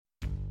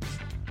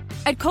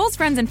At Kohl's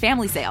Friends and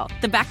Family Sale,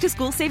 the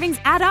back-to-school savings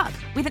add up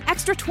with an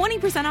extra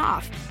 20%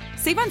 off.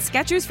 Save on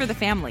Skechers for the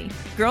family,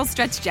 girls'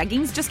 stretch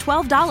jeggings just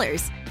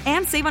 $12,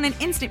 and save on an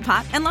Instant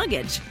Pot and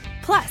luggage.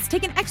 Plus,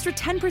 take an extra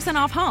 10%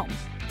 off home.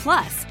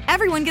 Plus,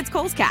 everyone gets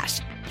Kohl's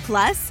Cash.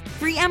 Plus,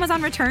 free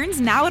Amazon returns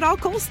now at all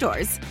Kohl's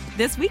stores.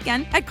 This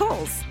weekend at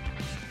Kohl's.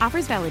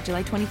 Offers valid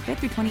July 25th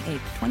through 28th.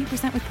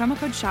 20% with promo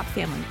code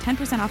SHOPFAMILY.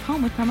 10% off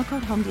home with promo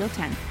code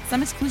HOMEDEAL10.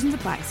 Some exclusions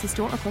apply. See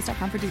store or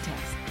Kohl's.com for details.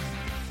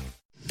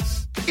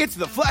 It's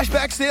the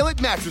flashback sale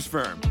at Mattress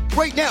Firm.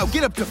 Right now,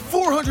 get up to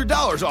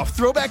 $400 off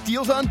throwback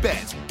deals on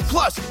beds.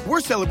 Plus,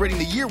 we're celebrating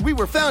the year we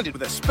were founded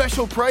with a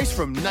special price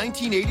from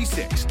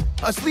 1986.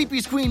 A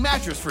Sleepy's Queen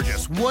mattress for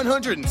just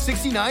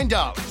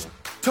 $169.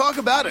 Talk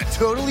about a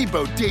totally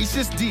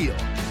bodacious deal.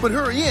 But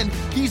hurry in,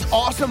 these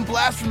awesome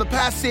blasts from the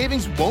past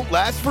savings won't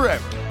last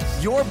forever.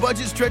 Your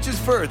budget stretches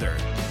further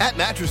at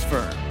Mattress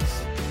Firm.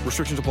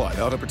 Restrictions apply.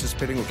 Valid at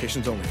participating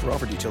locations only. For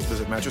offer details,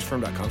 visit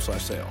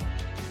mattressfirm.com/sale.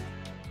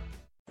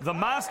 The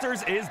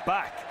Masters is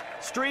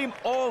back. Stream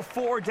all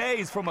 4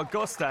 days from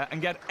Augusta and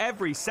get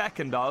every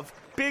second of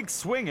big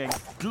swinging,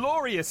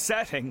 glorious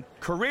setting,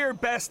 career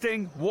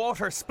besting,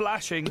 water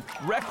splashing,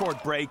 record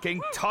breaking,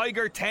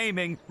 tiger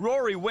taming,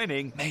 Rory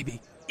winning, maybe,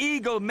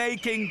 eagle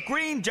making,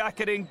 green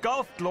jacketing,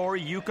 golf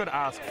glory you could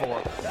ask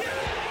for.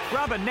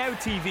 Grab a Now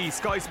TV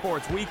Sky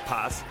Sports Week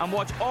Pass and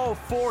watch all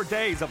 4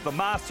 days of the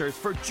Masters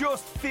for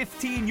just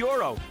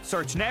 €15.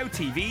 Search Now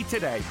TV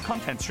today.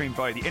 Content streamed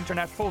via the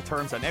internet. Full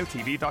terms at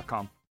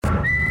nowtv.com.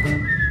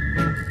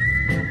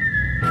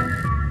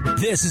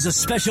 This is a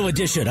special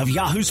edition of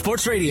Yahoo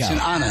Sports Radio. It's an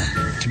honor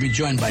to be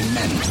joined by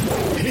men.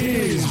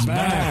 He's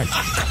back.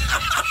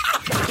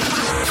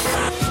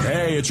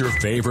 Hey, it's your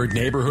favorite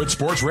neighborhood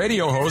sports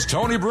radio host,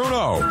 Tony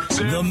Bruno.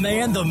 The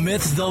man, the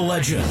myth, the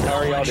legend. How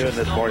are y'all doing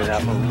this morning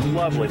out in a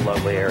lovely,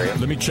 lovely area?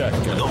 Let me check.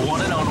 The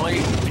one and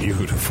only.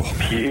 Beautiful.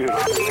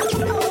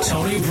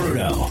 Tony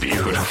Bruno.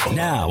 Beautiful.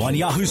 Now on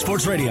Yahoo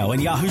Sports Radio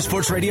and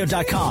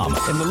yahoosportsradio.com.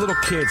 And the little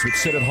kids would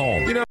sit at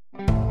home. You know,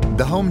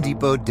 the Home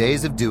Depot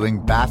Days of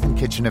Doing Bath and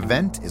Kitchen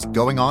event is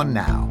going on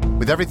now,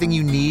 with everything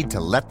you need to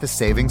let the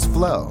savings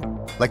flow.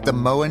 Like the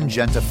Moen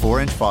Genta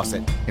 4-inch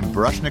faucet in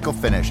brush nickel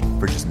finish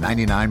for just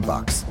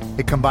 $99.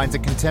 It combines a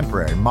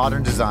contemporary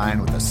modern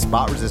design with a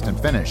spot-resistant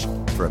finish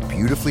for a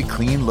beautifully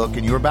clean look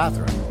in your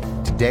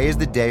bathroom. Today is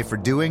the day for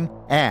doing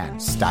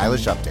and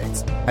stylish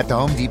updates at the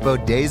Home Depot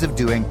Days of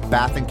Doing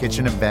Bath and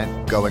Kitchen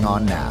event going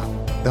on now.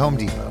 The Home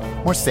Depot.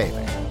 More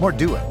saving, more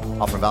doing.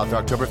 Offer valid through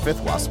October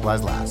 5th while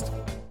supplies last.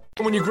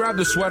 when you grab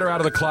the sweater out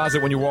of the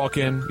closet when you walk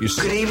in, you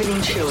Good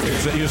evening, children.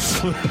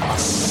 What's her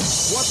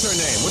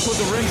name? What's with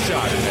the rim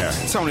shot in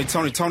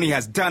there? Tony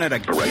has done it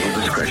again.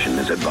 Parental discretion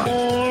is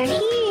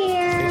advised.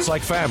 It's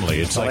like family.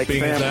 It's like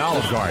being in the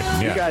Olive Garden.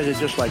 Yeah. You guys are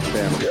just like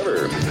family. You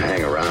ever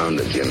hang around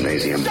the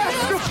gymnasium?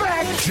 That's the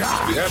fact.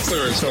 We have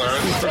clearance,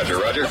 Clarence.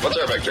 Roger. What's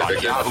our vector?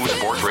 Yahoo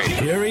Sports Radio.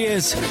 Here he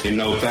is. You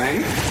know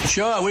thing?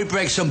 Sure, we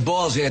break some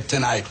balls here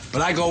tonight,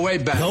 but I go way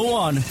back. The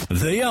one,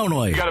 the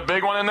only. You got a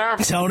big one in there?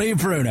 Tony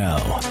Bruno.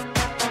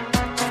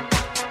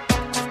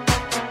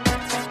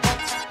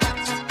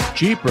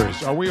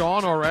 Jeepers, are we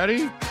on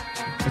already?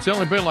 It's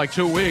only been like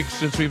 2 weeks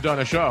since we've done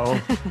a show.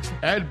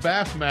 Ed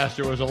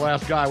Bassmaster was the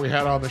last guy we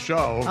had on the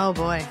show. Oh,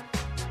 boy.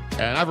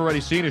 And I've already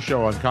seen a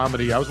show on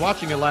comedy. I was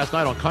watching it last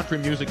night on Country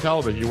Music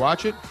Television. You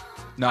watch it?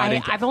 No,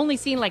 I've only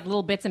seen like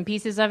little bits and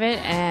pieces of it,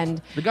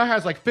 and the guy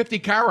has like 50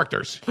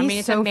 characters.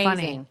 It's so amazing.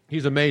 Funny.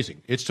 He's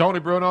amazing. It's Tony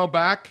Bruno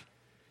back.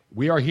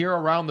 We are here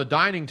around the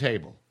dining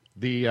table,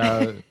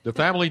 the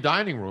family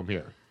dining room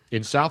here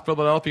in South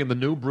Philadelphia in the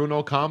new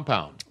Bruno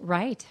compound.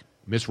 Right.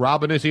 Miss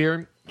Robin is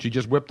here. She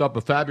just whipped up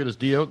a fabulous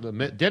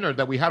dinner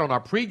that we had on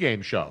our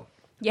pregame show.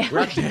 Yeah. We're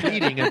actually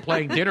eating and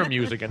playing dinner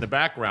music in the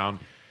background.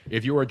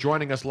 If you are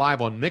joining us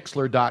live on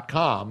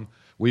Mixler.com,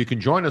 where you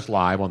can join us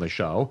live on the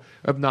show.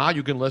 If not,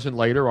 you can listen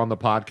later on the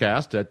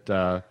podcast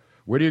at,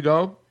 where do you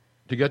go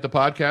to get the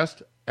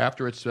podcast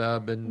after it's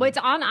been... Well, it's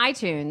on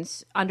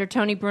iTunes under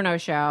Tony Bruno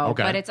Show,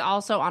 but it's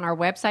also on our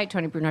website,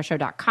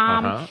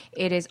 TonyBrunoShow.com. Uh-huh.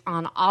 It is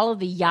on all of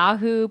the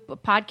Yahoo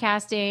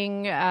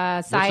podcasting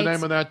sites. What's the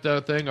name of that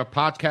thing?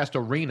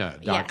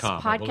 Podcastarena.com. Yes,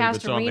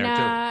 Podcast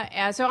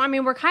Arena. So, I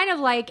mean, we're kind of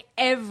like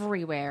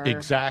everywhere.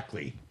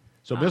 Exactly.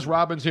 So, Miss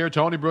Robin's here,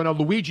 Tony Bruno.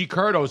 Luigi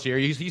Curto's here.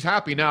 He's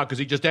happy now because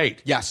he just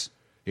ate. Yes.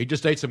 He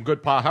just ate some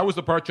good pie. How was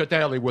the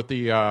porchatelli with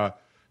the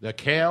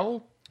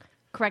kale?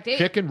 Correct.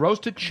 Chicken,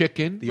 roasted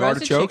chicken. The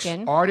artichokes.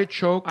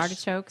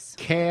 Artichokes.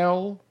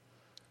 Kale.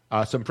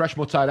 Some fresh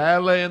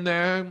mozzarella in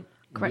there.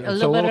 Correct.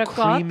 It's a little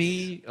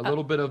creamy. A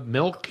little bit of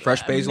milk.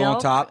 Fresh basil on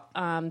top.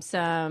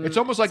 It's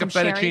almost like a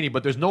fettuccine,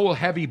 but there's no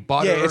heavy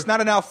butter. Yeah, it's not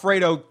an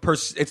Alfredo.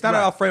 It's not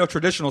an Alfredo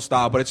traditional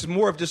style, but it's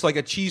more of just like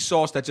a cheese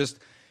sauce that just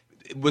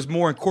was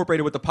more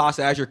incorporated with the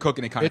pasta as you're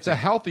cooking it. It's a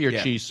healthier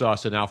cheese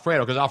sauce than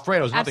Alfredo, because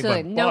Alfredo is nothing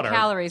but butter. No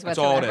calories That's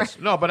whatsoever. all it is.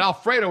 No, but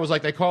Alfredo was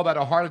like, they call that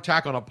a heart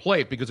attack on a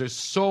plate because there's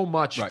so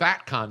much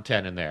fat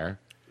content in there.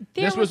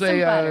 This was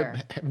a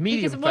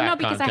medium fat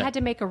because content. I had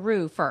to make a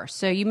roux first.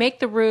 So you make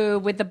the roux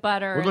with the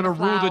butter. We're going to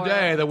rue the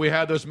day that we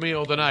had this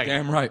meal tonight.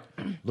 Damn right.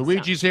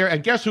 Luigi's here,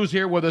 and guess who's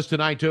here with us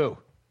tonight too?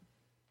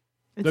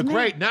 The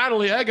great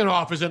Natalie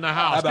Eggenhoff is in the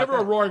house. Give her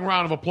a roaring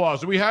round of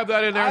applause. Do we have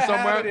that in there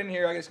somewhere? I have it in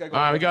here. I just got to go.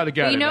 All right, we got to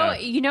get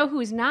it. You know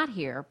who's not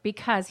here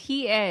because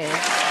he is. Wait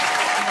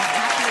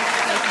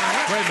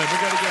a minute, we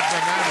got to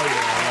get Natalie.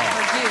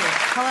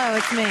 Hello,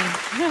 it's me.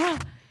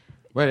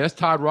 Wait, that's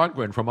Todd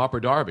Rundgren from Upper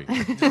Darby.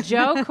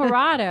 Joe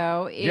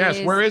Corrado is.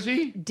 Yes, where is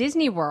he?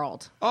 Disney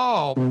World.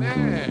 Oh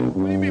man,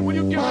 what do you mean? What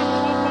do you give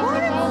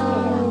him?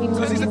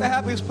 Because he's at the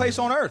happiest place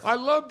on earth. I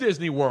love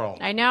Disney World.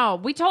 I know.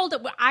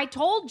 I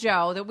told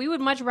Joe that we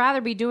would much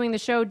rather be doing the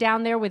show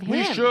down there with him.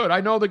 We should.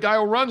 I know the guy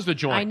who runs the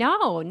joint. I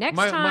know. Next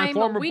time, my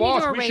former we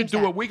boss. need to We should arrange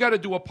do that. it. We got to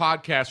do a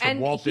podcast from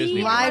Walt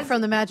Disney. Live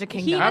from the Magic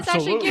Kingdom. He has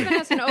Absolutely. actually given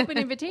us an open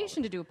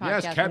invitation to do a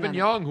podcast. Yes, Kevin with him.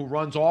 Young, who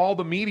runs all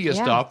the media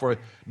Yeah. stuff for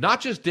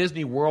not just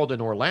Disney World in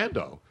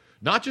Orlando,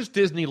 not just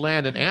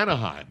Disneyland in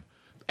Anaheim,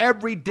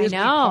 every Disney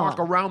park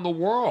around the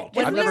world.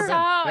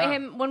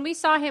 When we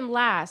saw him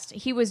last,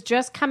 he was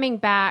just coming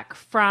back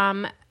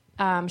from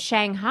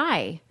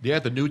Shanghai. Yeah,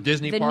 the new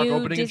Disney The park new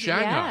opening in Disney-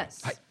 Shanghai.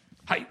 yes.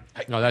 Hi.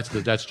 No, that's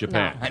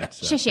Japan. No.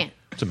 That's, Shishan.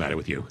 what's the matter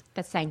with you?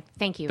 That's saying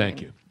thank you.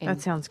 Thank you. That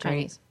sounds great.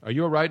 Chinese. Are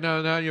you all right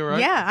now? Now you're all right?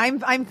 Yeah,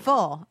 I'm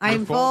full.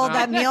 I'm full full. now?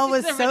 That meal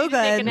was so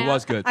good. It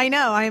was good. I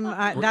know.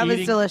 That was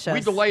Eating- delicious. We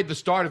delayed the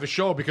start of the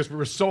show because we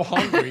were so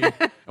hungry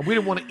and we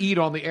didn't want to eat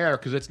on the air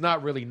because it's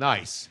not really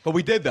nice. But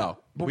we did, though.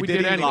 But we we did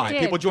did eat anyway. live. We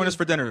People did. joined us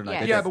for dinner tonight.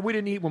 Yes. They Yeah, did. but we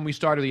didn't eat when we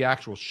started the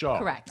actual show.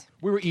 Correct.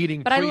 We were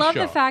eating But I love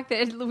pre-show. the fact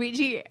that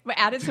Luigi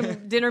added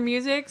some dinner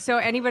music, so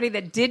anybody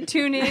that did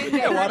tune in,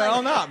 Yeah, why the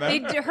hell not,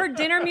 man? they heard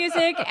dinner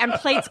music and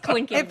plates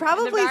clinking. It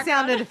probably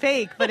sounded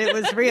fake, but it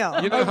was real.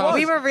 You know how-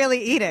 we were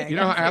really eating. You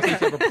know how athletes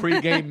have a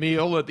pregame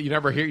meal that you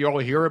never hear, you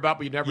only hear about,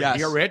 but you never Yes.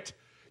 hear it?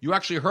 You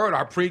actually heard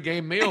our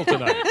pregame meal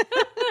tonight.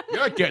 You're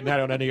not getting that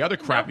on any other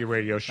crappy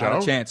radio show.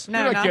 Not a chance.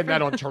 You're not getting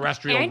that on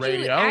terrestrial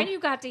radio. And you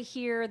got to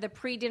hear the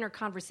pre-dinner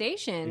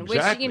conversation,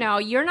 Exactly.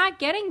 which you're not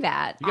getting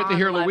that. You get to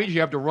hear Luigi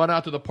have to run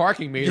out to the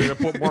parking meter to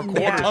put more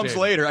quarters Comes in.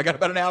 later. I got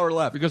about an hour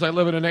left. Because I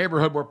live in a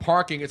neighborhood where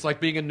parking, it's like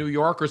being in New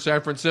York or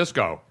San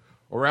Francisco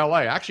or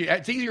L.A. Actually,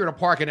 it's easier to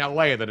park in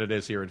L.A. than it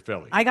is here in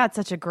Philly. I got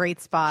such a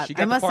great spot. She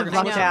got I to must park have in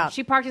lucked Switzerland. out.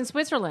 She parked in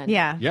Switzerland.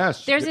 Yeah.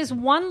 Yes. There's this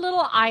one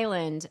little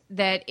island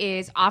that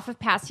is off of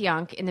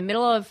Passyunk in the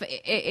middle of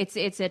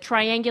it's a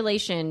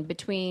triangulation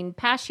between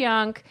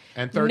Passyunk,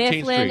 And 13th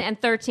Mifflin, Street.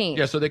 and 13th.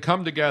 Yeah, so they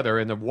come together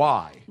in the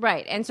Y.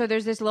 Right, and so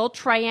there's this little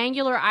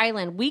triangular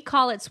island. We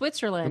call it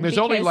Switzerland. And there's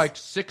only because- like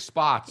 6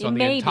 spots on the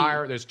Maybe.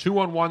 entire. There's 2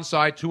 on one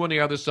side, 2 on the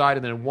other side,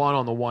 and then 1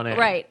 on the one end.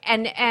 Right,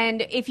 and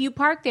if you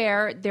park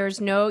there,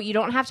 you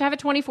don't have to have a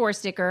 24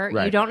 sticker.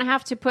 Right. You don't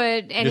have to put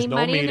any There's no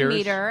money in the meters.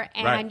 meter,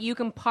 and Right. you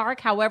can park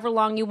however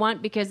long you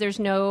want because there's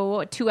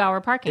no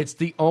 2-hour parking. It's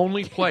the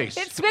only place.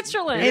 It's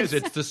Switzerland. It is.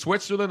 It's the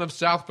Switzerland of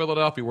South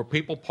Philadelphia where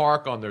people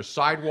park on their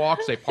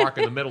sidewalks. They park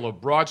in the middle of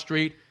Broad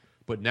Street.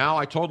 But now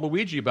I told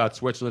Luigi about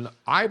Switzerland.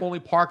 I've only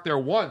parked there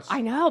once.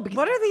 I know.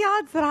 What are the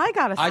odds that I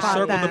got a spot I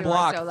circled then? the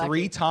block So lucky.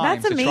 3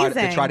 times That's to try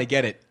to amazing.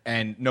 get it,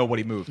 and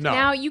nobody moved. No.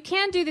 Now you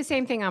can do the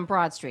same thing on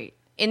Broad Street.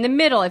 In the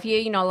middle, if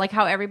you like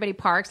how everybody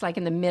parks like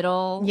in the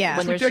middle. Yeah.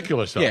 when It's there's-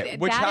 ridiculous, though. Yeah,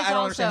 which That is I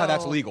don't understand how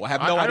that's also- legal. I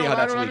have no idea how I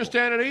that's don't legal.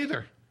 understand it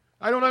either.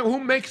 I don't know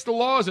who makes the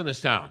laws in this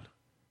town.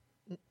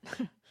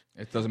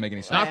 It doesn't make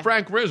any sense. Not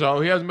Frank Rizzo.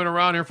 He hasn't been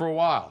around here for a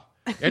while.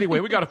 Anyway,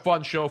 we got a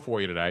fun show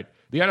for you tonight.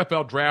 The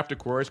NFL draft, of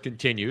course,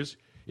 continues.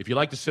 If you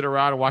like to sit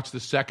around and watch the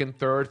 2nd,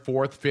 3rd,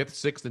 4th, 5th,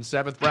 6th, and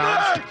 7th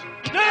rounds,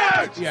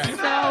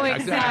 So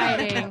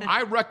exciting.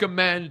 I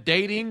recommend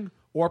dating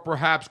or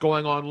perhaps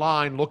going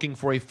online looking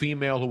for a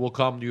female who will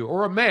come to you,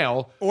 or a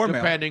male,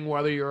 depending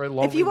whether you're a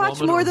lonely If you watch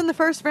woman more or- than the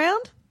first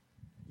round?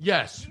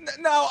 Yes.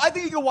 No, I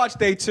think you can watch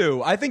day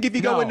 2. I think if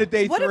you go into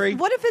day 3,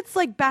 What if it's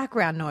like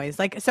background noise?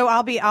 Like, so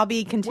I'll be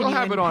continuing.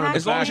 have it on in the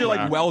as long as you're like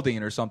background.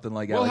 welding or something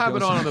like that. We'll like have it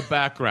those- on in the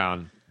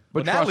background.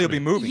 But Natalie will trust be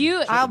me.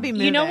 moving. I'll be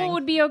moving. You know what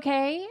would be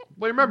okay?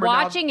 Well, remember now-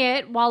 watching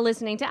it while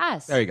listening to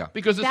us. There you go.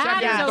 Because the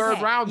That 2nd and is 3rd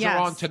okay. rounds Yes.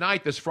 are on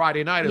tonight, this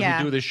Friday night, as Yeah.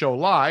 we do this show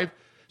live.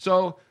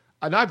 So,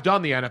 and I've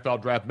done the NFL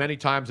draft many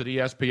times at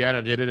ESPN.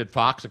 I did it at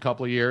Fox a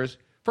couple of years.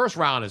 First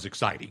round is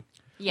exciting.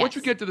 Yes. Once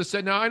you get to the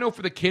second, now I know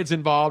for the kids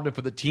involved and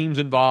for the teams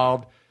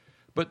involved,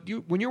 but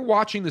when you're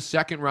watching the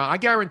 2nd round, I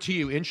guarantee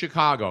you in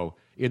Chicago,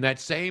 in that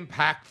same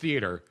packed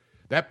theater,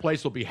 that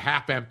place will be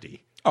half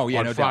empty. Oh, yeah,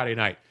 on no doubt. Friday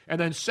night, and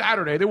then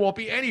Saturday there won't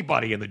be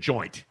anybody in the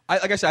joint.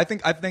 Like I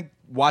said, I think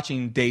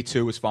watching day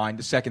 2 is fine.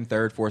 The 2nd,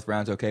 3rd, 4th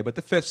round's okay, but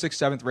the 5th, 6th,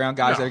 7th round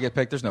guys No. that get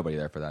picked, there's nobody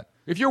there for that.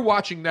 If you're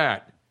watching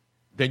that,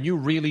 then you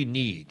really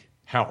need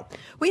help,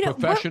 Wait,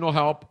 professional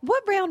help.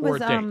 What round or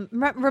was a date.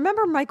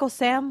 remember Michael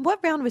Sam? What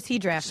round was he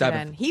drafted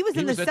 7th. in? He was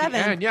in was the at the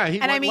 7th. end. Yeah, he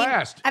and went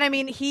last. And I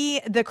mean,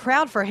 the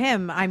crowd for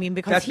him. I mean,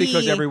 because That's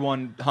because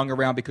everyone hung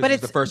around because But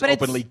he's the it's- first but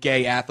it's- openly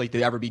gay athlete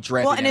to ever be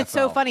drafted. well, in and the it's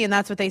so NFL. funny, and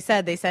that's what they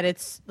said. They said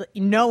it's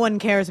no one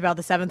cares about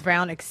the 7th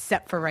round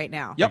except for right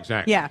now. Yep.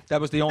 Exactly. Yeah.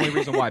 That was the only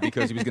reason why,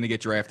 because he was going to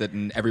get drafted,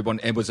 and everyone.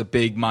 It was a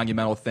big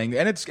monumental thing,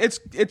 and it's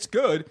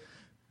good.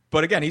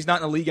 But again, he's not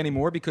in the league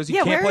anymore because he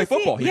Yeah, can't where play is he?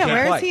 football. He Yeah, can't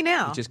where play. is he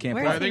now? He just can't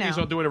Where play. is I think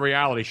he's doing a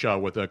reality show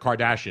with the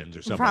Kardashians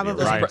or something.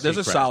 Probably. Right? There's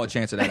a solid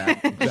chance of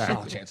that.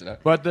 Solid chance of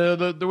that. But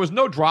there was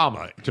no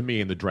drama to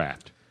me in the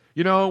draft.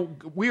 You know,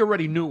 we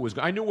already knew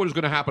I knew what was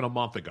going to happen a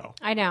month ago.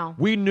 I know.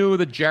 We knew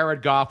that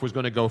Jared Goff was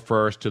going to go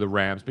first to the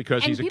Rams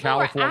because he's a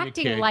California people were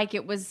acting kid. like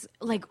it was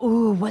like,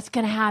 ooh, what's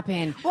going to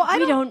happen? Well,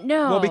 we don't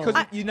know. Well, because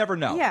you never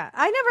know. Yeah,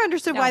 I never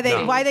understood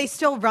why they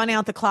still run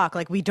out the clock.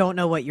 Like, we don't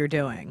know what you're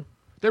doing.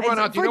 They run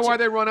out. You know why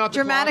they run out the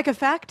dramatic clock?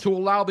 effect? To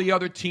allow the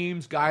other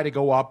team's guy to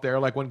go up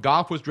there. Like when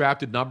Goff was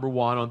drafted number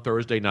 1 on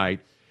Thursday night,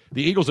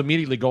 the Eagles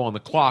immediately go on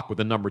the clock with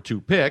the number 2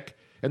 pick,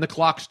 and the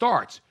clock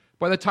starts.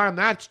 By the time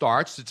that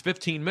starts, it's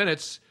 15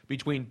 minutes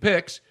between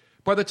picks.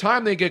 By the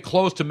time they get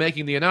close to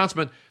making the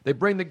announcement, they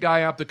bring the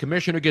guy up. The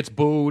commissioner gets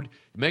booed,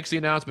 makes the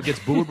announcement, gets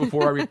booed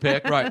before every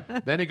pick. Right.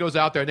 Then he goes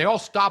out there, and they all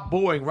stop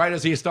booing right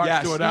as he starts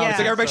to announce. It's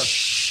like everybody,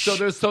 shh.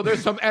 So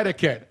there's some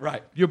etiquette.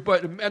 Right.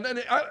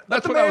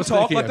 That's what I was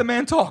thinking. Let the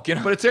man talk. You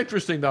know? But it's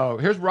interesting, though.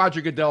 Here's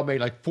Roger Goodell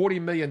made like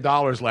 $40 million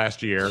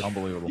last year.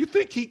 Unbelievable. You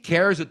think he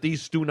cares that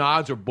these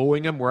Stunads are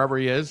booing him wherever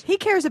he is? He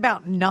cares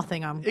about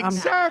nothing. I'm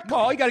convinced. I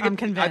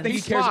think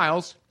he cares.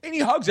 Smiles. And he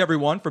hugs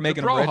everyone for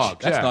making him throw rich.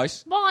 hugs, That's yeah.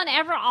 nice. Well,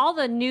 and all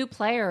the new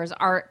players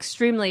are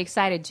extremely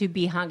excited to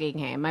be hugging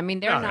him. I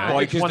mean, they're not.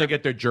 They just want to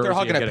get their jersey They're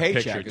hugging and a get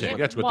paycheck. a picture.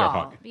 That's what they're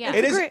hugging. Yeah.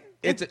 It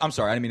is. I'm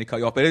sorry, I didn't mean to cut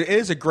you off, but it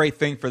is a great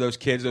thing for those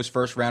kids, those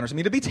first rounders. I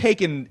mean, to be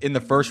taken in the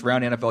first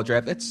round NFL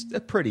draft, it's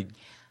a pretty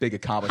big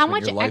accomplishment How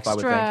much in your life, I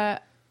would think.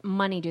 extra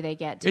money do they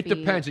get? It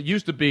depends. It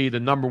used to be the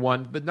number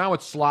 1, but now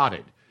it's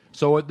slotted.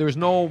 So there's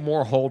no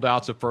more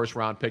holdouts of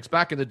first-round picks.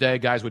 Back in the day,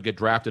 guys would get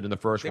drafted in the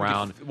first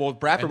round.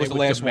 Bradford was the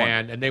last one.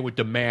 And they would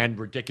demand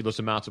ridiculous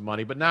amounts of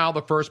money. But now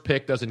the first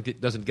pick doesn't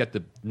get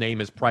the name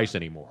as price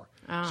anymore.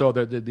 Oh. So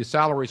the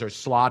salaries are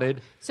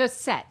slotted. So it's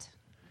set.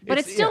 But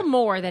it's still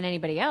more than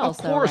anybody else,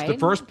 Of course, though,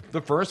 right?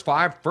 the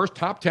first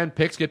top 10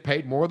 picks get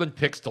paid more than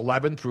picks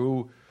 11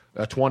 through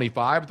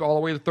 25 all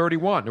the way to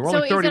 31. There were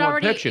only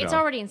 31 picks, It's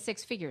already in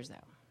 6 figures, though.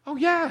 Oh,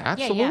 yeah,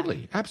 absolutely.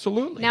 Yeah.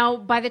 Absolutely. Now,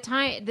 by the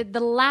time the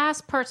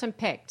last person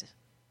picked,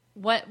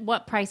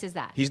 what price is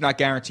that? He's not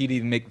guaranteed to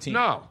even make the team.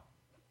 No.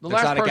 The That's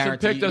last not a person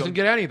guarantee. picked doesn't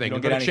get anything. You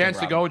You don't get get a chance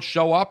anything, to go and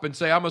show up and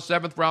say, I'm a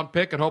 7th-round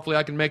pick, and hopefully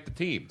I can make the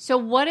team. So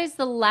what is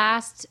the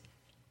last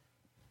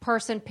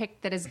person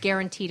picked that is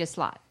guaranteed a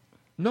slot?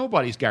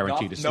 Nobody's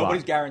guaranteed a slot.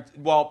 Nobody's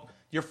guaranteed. Well,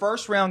 your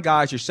first-round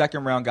guys, your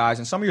second-round guys,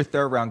 and some of your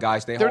third-round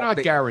guys, They're not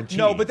guaranteed.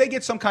 No, but they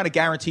get some kind of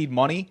guaranteed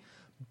money,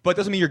 but it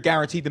doesn't mean you're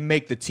guaranteed to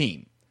make the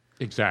team.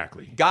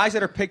 Exactly. Guys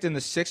that are picked in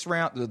the 6th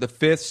round, the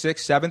 5th,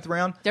 6th, 7th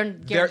round, they're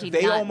guaranteed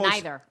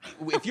neither.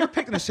 If you're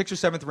picked in the 6th or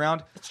 7th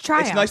round, it's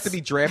tryouts. nice to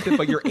be drafted,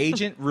 but your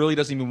agent really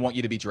doesn't even want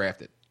you to be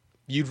drafted.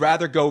 You'd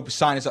rather go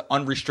sign as an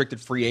unrestricted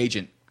free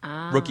agent,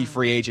 rookie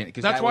free agent.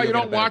 That's why you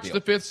don't watch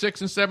the 5th, 6th,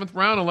 and 7th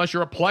round unless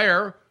you're a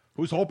player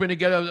who's hoping to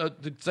get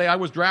to say I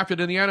was drafted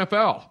in the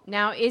NFL.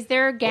 Now, is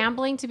there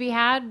gambling to be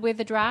had with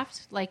the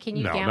draft? Like, can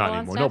you gamble not on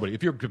anymore. stuff? Nobody.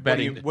 If you're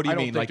betting, what do you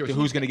mean? Like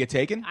who's going to get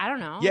taken? I don't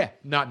know. Yeah,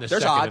 not in the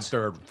There's 2nd odds.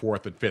 and 3rd,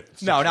 4th, and 5th. And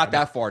 6th No, not round.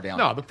 that far down.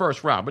 No, the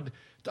first round. But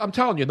I'm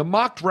telling you, the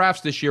mock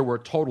drafts this year were a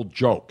total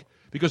joke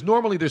because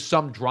normally there's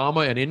some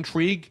drama and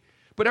intrigue,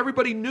 but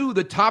everybody knew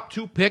the top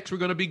 2 picks were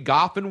going to be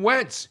Goff and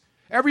Wentz.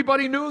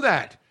 Everybody knew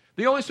that.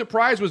 The only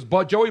surprise was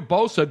Joey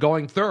Bosa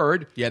going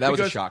 3rd. Yeah, that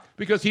was a shock.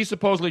 Because he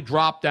supposedly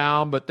dropped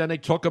down, but then they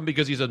took him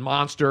because he's a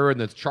monster and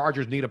the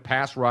Chargers need a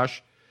pass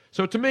rush.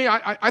 So to me,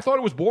 I thought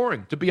it was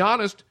boring, to be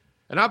honest.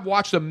 And I've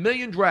watched a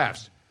million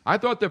drafts. I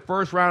thought the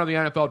first round of the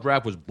NFL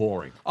draft was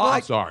boring.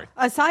 I'm sorry.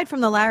 Aside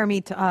from the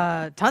Laramie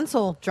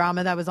Tunsil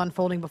drama that was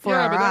unfolding before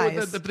our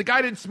eyes. The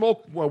guy didn't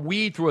smoke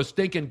weed through a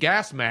stinking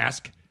gas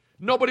mask.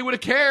 Nobody would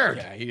have cared.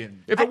 Yeah, he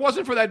didn't. If it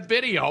wasn't for that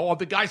video of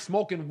the guy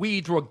smoking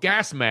weed through a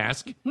gas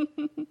mask,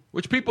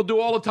 which people do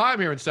all the time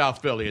here in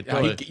South Philly.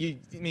 He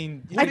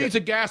needs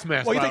a gas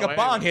mask. Well, you think a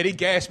bong hit, he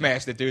gas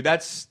masked it, dude. I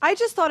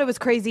just thought it was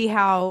crazy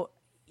how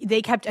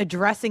they kept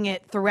addressing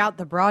it throughout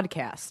the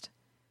broadcast.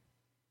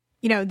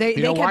 You know, they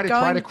kept why going. to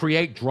try to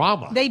create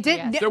drama. They did.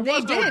 Yes. There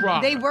was they no did.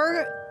 drama. They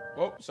were.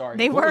 Oh, sorry.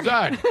 They What were. was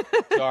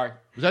that? Sorry.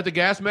 Was that the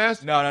gas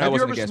mask? No, Have you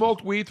wasn't ever a gas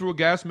smoked weed through a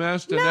gas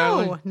mask,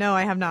 Natalie? No,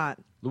 I have not.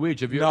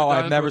 Luigi, have you No, ever done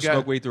I've it never through a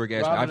smoked weed through a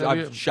gas mask. Robin,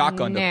 I've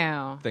shotgunned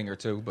No. a thing or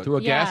two. But through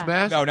a gas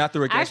mask? No, not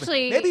through a gas mask.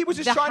 Actually, Maybe he was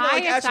just the trying to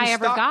like highest add some I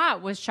ever stock.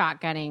 got was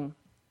shotgunning.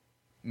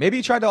 Maybe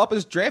he tried to up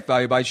his draft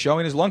value by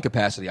showing his lung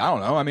capacity. I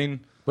don't know. I mean,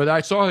 But I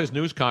saw his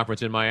news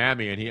conference in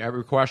Miami, and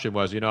every question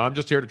was, I'm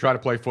just here to try to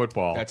play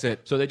football. That's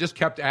it. So they just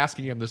kept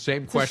asking him the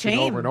same question shame.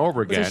 over and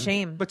over again. It's a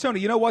shame. But Tony,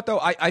 you know what though?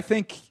 I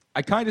think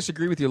I kind of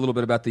disagree with you a little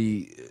bit about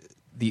the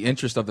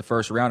interest of the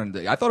first round,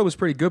 and I thought it was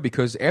pretty good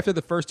because after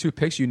the first 2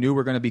 picks, you knew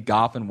were going to be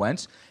Goff and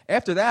Wentz.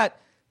 After that,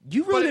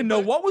 you really didn't know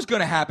what was going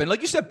to happen.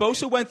 Like you said,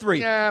 Bosa went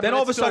 3. Yeah, then but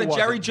all of a it still sudden,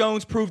 Jerry wasn't.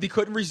 Jones proved he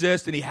couldn't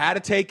resist, and he had to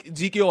take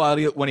Ezekiel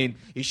Elliott when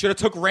he should have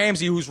took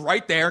Ramsey, who's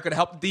right there, going to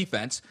help the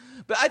defense.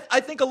 But I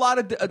think a lot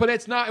of but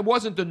it's not. It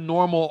wasn't the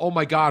normal. Oh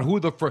my God, who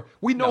the first?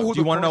 We know who. Do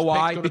you want to know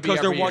why? Because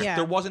there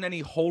there wasn't any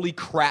holy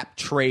crap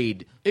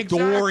trade Exactly.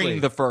 during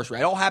the first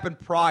round. It all happened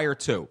prior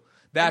to.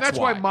 That's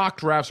why mock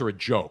drafts are a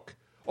joke.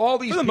 All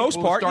these For the people most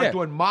part, who start yeah.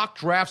 doing mock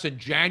drafts in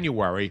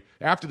January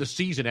after the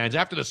season ends,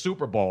 after the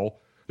Super Bowl,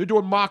 they're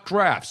doing mock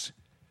drafts.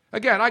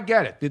 Again, I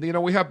get it. You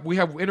know, we have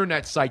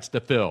internet sites to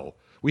fill.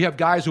 We have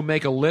guys who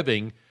make a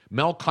living.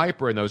 Mel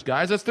Kiper and those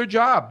guys, that's their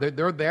job.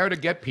 They're there to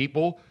get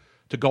people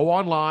to go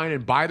online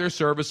and buy their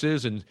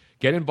services and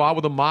get involved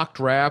with the mock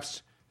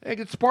drafts.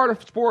 It's part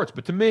of sports.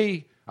 But to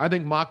me, I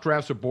think mock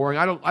drafts are boring.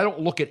 I don't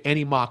look at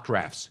any mock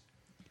drafts.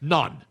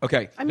 None.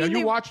 Okay. I mean, do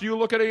you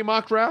look at any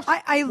mock drafts?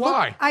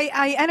 Why?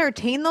 I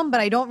entertain them,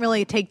 but I don't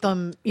really take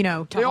them,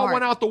 to They all heart.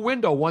 went out the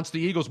window once the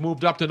Eagles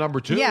moved up to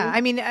number 2. Yeah,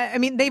 I mean,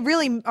 they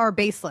really are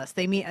baseless.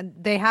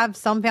 They have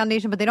some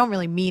foundation, but they don't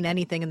really mean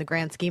anything in the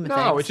grand scheme of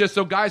things. No, it's just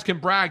so guys can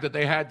brag that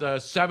they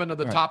had 7 of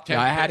the top 10.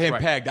 Yeah, I had picks him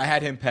right. pegged. I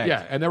had him pegged.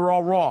 Yeah, and they were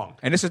all wrong.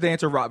 And this is the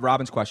answer to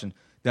Robin's question.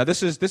 Now,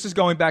 this is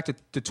going back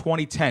to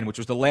 2010, which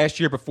was the last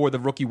year before the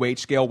rookie wage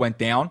scale went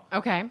down.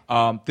 Okay.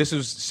 This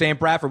is Sam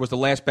Bradford was the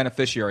last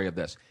beneficiary of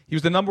this. He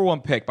was the number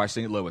 1 pick by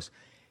St. Louis.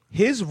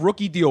 His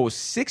rookie deal was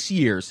 6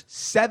 years,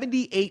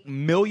 $78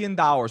 million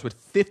with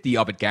 50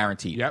 of it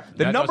guaranteed. Yep.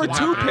 The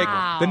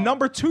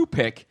number 2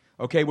 pick,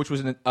 okay, which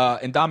was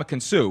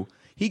Ndamukong Suh,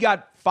 he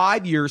got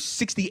 5 years,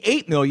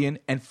 $68 million,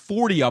 and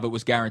 40 of it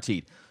was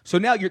guaranteed. So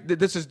now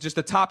this is just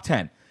the top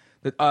 10.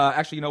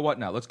 Actually, you know what?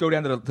 Now let's go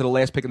down to the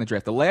last pick in the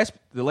draft. The last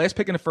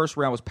pick in the first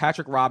round was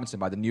Patrick Robinson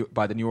by the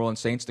New Orleans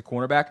Saints, the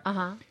cornerback.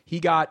 Uh-huh. He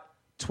got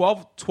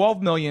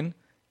 $12 million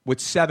with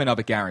 7 of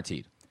it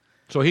guaranteed.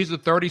 So he's the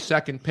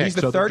 32nd pick. He's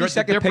the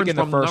 32nd pick in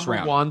the first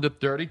round. From number 1 to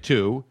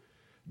 32,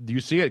 do you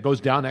see it goes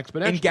down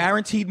exponentially? And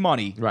guaranteed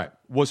money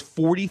was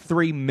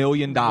 $43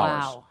 million.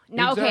 Wow.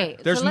 Now, okay.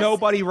 There's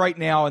nobody right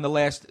now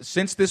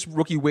since this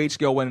rookie wage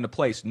scale went into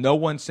place, no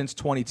one since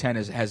 2010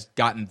 has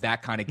gotten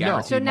that kind of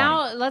guaranteed So money.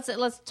 now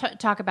let's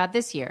talk about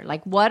this year.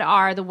 Like, what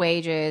are the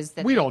wages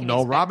that we they don't can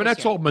know, expect Robin. this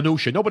That's year? all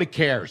minutia. Nobody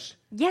cares.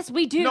 Yes,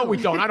 we do. No, we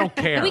don't. I don't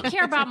care. We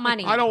care about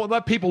money. I don't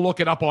let people look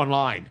it up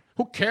online.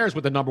 Who cares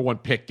what the number 1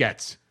 pick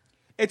gets?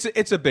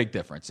 It's a big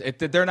difference.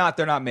 They're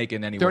not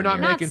making anywhere. They're not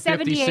near making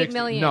 50, 60.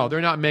 million. No,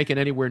 they're not making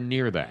anywhere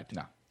near that.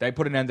 No, they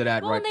put an end to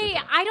that Well,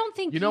 I don't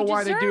think You know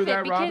why they do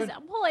that, because, Robin?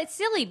 well, it's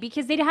silly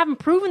because they haven't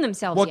proven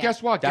themselves Well, yet.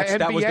 guess what? That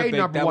was the NBA big-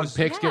 number that 1 was-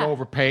 picks get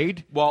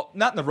overpaid. Well,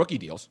 not in the rookie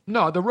deals.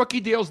 No, the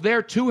rookie deals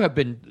there too have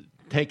been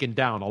taken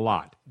down a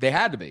lot. They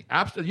had to be.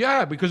 Absolutely,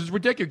 yeah, because it's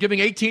ridiculous giving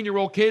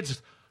 18-year-old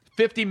kids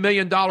 $50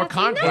 million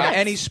contracts. In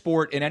any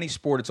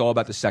sport, it's all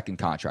about the second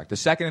contract. The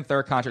second and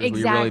third contract is where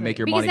you really make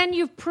your because money. then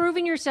you've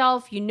proven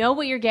yourself, you know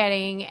what you're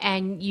getting,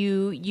 and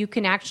you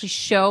can actually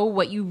show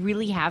what you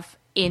really have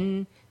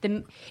in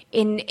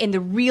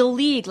the real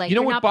league. Like, You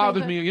know you're what not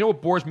bothers playing- me? You know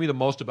what bores me the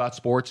most about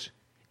sports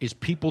is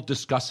people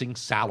discussing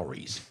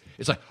salaries.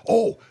 It's like,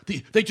 oh,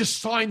 they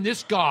just signed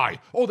this guy.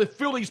 Oh, the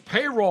Phillies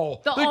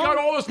payroll. They got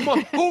all this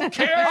money. Who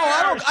cares?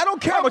 I don't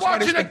care I'm much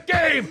watching money. a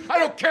game. I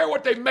don't care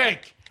what they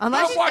make. I'm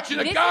watching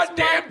a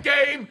goddamn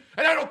game,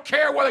 and I don't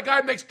care whether a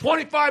guy makes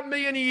 $25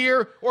 million a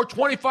year or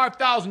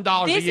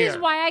 $25,000 a year. This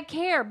is why I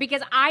care,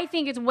 because I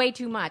think it's way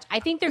too much. I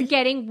think they're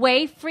getting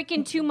way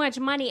freaking too much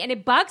money, and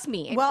it bugs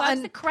me. It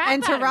bugs the crap out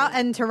of me.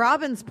 And to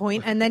Robin's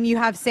point, and then you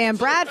have Sam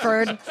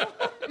Bradford,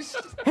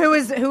 who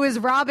is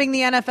robbing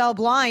the NFL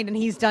blind, and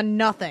he's done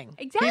nothing.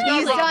 Exactly.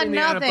 He's done robbing the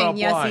nothing. NFL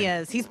Yes, blind. he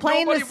is. He's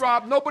playing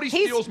Nobody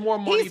steals more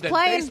money than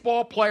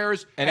baseball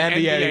players and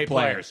NBA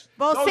players.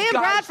 Well, Those Sam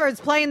guys-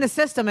 Bradford's playing the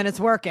system, and it's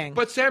working.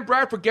 But Sam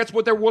Bradford gets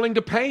what they're willing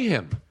to pay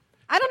him.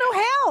 I don't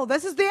know how.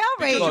 This is the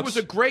outrage. Because he was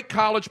a great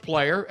college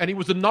player, and he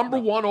was the number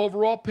 1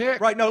 overall pick.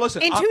 Right? No,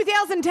 listen. In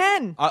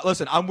 2010.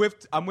 Listen, I'm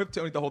with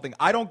Tony the whole thing.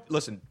 I don't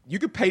listen. You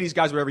can pay these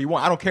guys whatever you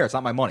want. I don't care. It's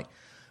not my money.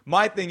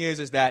 My thing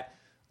is that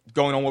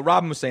going on what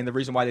Robin was saying. The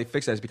reason why they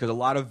fixed that is because a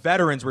lot of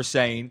veterans were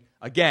saying,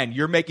 again,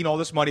 you're making all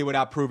this money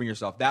without proving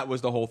yourself. That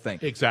was the whole thing.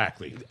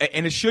 Exactly.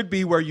 And it should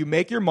be where you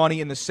make your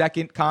money in the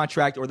second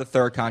contract or the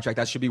third contract.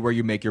 That should be where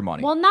you make your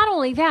money. Well, not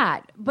only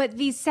that, but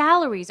these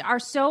salaries are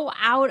so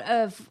out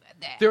of.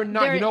 They're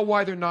not. You know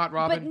why they're not,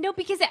 Robin? But no,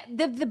 because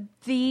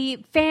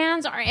the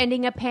fans are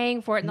ending up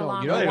paying for it in the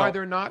long You know run. why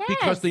they're not? Yes.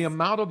 Because the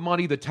amount of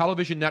money the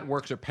television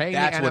networks are paying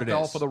That's the what it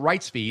NFL is. for the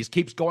rights fees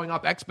keeps going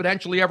up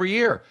exponentially every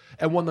year.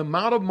 And when the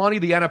amount of money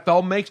the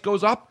NFL makes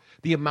goes up,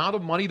 the amount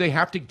of money they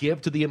have to give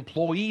to the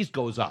employees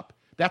goes up.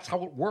 That's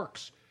how it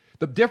works.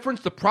 The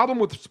problem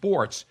with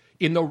sports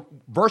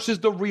versus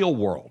the real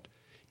world.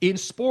 In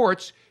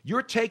sports,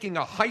 you're taking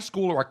a high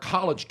school or a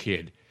college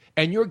kid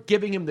and you're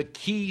giving him the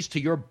keys to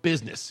your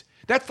business.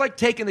 That's like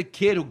taking a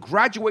kid who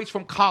graduates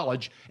from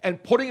college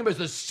and putting him as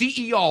the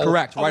CEO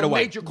Correct, of right a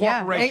away. major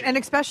corporation. Yeah, and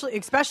especially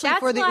That's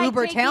for the like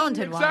uber taking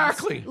talented ones.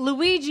 Exactly.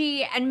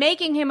 Luigi and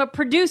making him a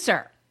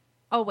producer.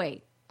 Oh,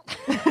 wait.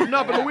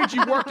 No, but Luigi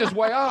worked his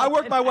way up. I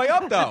worked my way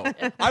up, though.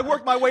 I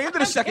worked my way into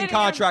the second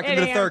contract,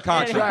 into the third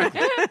contract.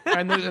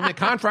 And the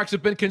contracts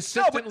have been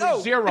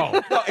consistently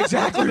zero. No,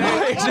 exactly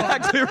right.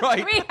 Exactly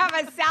right. We have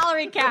a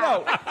salary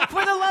cap.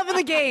 For the love of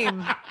the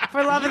game.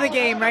 For love of the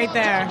game, right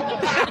there.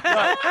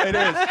 Right, it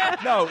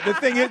is. No,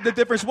 the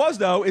difference was,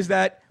 though, is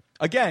that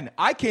Again,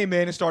 I came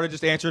in and started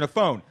just answering the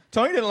phone.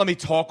 Tony didn't let me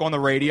talk on the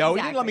radio.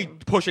 Exactly. He didn't let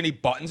me push any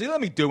buttons. He didn't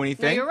let me do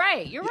anything. No, you're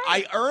right. You're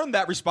right. I earned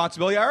that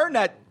responsibility. I earned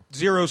that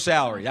zero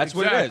salary. That's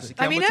what it is. It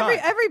I mean,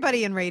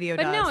 everybody in radio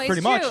but does. no, it's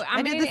Pretty true. much.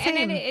 I mean, did the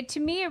same. and to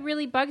me, it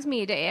really bugs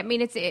me. I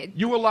mean,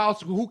 You allow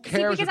who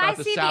cares because about I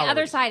the see salary? the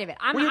other side of it.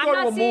 When you go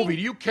to a movie,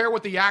 do you care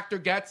what the actor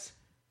gets?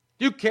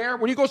 Do you care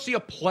when you go see a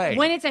play?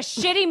 When it's a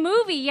shitty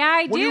movie, yeah,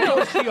 I do. When you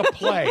go see a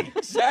play,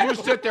 you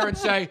sit there and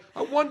say,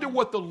 "I wonder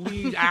what the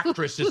lead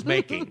actress is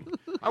making.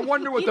 I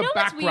wonder what You the know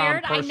what's background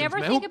weird? I person's never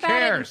making. think Who about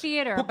it in cares?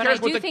 theater, Who but cares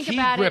I what do the think key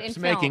about it grip's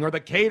in making film. or the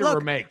caterer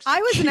Look, makes?" I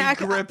was an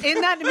actor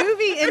in that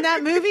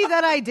movie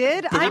that I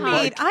did.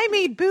 I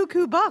made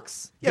buku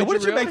bucks. Yeah, what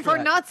did you make for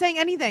that? not saying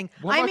anything?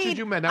 How much did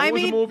you make? That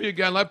was a movie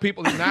again. Let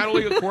people.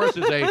 Natalie, of course,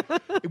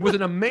 it was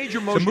a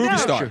major motion movie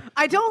picture. star.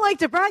 I don't like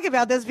to brag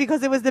about this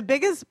because it was the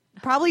biggest,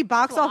 probably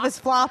box office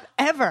flop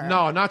ever.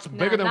 No,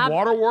 bigger than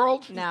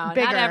Waterworld. No,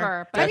 Bigger. not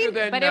ever. But, Bigger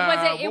than, but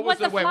it was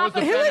the what flop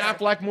was the of Ben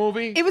Affleck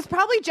movie? It was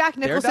probably Jack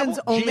Nicholson's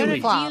only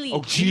Geely. flop. Oh,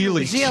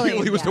 Geely.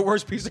 Geely, was yeah. the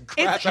worst piece of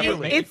crap ever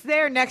made. It's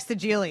there next to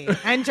Geely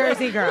and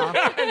Jersey Girl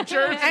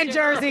and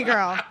Jersey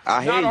Girl.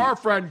 Not our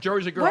friend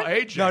Jersey Girl What?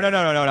 AJ.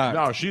 No.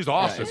 No, she's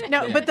awesome.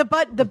 No, but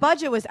the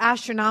budget was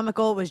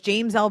astronomical. It was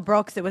James L.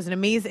 Brooks. It was an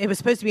amazing. It was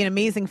supposed to be an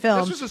amazing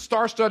film. This was a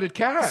star-studded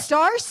cast.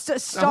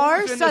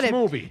 Star-studded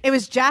movie? It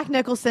was Jack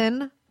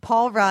Nicholson,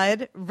 Paul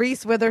Rudd,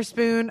 Reese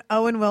Witherspoon,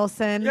 Owen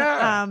Wilson.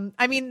 Yeah.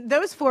 I mean,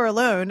 those four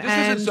alone. This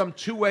and isn't some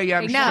 2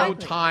 a.m. Exactly.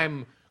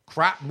 Showtime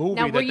crap movie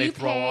Now, were that they you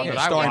throw on paid that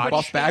I starring watch.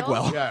 Buff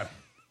Bagwell. Yeah.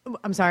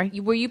 I'm sorry.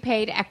 Were you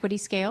paid equity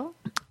scale?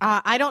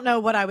 I don't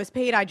know what I was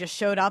paid. I just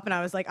showed up and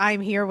I was like,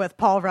 I'm here with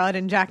Paul Rudd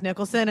and Jack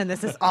Nicholson, and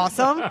this is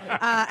awesome.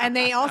 And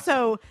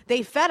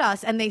they fed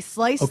us and they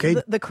sliced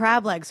the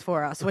crab legs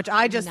for us, which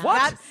I just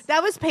that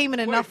was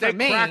payment enough for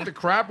me. They cracked the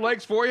crab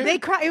legs for you?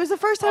 It was the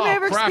first time I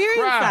ever crab,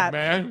 experienced that.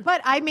 man.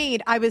 But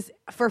I was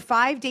for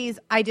 5 days.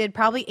 I did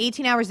probably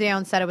 18 hours a day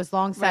on set. It was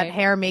long set,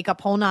 hair,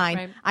 makeup, whole nine.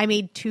 Right. I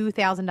made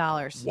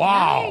 $2,000.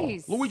 Wow.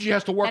 Nice. Luigi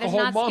has to work That a is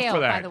whole not month scale, for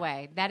that. by the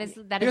way. That is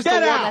Get less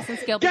out. than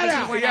skill. Get because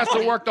out. you He has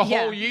to work the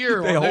whole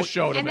year on this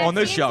show to and make that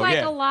this seems show, like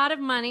yeah. a lot of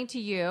money to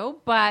you,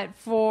 but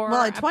for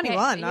At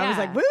 21, I was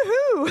like,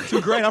 woohoo!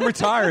 $2,000. I'm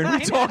retired. What are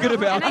you talking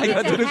about? And I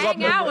gotta get do to this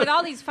hang up. out with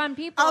all these fun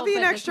people. I'll be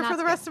an but extra it's for not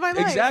the rest of my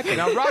life. Exactly.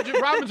 Now,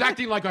 Robin's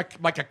acting like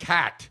a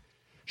cat.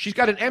 She's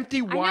got an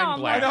empty wine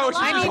glass. I know, she's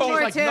I need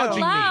more like too.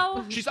 nudging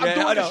Hello? me. I'm Yeah, I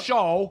doing know. a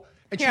show,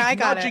 and Here, she's I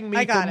got nudging it. me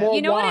I got for it. more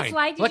You know what wine. it's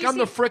like? Did Like you I'm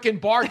the see- frickin'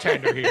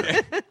 bartender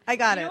here. I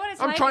got You it. know what it's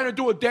I'm like? trying to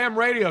do a damn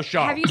radio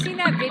show. Have you seen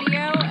that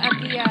video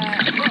of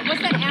the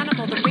what's that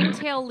animal? The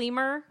ringtail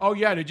lemur. Oh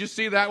yeah, did you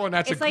see that one?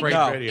 That's It's a like great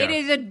video. it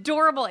is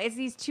adorable. It's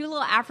these two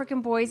little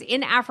African boys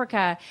in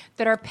Africa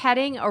that are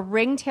petting a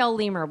ringtail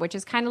lemur, which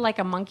is kind of like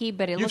a monkey,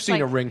 but it You've looks seen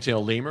like a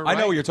ringtail lemur, I know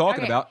right? what you're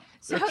talking Okay. about.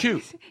 So They're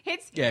cute.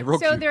 It's Yeah, real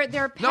so cute.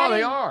 they're petting, No,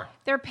 they are.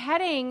 They're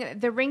petting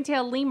the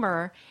ringtail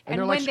lemur, And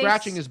they're when like they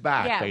scratching s- his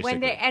back, Yeah,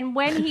 basically.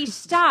 when he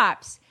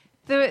stops,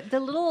 the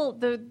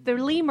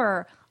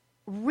lemur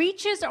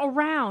reaches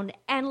around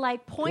and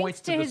like points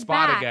to to the his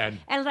spot back again.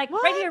 and like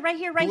right here, right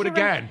here, right Do it here.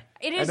 again.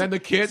 It is and then the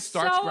kid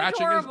starts so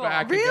scratching adorable. his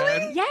back Really?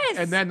 again. Yes.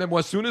 And then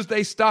as soon as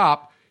they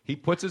stop, he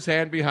puts his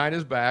hand behind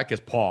his back, his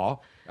paw.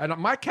 And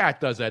my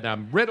cat does that. Now,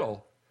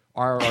 Riddle,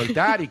 our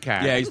daddy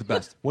cat. Yeah, he's the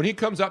best. When he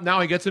comes up,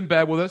 now he gets in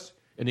bed with us,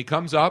 and he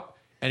comes up,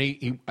 and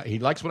he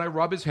likes when I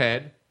rub his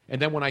head.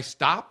 And then when I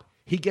stop,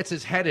 he gets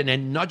his head in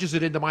and nudges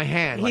it into my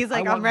hand. He's like,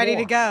 I I'm want ready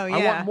more. to go. I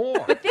Yeah. want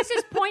more. But this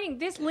is pointing.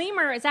 This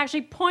lemur is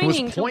actually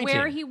pointing to pointing.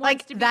 where he wants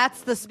Like, to be.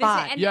 that's the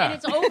spot. And, Yeah. and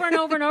it's over and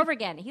over and over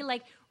again. He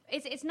like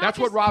it's not. That's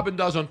what just, Robin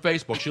does on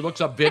Facebook. She looks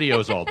up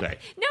videos all day.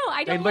 No,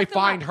 I don't. And they look them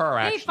find up. her,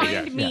 They actually, find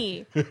yes.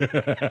 me.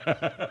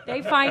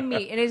 They find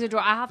me. It is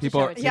adorable. I have to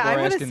People show are, it to people you. are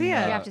I wanna asking, see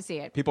it. You have to see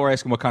it. People are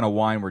asking what kind of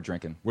wine we're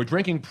drinking. We're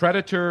drinking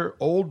Predator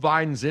Old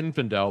Vine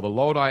Zinfandel, the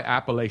Lodi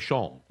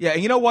Appellation. Yeah,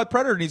 and you know what?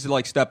 Predator needs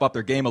to step up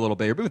their game a little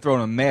bit. We've been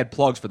throwing them mad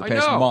plugs for the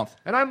past I know. month.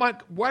 And I'm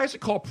like, why is it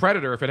called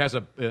Predator if it has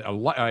a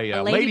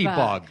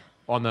ladybug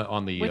on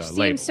the Which label?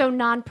 seems so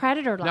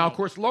non-predator-like. Now, of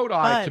course, Lodi,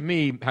 But- to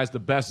me, has the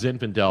best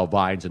Zinfandel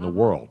vines in the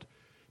world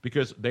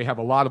because they have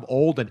a lot of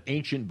old and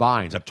ancient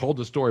vines. I've told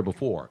the story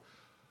before.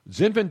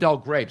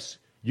 Zinfandel grapes,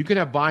 you can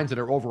have vines that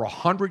are over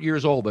 100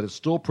 years old that are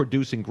still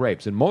producing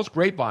grapes. And most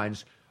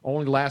grapevines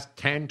only last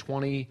 10,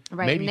 20,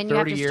 Right, maybe and then 30 you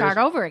have to years. start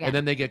over again. And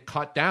then they get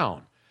cut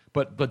down.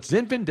 But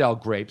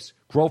Zinfandel grapes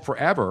grow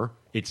forever,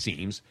 it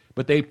seems,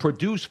 but they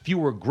produce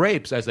fewer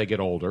grapes as they get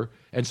older.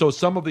 And so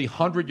some of the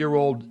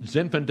 100-year-old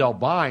Zinfandel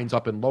vines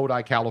up in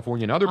Lodi,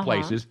 California, and other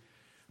places,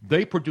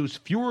 they produce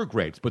fewer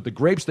grapes. But the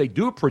grapes they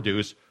do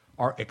produce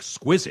are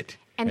exquisite.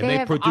 And And they they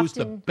have produce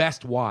the often-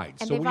 best wines.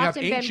 And So they've when you have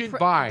often been ancient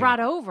vines, brought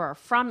over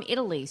from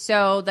Italy.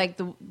 So like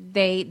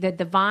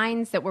the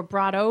vines that were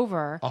brought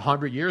over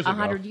 100 years ago.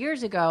 100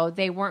 years ago,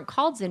 they weren't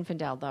called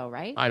Zinfandel though,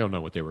 right? I don't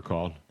know what they were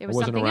called. It I was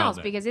wasn't something around else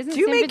then. because isn't Do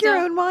you make your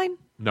Zinfandel- own wine?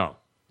 No.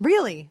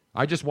 Really?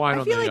 I just whine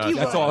on the.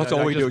 That's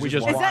all we do. We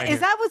just is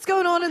that what's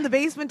going on in the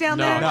basement down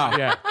there? No.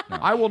 Yeah.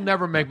 I will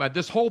never make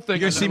this whole thing.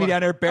 You're gonna see me down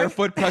there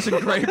barefoot pressing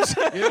grapes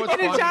You know what's In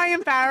a funny?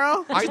 giant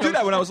barrel. I used to do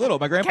that when I was little.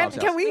 My grandpa's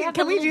house.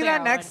 Can we do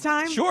that next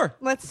time? Sure.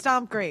 Let's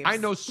stomp grapes. I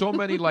know so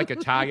many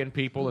Italian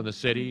people in the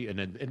city, and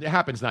it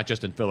happens not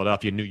just in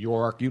Philadelphia, New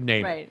York, you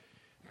name it.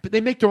 But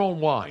they make their own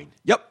wine.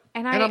 Yep.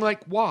 And I'm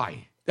like,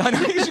 why? I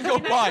know you should go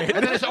buy it.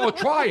 And then they say, "Oh,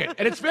 try it,"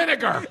 and it's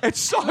vinegar. It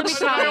sucks.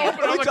 And I open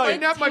it. I'm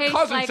like, my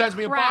cousin like sends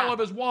me a crap. bottle of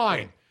his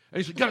wine. And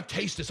he said, "You got to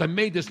taste this. I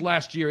made this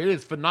last year. It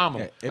is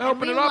phenomenal." I If-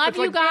 open We it up. love It's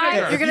you like guys.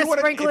 vinegar. You're going to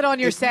sprinkle it on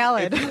your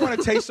salad. If you want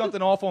to taste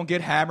something awful and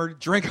get hammered,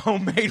 drink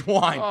homemade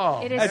wine.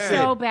 Oh, It is That's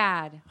so it.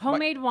 bad.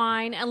 Homemade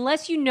wine,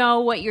 unless you know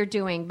what you're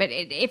doing. But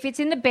if it's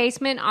in the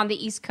basement on the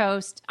East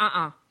Coast,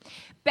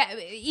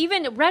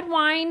 even red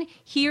wine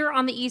here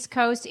on the East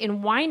Coast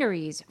in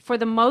wineries, for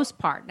the most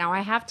part. Now, I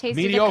have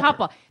tasted Mediocre. a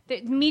couple.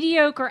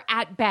 Mediocre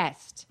at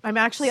best. I'm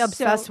actually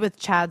obsessed with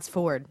Chad's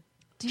Ford.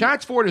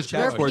 Chad's Ford is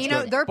Chad's good. Ford's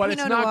Pinot- good. they're But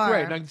it's Pinot not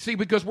Noir. great. Now, see,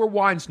 because we're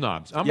wine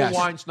snobs. I'm Yes. a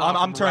wine snob.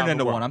 I'm from turning around the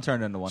into world. one. I'm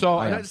turning into one. So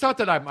I am. it's not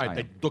that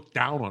I look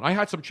down on. I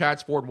had some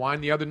Chad's Ford wine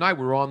the other night.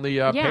 We were on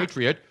the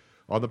Patriot.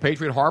 On the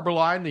Patriot Harbor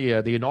Line, the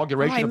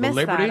inauguration Oh, I of the missed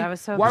Liberty. that. I was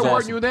so Why excited.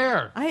 weren't you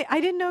there? I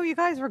didn't know you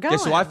guys were going. Yeah,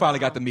 so I finally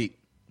got to meet.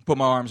 Put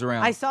my arms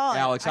around. I saw it.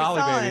 Alex I Holly,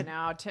 saw baby. it.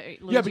 Now, Yeah,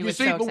 but Luigi you was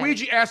see, so excited.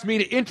 Luigi asked me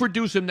to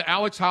introduce him to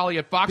Alex Holly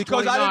at Fox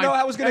Because 29. I didn't know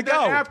how it was gonna and then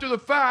go. after the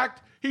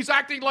fact, he's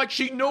acting like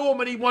she knew him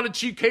and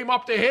she came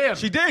up to him.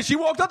 She did. She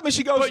walked up to me.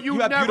 She goes, But you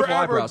have never beautiful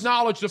ever eyebrows.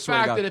 acknowledged the Swear to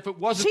fact God. that if it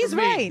wasn't She's for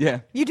me, right. Yeah.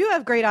 You do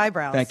have great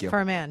eyebrows Thank you. for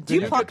a man. Do Did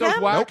you you pluck get those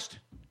them? waxed?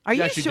 Are you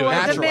Yes, you do. sure? The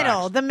Natural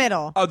middle. wax. The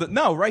middle. Oh,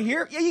 no, right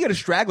here? Yeah, you get a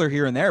straggler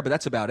here and there, but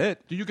that's about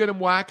it. Do you get him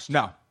waxed?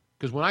 No.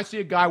 Because when I see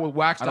a guy with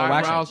waxed I don't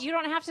wax eyebrows, You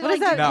don't have to What like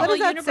does that- do a what does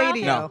little that say unibrow to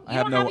you? thing? No, I You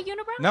have don't no. have a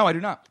unibrow? No, I do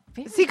not.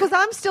 See, because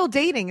I'm still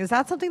dating. Is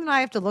that something that I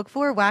have to look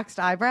for? Waxed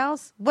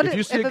eyebrows? What if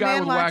you see a guy man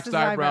with waxes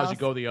waxed eyebrows, you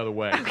go the other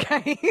way.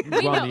 Okay. You We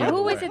run the know, other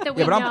who way. is it that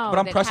we Yeah, but know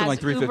I'm that pressing has like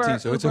 315,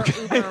 so it's uber,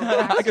 okay. uber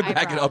I can back it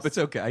eyebrows? up. It's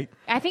okay.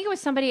 I think it was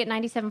somebody at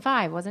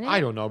 97.5, wasn't it? I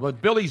don't know, but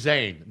Billy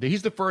Zane,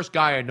 he's the first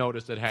guy I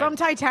noticed that had. From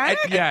Titanic?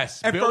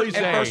 Yes, And, Billy and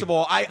Zane. first of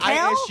all, I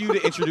asked you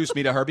to introduce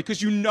me to her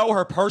because you know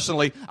her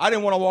personally. I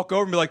didn't want to walk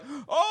over and be like,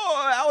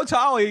 "Oh, Alex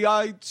Holly,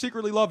 I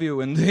secretly love you,"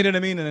 and you know what I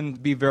mean, and then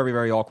be very,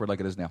 very awkward like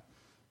it is now.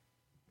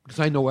 Because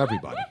I know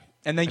everybody.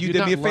 And then Have you you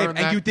did me a not favor. learned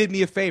And that? you did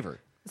me a favor.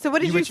 So what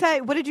did You you would-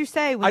 say? What did you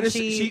say when I just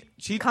she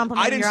she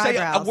complimented I didn't your say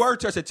eyebrows? a word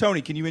to her. I said,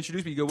 "Tony, can you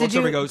introduce me?" You go Did walks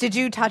over and you goes, did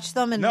you touch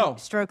them and No.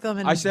 stroke them?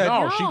 And I said,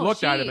 No, she No,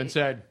 looked at she- him and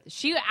said,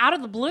 She out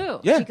of the blue.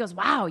 Yeah. She goes,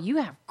 "Wow, you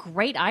have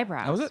great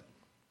eyebrows." "That was it."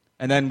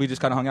 And then we just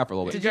kind of hung out for a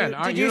little bit. Again,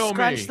 Did you you know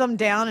scrunch me. them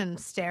down and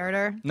stare at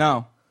her?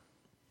 No,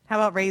 How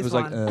about it raise was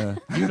one? like,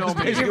 "You know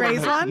me." Did you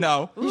raise one?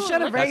 No. You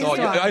should have That's raised all.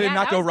 one. I did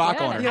not that go was rock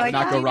good. on her. You I did like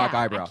not that? go rock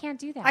I eyebrow. can't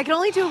do that. I can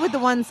only do it with the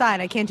one side.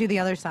 I can't do the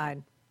other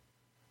side.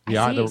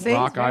 Yeah, see. the See?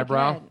 rock Very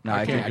eyebrow. good. No,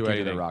 I can't do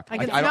anything. the rock.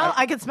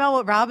 I can smell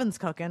what Robin's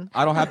cooking.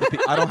 I don't have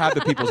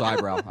the people's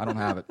eyebrow. I don't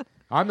have it.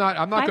 I'm not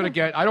I going to don't-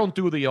 get. I don't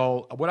do the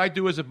old. What I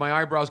do is if my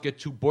eyebrows get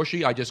too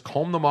bushy, I just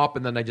comb them up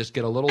and then I just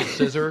get a little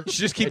scissor. You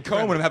should just keep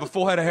combing them. Have a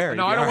full head of hair.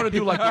 No, I don't want to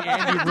do like the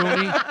Andy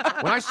Rooney.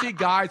 When I see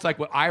guys like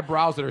with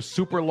eyebrows that are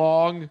super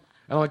long, and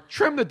I'm like,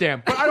 trim the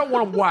damn. But I don't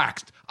want them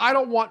waxed. I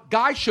don't want.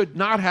 Guys should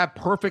not have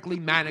perfectly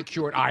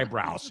manicured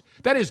eyebrows.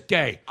 That is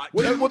gay.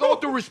 With all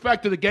due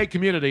respect to the gay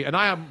community, and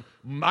I have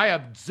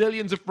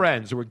zillions of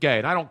friends who are gay,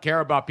 and I don't care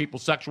about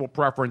people's sexual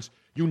preference.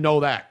 You know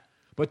that.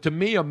 But to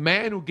me, a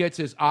man who gets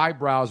his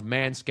eyebrows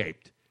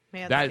manscaped,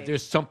 that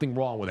there's something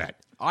wrong with that.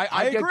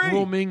 I get agree.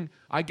 grooming.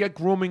 I get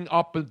grooming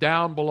up and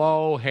down,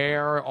 below,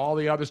 hair, all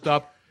the other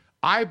stuff.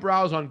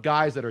 Eyebrows on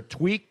guys that are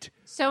tweaked.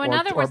 So in or,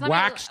 other words, or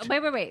waxed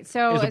wait.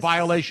 So is a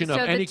violation of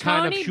so any the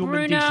kind of Tony human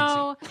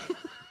Bruno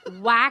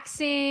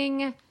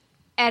waxing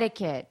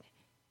etiquette.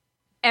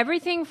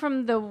 Everything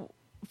from the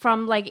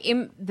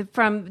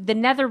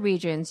nether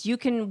regions, you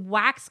can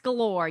wax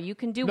galore. You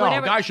can do No,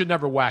 whatever. guys should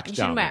never wax You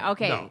down shouldn't there. wax.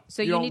 Okay, No,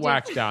 so you you don't need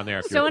wax to, down there.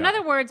 If So you're a in guy.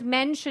 other words,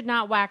 men should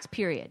not wax.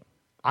 Period.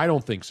 I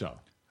don't think so.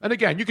 And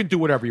again, you can do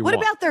whatever you What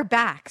want. about their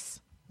backs?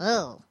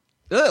 Oh.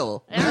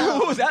 Ew.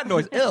 What was that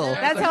noise? Ew.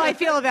 That's how I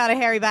feel about a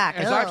hairy back.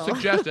 As I've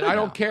suggested, I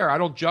don't care. I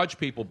don't judge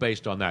people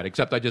based on that,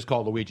 except I just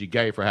call Luigi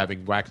gay for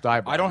having waxed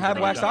eyebrows. I don't have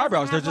waxed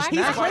eyebrows. They're just He's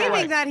natural.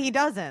 claiming that he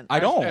doesn't. I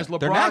don't. As LeBron,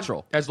 They're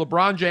natural. As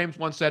LeBron James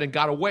once said and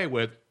got away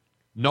with,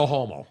 no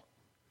homo.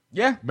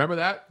 Yeah. Remember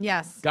that?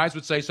 Yes. Guys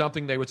would say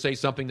something. They would say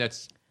something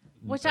that's.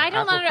 Which I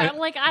don't And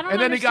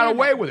then he got understand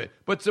away that. with it.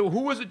 But so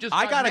who was it? Just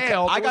I got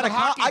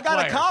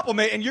a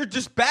compliment, and you're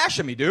just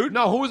bashing me, dude.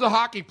 No, who was a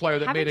hockey player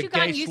that Haven't made a you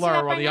gotten gay used to slur that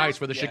on by the now? ice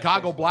for the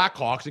Chicago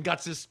Blackhawks and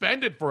got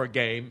suspended for a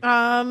game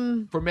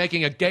for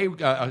making a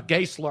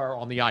gay slur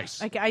on the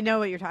ice? I know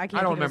what you're talking. I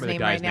I don't can't think of remember his the name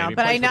guy's right now, name. He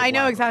but plays for the I know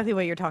Blackhawks. exactly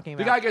what you're talking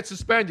The about. guy gets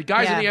suspended.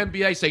 Guys Yeah. in the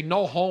NBA say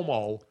no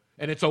homo,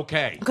 and it's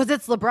okay. Because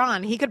it's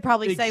LeBron. He could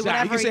probably say Exactly.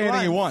 whatever He can say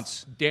anything he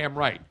wants. wants. Damn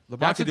right. LeBron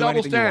That's a can do double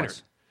anything he standard.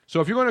 wants. So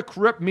if you're going to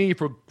crip me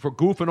for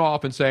goofing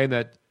off and saying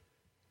that.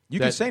 You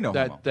can say no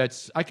homo.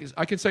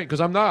 I can say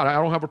because I'm not. I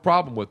don't have a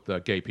problem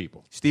with gay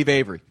people. Steve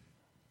Avery.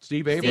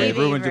 Steve Avery.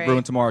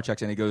 Bruin tomorrow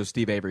checks in. He goes,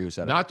 Steve Avery, who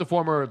said it. Not the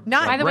former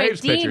By the way,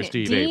 Braves pitcher,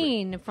 Steve Avery.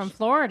 Dean from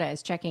Florida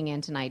is checking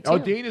in tonight, too. Oh,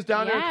 Dean is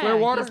down there in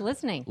Clearwater? He's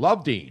listening.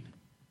 Love Dean.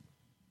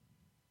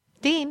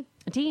 Dean.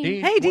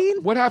 Hey,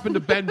 Dean. What happened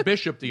to Ben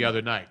Bishop the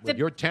other night with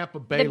your Tampa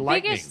Bay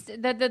Lightning?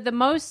 The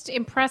most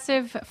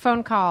impressive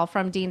phone call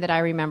from Dean that I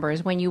remember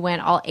is when you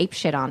went all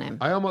apeshit on him.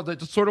 I almost,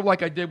 it's sort of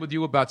like I did with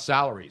you about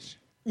salaries.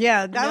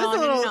 Yeah, that was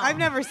a little. I've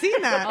never seen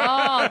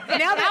that.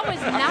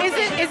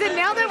 Is it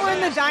now that we're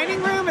in the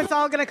dining room? It's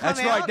all going to come out.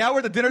 That's right. Now we're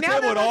at the dinner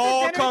table. It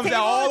all comes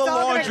out. All the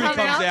laundry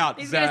comes out.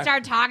 He's going to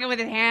start talking with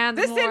his hands.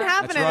 This didn't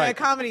happen at a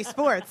Comedy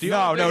Sports.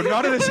 No,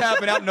 none of this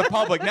happened out in the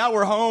public. Now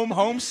we're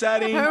home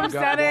setting.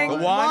 The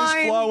wine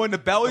is flowing. The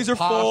bellies are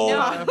full.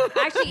 No,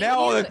 actually,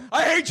 now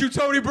I hate you,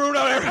 Tony Bruno.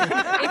 If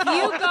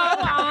you go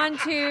on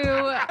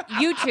to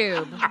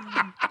YouTube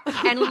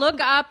and look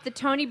up the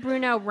Tony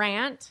Bruno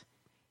rant.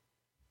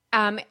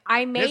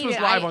 I made this was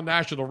live on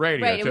national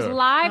radio. Right, it was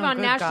live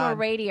on national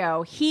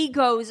radio. He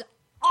goes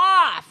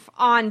off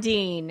on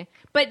Dean,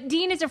 but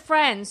Dean is a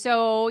friend,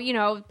 so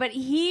But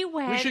he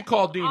went. We should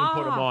call Dean and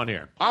put him on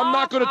here. I'm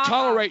not going to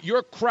tolerate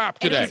your crap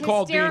today.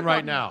 Call Dean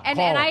right now. And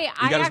call him.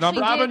 you got his number,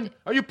 Robin?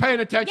 Are you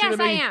paying attention to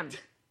me? Yes, I am.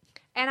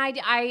 And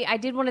I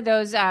did one of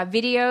those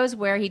videos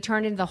where he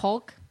turned into the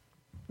Hulk.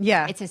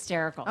 Yeah, it's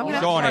hysterical.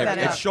 Sean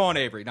Avery. It's Sean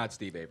Avery, not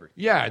Steve Avery.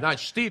 Yeah, not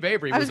Steve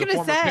Avery. Was the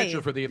former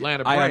pitcher for the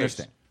Atlanta Braves. I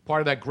understand.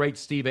 Part of that great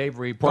Steve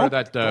Avery. Part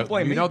of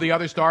that. You know the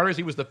other starters?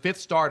 He was the 5th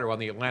starter on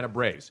the Atlanta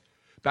Braves.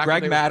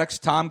 Greg Maddux,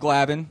 Tom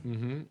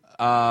Glavine,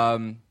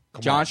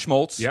 John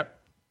Schmaltz. Yep.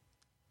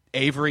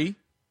 Avery.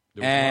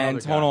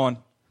 And hold on.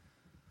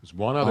 There's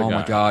one other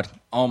guy.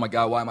 Oh my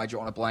God! Why am I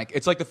drawing a blank?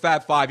 It's like the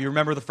Fab Five. You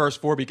remember the first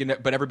 4,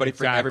 but everybody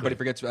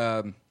forgets.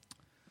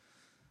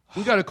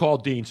 We got to call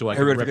Dean so I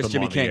can rip him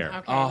Jimmy on King. the air.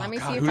 Okay, let me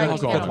see if I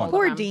can get one.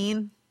 Poor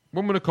Dean.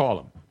 I'm going to call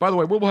him. By the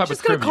way, we will have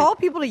Just a tribute. going to call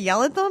people to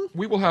yell at them?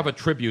 We will have a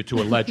tribute to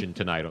a legend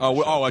tonight.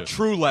 A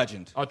true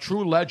legend. A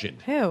true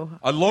legend. Who?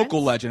 A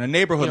local legend, a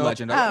neighborhood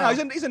legend. No,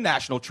 he's a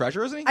national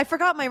treasure, isn't he? I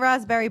forgot my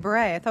raspberry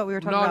beret. I thought we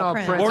were talking about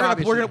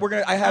Prince. We're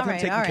gonna. I have him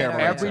taken care of.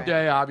 Every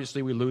day,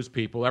 obviously, we lose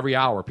people. Every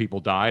hour, people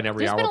die, and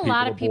every hour, people are born. There's been a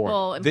lot of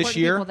people, important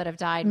people that have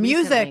died.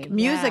 Music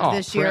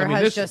this year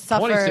has just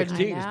suffered.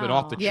 2016 has been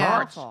off the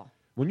charts.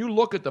 When you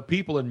look at the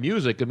people in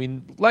music, I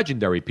mean,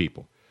 legendary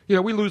people.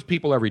 We lose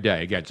people every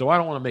day, again. So I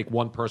don't want to make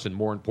one person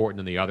more important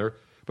than the other.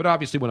 But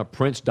obviously, when a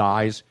Prince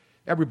dies,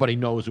 everybody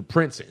knows who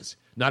Prince is.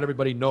 Not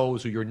everybody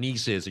knows who your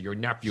niece is, or your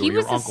nephew, or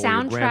your uncle, or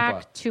your grandpa. He was the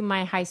soundtrack to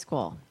my high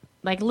school.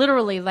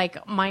 Literally,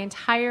 my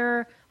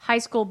entire high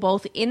school,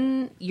 both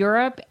in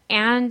Europe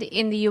and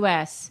in the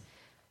U.S.,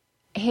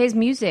 his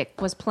music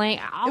was playing.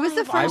 It was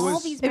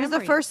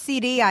the first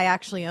CD I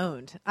actually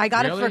owned. I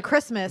got it for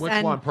Christmas. Which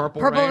and one?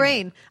 Purple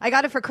Rain. I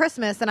got it for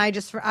Christmas, and I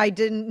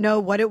didn't know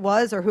what it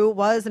was or who it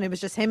was, and it was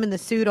just him in the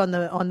suit on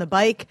the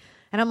bike.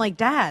 And I'm like,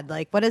 Dad,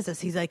 what is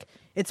this? He's like,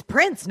 it's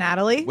Prince,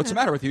 Natalie. What's the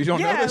matter with you? You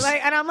don't know this?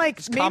 And I'm like,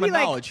 it's maybe common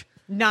knowledge.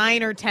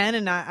 9 or 10,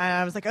 and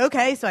I was like,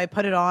 okay. So I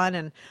put it on,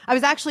 and I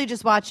was actually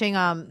just watching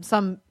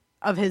some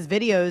of his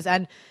videos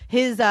and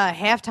his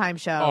halftime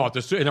show.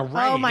 In a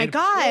rain. Oh my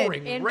God!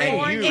 In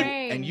pouring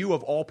rain. And you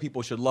of all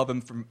people should love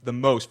him the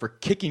most for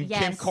kicking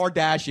Kim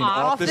Kardashian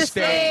off the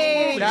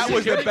stage. That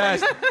was the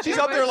best. She's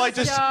up there what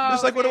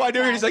do I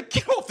do here? He's like,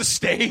 get off the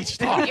stage.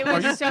 It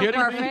was so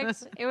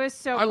perfect. It was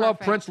so. I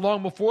loved Prince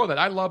long before that.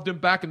 I loved him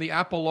back in the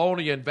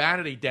Apollonia and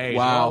Vanity days.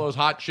 Wow. And all those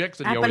hot chicks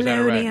that he always had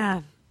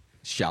around.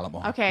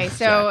 Shalimar. Okay,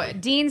 so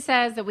Dean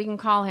says that we can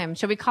call him.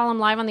 Should we call him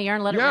live on the air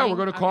and let it ring? Yeah, we're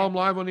going to call him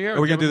live on the air.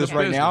 Are we going to do this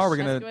right now? Or are we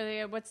going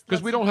to?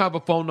 Because we don't have a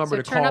phone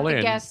number to call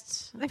in.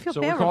 Guests. I feel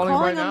so bad. We're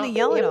calling him to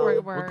yell at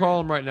him. We're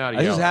calling him right now.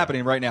 This is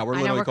happening right now. We're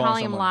literally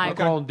calling him live.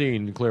 We're calling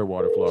Dean in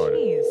Clearwater, Florida.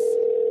 Jeez.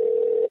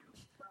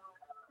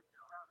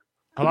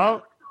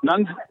 Hello?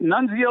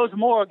 Nunzio's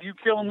morgue. You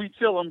kill him, we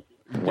chill him.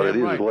 What it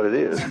is, what it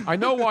is. I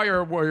know why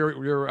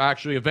you're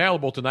actually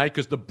available tonight,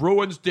 because the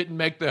Bruins didn't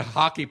make the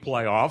hockey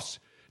playoffs.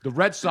 The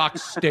Red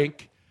Sox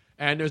stink.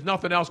 And there's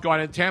nothing else going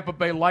on. And Tampa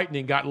Bay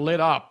Lightning got lit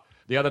up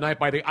the other night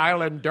by the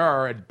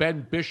Islander, and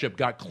Ben Bishop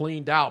got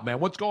cleaned out, man.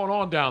 What's going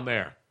on down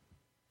there?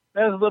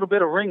 There's a little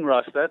bit of ring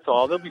rust, that's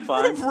all. They'll be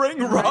fine. Ring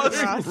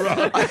rust?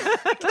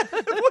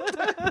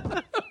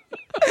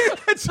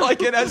 It's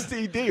like an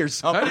STD or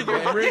something. How do you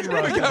get ring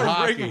rust in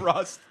hockey? Ring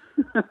rust.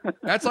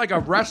 That's like a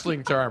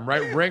wrestling term,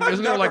 right?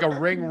 Isn't there like a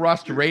ring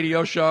rust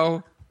radio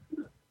show?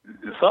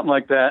 Something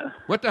like that.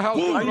 What the hell's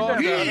going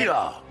on down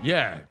there?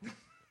 Yeah.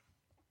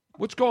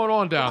 What's going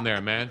on down there,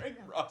 man?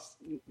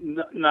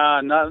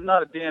 Nah,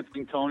 not a damn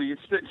thing, Tony.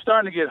 It's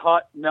starting to get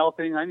hot,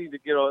 melting. I need to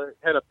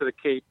head up to the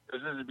Cape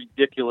because this is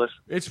ridiculous.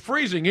 It's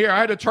freezing here. I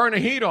had to turn the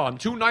heat on.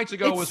 2 nights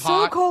ago it was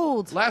hot. It's so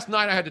cold. Last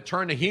night I had to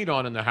turn the heat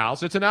on in the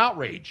house. It's an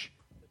outrage.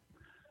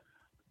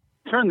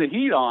 Turn the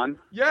heat on?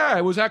 Yeah,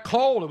 it was that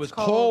cold. It was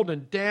cold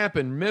and damp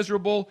and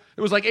miserable.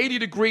 It was like 80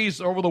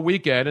 degrees over the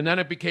weekend, and then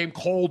it became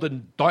cold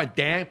and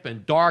damp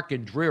and dark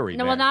and dreary.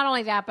 No, man. well, not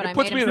only that, but it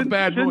puts me in a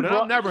bad mood, and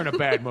I'm never in a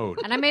bad mood.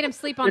 And I made him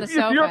sleep on the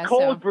sofa. If you're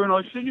cold,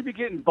 Bruno, shouldn't you be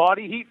getting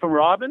body heat from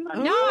Robin? No,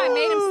 I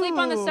made him sleep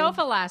on the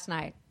sofa last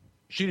night.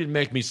 She didn't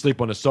make me sleep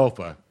on the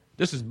sofa.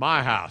 This is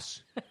my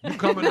house. You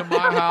come into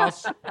my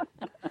house.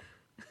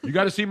 You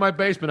got to see my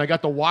basement. I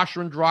got the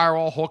washer and dryer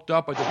all hooked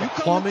up. I did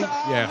the plumbing.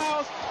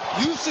 Yes.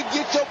 You should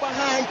get your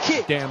behind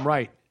kicked. Damn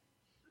right.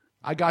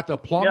 I got the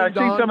plumbing Yeah, I've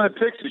done. seen some of the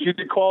pictures. You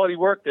did quality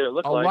work there. It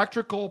looked like.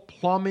 Electrical,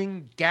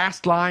 plumbing,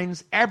 gas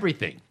lines,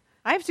 everything.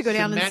 I have to go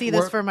down and Cement see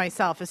this work. for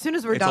myself as soon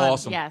as we're It's done.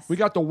 awesome. Yes. We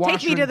got the washer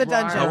Take me to the and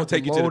dryer dungeon. I will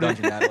take you to the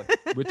loaded. dungeon, Natalie.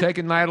 We're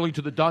taking Natalie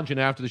to the dungeon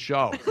after the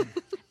show.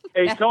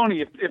 Hey,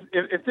 Tony,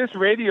 if this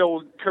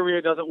radio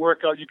career doesn't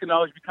work out, you can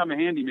always become a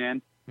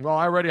handyman. Well,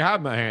 I already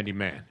have my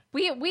handyman.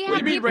 We What do have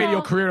you mean people,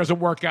 radio career doesn't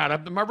work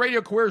out? My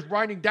radio career is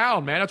winding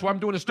down, man. That's why I'm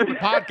doing a stupid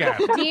podcast.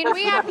 Dean,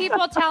 we have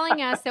people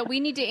telling us that we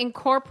need to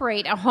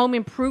incorporate a home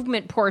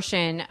improvement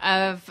portion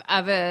of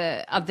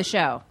the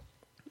show.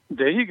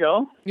 There you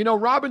go. You know,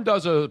 Robin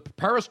does a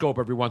Periscope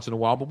every once in a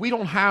while, but we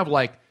don't have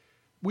like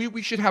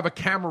we should have a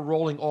camera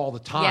rolling all the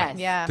time. Yes.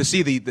 Yeah. To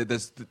see the we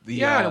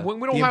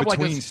don't have like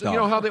a, stuff. you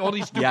know how all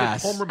these stupid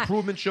Yes. home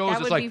improvement shows. That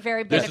it's would like be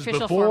very this is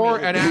beneficial before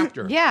for me. and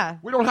after. Yeah.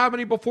 We don't have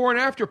any before and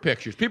after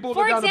pictures. People will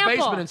For go down example- the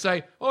basement and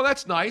say, "Oh,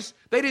 that's nice."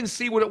 They didn't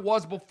see what it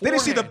was before. They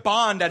didn't see the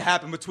bond that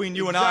happened between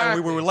you and I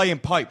when we were laying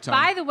pipe, Tom.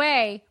 By the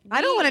way,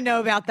 I don't want to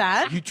know about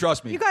that. You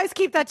trust me. You guys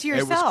keep that to It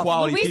was yourself.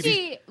 quality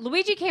TV.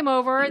 Luigi came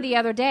over the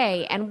other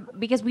day, and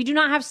because we do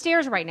not have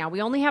stairs right now,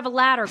 we only have a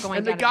ladder going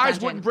And down the guys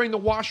dungeon. wouldn't bring the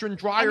washer and And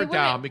dryer they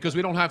down wouldn't- because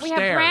we don't have We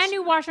stairs. have brand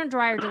new washer and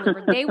dryer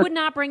delivered. They would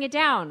not bring it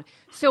down.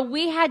 So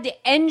we had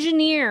to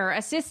engineer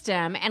a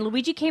system, and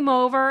Luigi came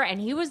over,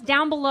 and he was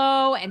down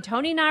below, and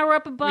Tony and I were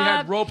up above. We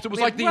had ropes. It was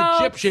We like had the ropes.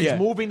 Egyptians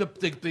moving the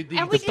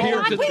And we did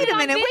not to Wait a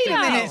minute.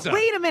 Giza.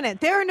 Wait a minute.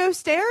 There are no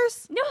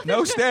stairs?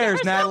 No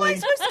stairs, Natalie. How am I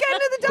supposed to get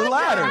into the The dungeon?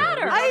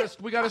 ladder.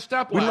 We got a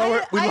step We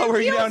ladder. lower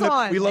you down.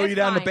 on. We lower you That's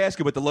down the fine.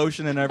 basket with the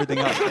lotion and everything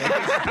else.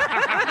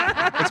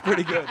 It's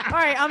pretty good. All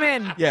right, I'm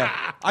in. Yeah,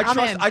 I'm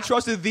in. I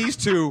trusted these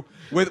two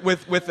with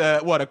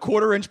a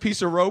 1/4-inch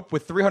piece of rope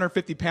with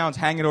 350 pounds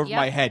hanging over Yep.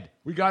 my head.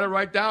 We got it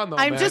right down though.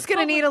 I'm man. just going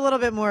to need a little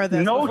bit more of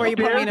this No before you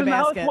put me stairs in a the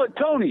house? basket. What,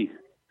 Tony?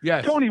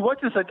 Yes. Tony,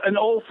 what's this? An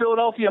old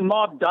Philadelphia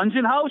mob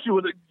dungeon house?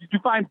 Did you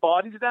find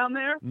bodies down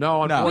there? No,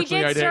 We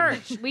unfortunately, I did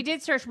didn't. search. We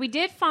did search. We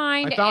did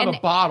find I found a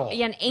bottle.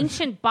 an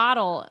ancient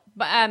bottle.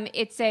 But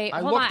it's a. I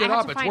hold looked on, it I have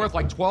up. to It's find worth it.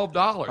 like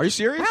 $12. Are you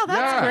serious? Wow, that's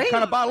Yeah. great. What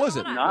kind of bottle is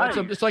it? Nice.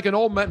 It's like an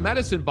old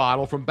medicine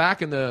bottle from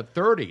back in the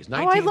 30s,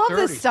 1930s. Oh, I love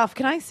this stuff.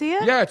 Can I see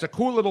it? Yeah, it's a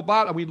cool little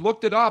bottle. We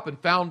looked it up and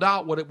found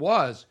out what it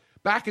was.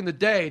 Back in the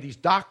day, these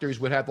doctors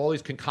would have all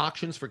these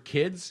concoctions for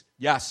kids.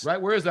 Yes.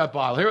 Right? Where is that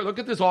bottle? Here, look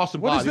at this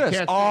awesome What bottle. is You this?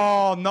 can't see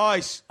Oh,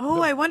 nice.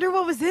 Oh, I wonder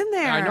what was in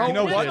there. I know. You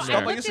know what what? is Stuff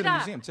there. like this in the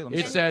museum too. Let me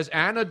It see. says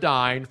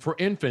anodyne for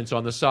infants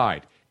on the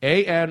side.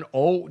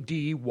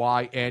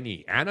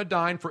 ANODYNE.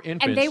 Anodyne for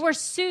infants. And they were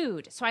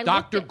sued. So I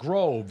Dr. looked.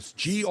 Groves,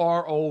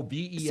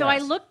 GROVES. So I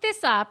looked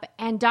this up,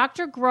 and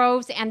Dr.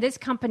 Groves and this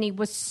company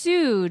was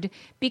sued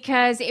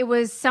because it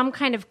was some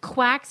kind of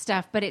quack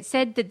stuff, but it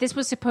said that this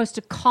was supposed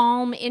to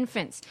calm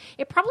infants.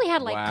 It probably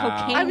had like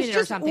cocaine I in was it or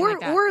just, something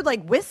like that. or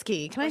like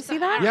whiskey. Can I see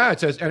that? Yeah,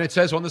 it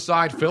says on the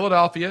side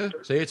Philadelphia.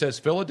 See, it says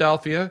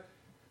Philadelphia,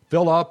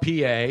 Phila,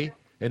 PA,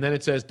 and then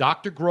it says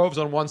Dr. Groves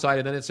on one side,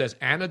 and then it says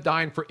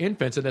anodyne for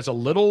infants, and it's a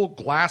little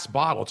glass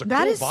bottle. It's a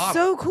That cool is bottle.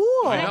 so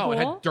cool. I know. It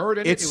had dirt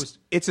in it. It was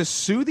It's a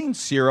soothing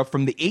syrup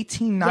from the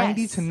 1890s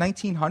Yes. to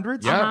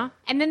 1900s. Yeah. Uh-huh.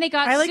 And then they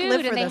got I, like, sued,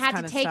 live for and they this had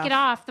kind to of take stuff. it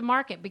off the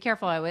market. Be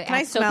careful. It Can I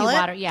had soapy smell it?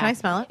 water. Yeah. Can I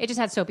smell it? It just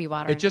had soapy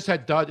water. It just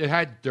had dirt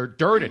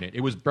in it.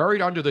 It was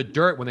buried under the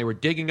dirt when they were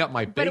digging up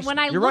my But basement. when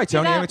I You're looked right,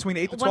 Tony. it up, Between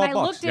 8 to when 12 I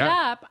bucks. looked it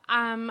Yeah. up,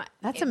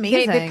 That's the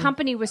amazing.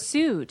 company was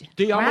sued.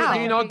 D, I'm Wow.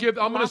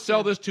 gonna, I'm going to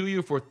sell this to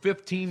you for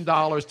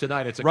 $15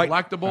 tonight. It's a Right.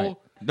 collectible. Right.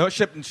 No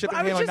shipping I and was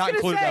handling just not gonna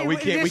included. say, No, we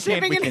is can't. We can't.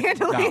 shipping We and can't.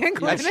 handling No.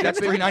 included? That's That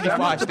 $3.95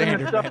 must have been the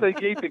standard. stuff man. they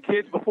gave the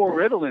kids before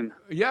Ritalin.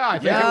 Yeah, I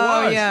think it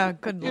Oh, was. yeah.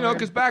 Good You know, Lord.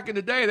 because back in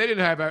the day, they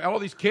didn't have all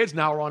these kids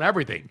now are on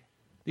everything.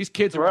 These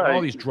kids are on Right.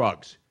 all these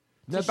drugs.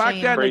 Now, a back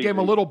shame. then, they Crazy. gave him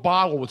a little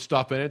bottle with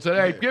stuff in it and said,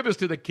 hey, give this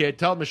to the kid.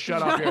 Tell him to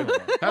shut up here. Have him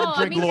Well, I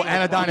drink mean, a little they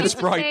anodyne and used to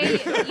Sprite.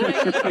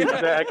 say, you know,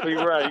 Exactly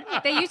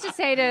right. they used to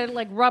say to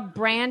like rub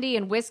brandy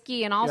and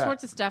whiskey and all Yeah.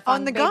 sorts of stuff On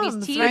on the babies'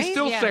 gums, teeth. right? They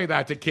still Yeah. say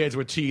that to kids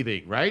with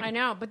teething, right? I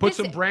know, but Put this-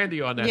 some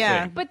brandy on that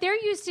Yeah. thing. But they're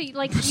used to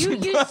like you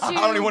used to I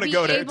don't even wanna be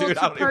go there, able dude.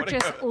 I to don't even wanna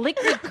purchase go.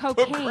 liquid Put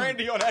cocaine.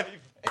 brandy on anything.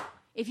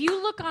 If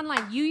you look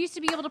online, you used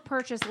to be able to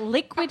purchase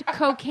liquid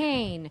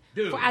cocaine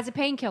as a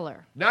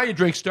painkiller. Now you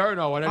drink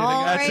Sterno and anything.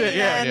 All That's right, it.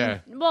 Yeah,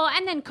 then. yeah. Well,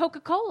 and then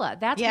Coca-Cola.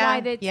 That's Yeah, why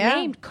it's yeah.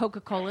 named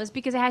Coca-Cola, is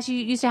because it has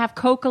used to have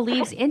coca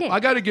leaves in it. I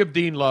got to give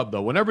Dean love,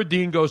 though. Whenever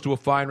Dean goes to a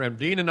fine room,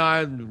 Dean and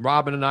I, and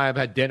Robin and I have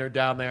had dinner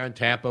down there in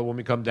Tampa when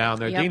we come down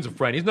there. Yep. Dean's a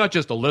friend. He's not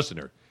just a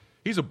listener.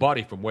 He's a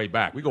buddy from way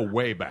back. We go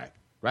way back.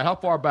 Right? How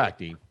far back,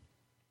 Dean?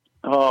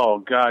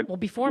 Oh, God. Well,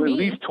 before At me.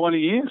 least 20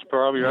 years,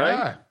 probably, right?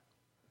 Yeah.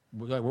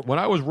 When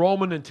I was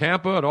roaming in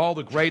Tampa at all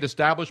the great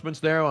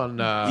establishments there on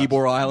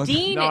Ybor Island.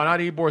 Dean, no,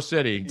 not Ybor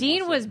City.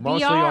 Dean was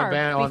Mostly BR on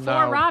Van- on,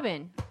 before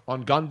Robin.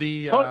 on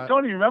Gundy.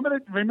 Tony, remember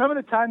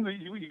the time that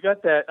you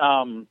got that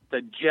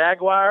the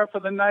Jaguar for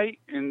the night,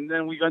 and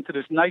then we went to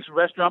this nice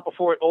restaurant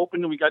before it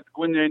opened, and we got to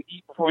go in there and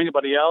eat before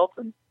anybody else.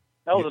 And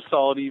That was a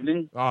solid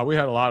evening. Oh, we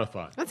had a lot of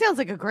fun. That sounds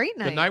like a great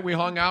night. The night we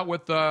hung out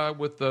with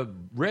the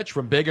Rich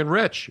from Big and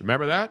Rich.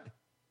 Remember that?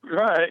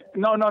 Right.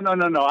 No.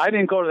 I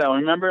didn't go to that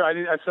one. Remember? I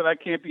said I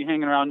can't be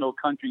hanging around no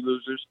country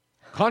losers.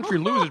 Country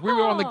losers. We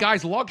were on the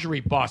guy's luxury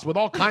bus with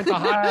all kinds of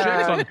hot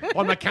chicks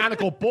on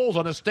mechanical bulls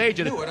on the stage.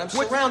 And I'm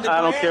surrounded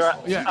I don't care.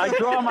 I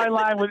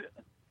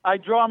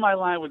draw my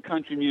line with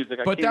country music.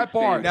 But that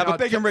bar, now the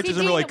Big and Rich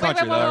isn't really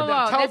country.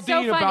 Tell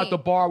Dean about the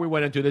bar we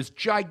went into. This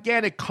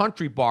gigantic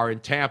country bar in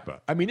Tampa.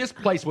 I mean, this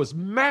place was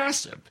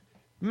massive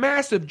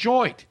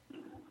joint. Do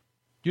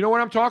you know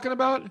what I'm talking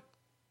about?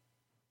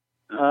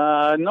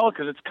 No,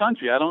 because it's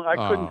country. I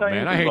couldn't tell you.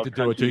 Man, I hate to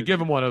do it to you. Give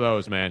him one of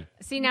those, man.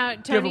 See now,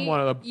 Tony, give him one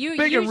of the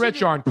Big and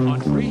Rich aren't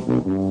country.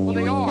 Well,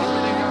 they are.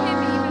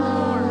 Him even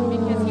more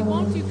because he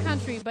won't do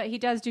country, but he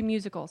does do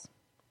musicals.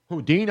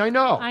 Who, Dean? I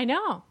know. I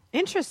know.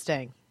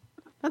 Interesting.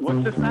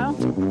 What's this now?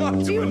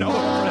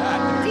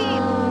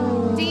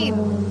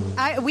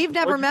 Dean, we've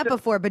never met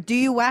before, but do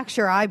you wax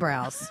your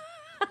eyebrows?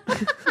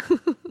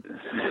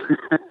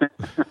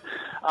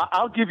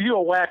 I'll give you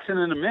a waxing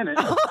in a minute.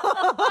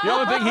 The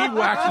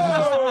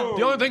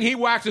only thing he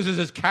waxes is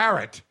his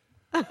carrot.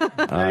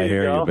 I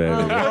hear you, baby.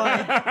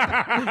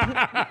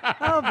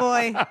 Oh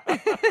boy.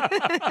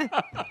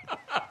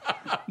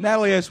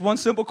 Natalie has one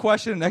simple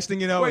question. Next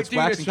thing you know, it's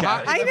waxing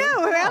carrot. I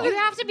know. You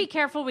have to be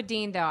careful with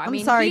Dean, though. I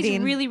mean, sorry, he's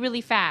Dean. really,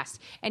 really fast,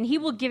 and he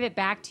will give it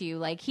back to you.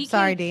 Like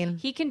Dean.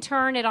 He can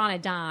turn it on a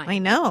dime. I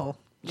know.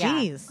 Yeah.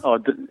 Jeez. Oh,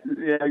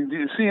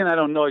 seeing I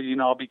don't know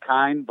you, I'll be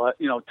kind, but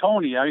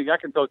Tony, I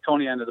can throw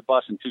Tony under the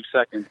bus in 2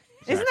 seconds.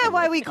 Isn't that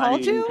why we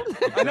called you?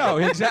 I know,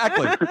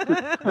 exactly.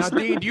 Now,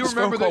 Dean, do you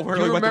remember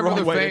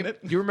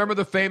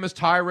the famous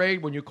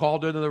tirade when you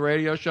called into the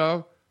radio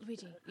show?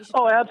 Luigi,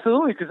 oh,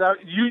 absolutely, because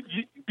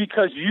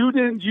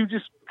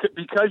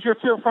you're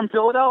from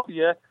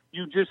Philadelphia,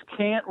 you just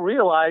can't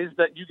realize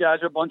that you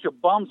guys are a bunch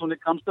of bums when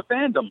it comes to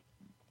fandom.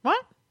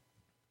 What?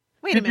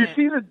 Wait a minute.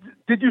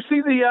 Did you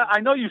see the? I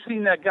know you've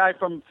seen that guy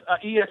from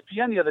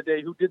ESPN the other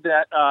day who did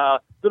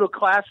that little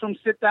classroom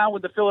sit down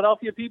with the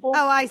Philadelphia people.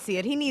 Oh, I see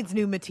it. He needs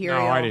new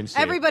material. No, I didn't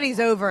see Everybody's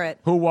over it.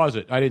 Who was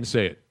it? I didn't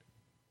see it.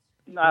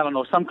 I don't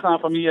know. Some clown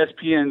from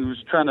ESPN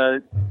who's trying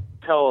to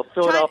tell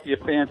Philadelphia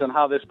fans on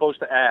how they're supposed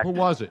to act. Who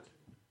was it?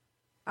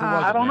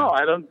 I don't know.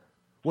 I don't.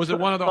 Was it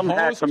one of the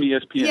hosts from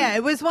ESPN? Yeah,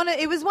 it was one of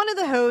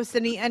the hosts,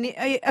 and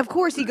of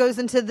course he goes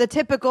into the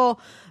typical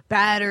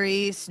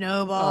battery,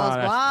 snowballs,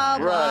 blah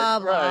blah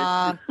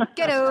blah.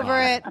 Get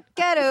over it.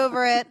 Get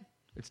over it.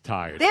 It's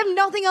tired. They have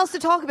nothing else to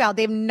talk about.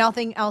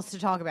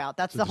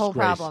 That's the whole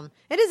problem.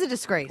 It is a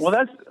disgrace.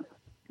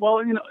 Well,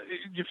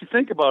 if you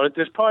think about it,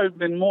 there's probably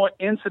been more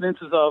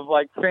incidences of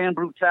like fan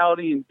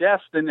brutality and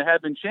deaths than there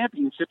have been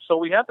championships. So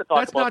we have to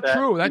talk about that. That's not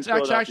true. That's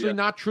actually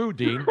not true,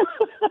 Dean.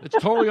 It's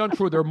totally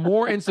untrue. There are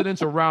more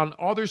incidents around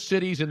other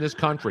cities in this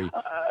country.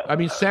 I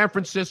mean, San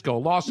Francisco,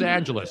 Los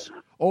Angeles,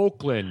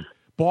 Oakland,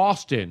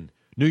 Boston,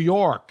 New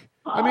York.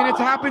 I mean, it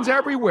happens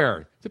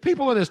everywhere. The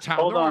people in this town.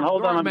 Hold on.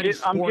 I'm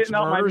getting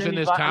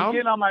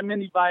on my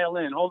mini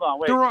violin. Hold on,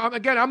 wait.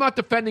 Again, I'm not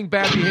defending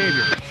bad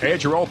behavior. Hey,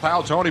 it's your old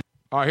pal Tony.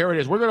 All right, here it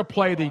is. We're going to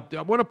play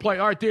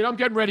All right, Dean, I'm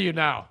getting ready to you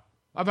now.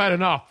 I've had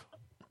enough.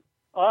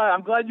 All right,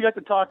 I'm glad you got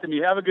to talk to me.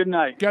 Have a good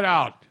night. Get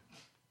out.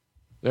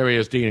 There he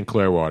is, Dean in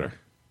Clearwater.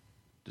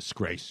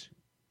 Disgrace.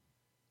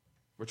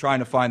 We're trying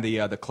to find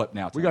the clip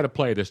now. We got to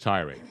play this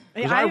tirade.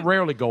 Because I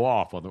rarely go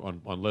off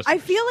on listeners. I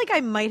feel like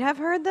I might have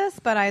heard this,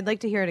 but I'd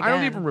like to hear it again. I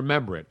don't even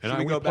remember it.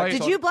 And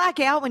Did you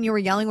black out when you were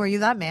yelling? Were you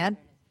that mad?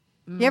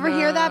 You ever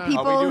hear that?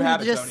 People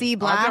who just see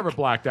black? I've never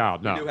blacked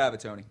out, no. You do have it,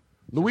 Tony.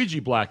 Luigi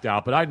blacked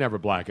out, but I never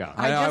black out.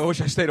 I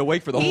wish I stayed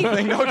awake for the whole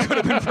thing. No, it could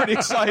have been pretty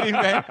exciting,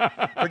 man.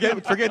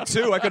 Forget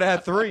 2. I could have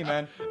had 3,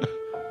 man.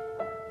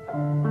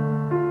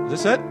 Is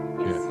this it?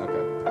 Yeah. Okay.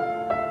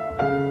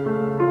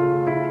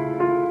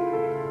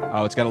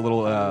 Oh, it's got a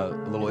little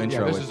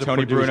intro. This It's is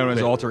Tony Bruno and his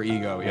bit. alter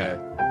ego. Yeah.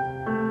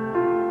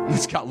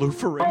 It's got Lou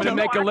Ferrigno. I'm going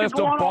to make a list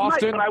of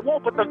Boston. But I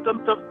won't. But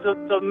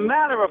the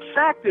matter of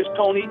fact is,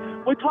 Tony,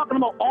 we're talking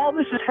about all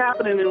this is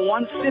happening in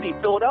one city,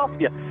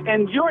 Philadelphia.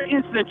 And your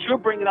incident you're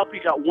bringing up,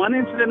 you got one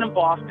incident in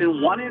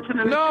Boston, one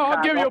incident in Chicago.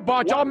 I'll give you a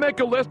bunch. I'll make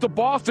a list of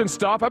Boston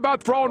stuff. How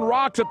about throwing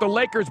rocks at the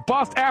Lakers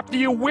bus after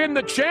you win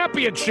the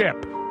championship?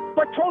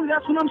 But, Tony,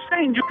 that's what I'm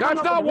saying.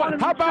 That's not what.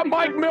 How about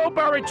Mike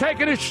Milbury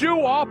taking his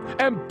shoe off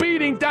and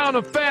beating down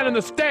a fan in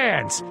the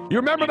stands? You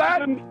remember that?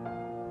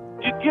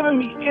 You're giving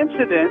me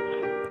incidents.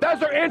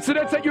 Those are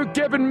incidents that you're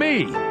giving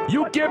me.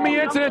 You give me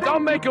incidents, I'll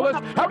make a list.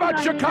 How about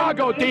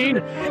Chicago, Dean?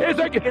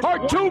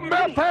 Are 2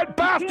 meth head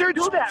bastards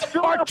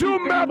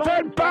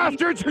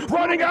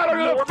running out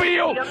of the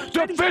field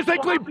to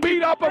physically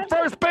beat up a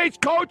first base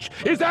coach?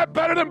 Is that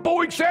better than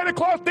booing Santa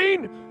Claus,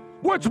 Dean?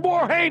 What's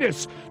more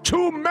heinous?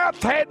 2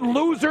 meth head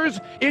losers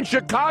in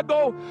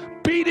Chicago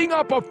beating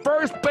up a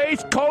first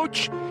base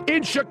coach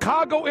in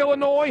Chicago,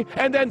 Illinois,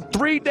 and then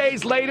 3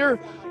 days later,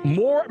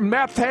 more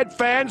meth head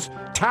fans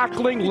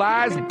tackling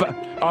Laz,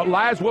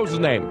 what was his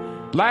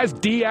name? Laz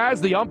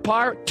Diaz, the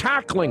umpire,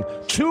 tackling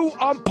 2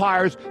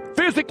 umpires,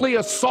 physically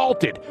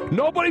assaulted.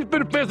 Nobody's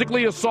been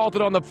physically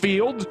assaulted on the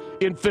field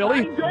in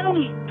Philly.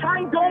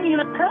 Ty Domi in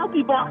a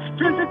penalty box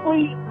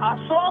physically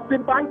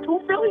assaulted by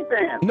 2 Philly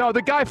fans. No,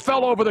 the guy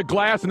fell over the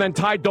glass and then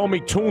Ty Domi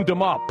tuned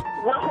him up.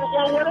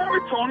 Well, whatever,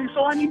 Tony.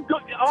 So, I mean,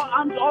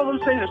 all I'm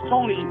saying is,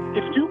 Tony,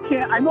 if you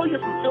can't, I know you're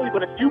from Philly,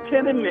 but if you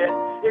can admit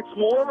it's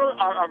more of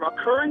a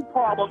recurring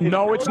problem.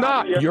 No, it's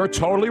not. You're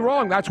totally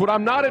wrong. That's what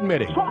I'm not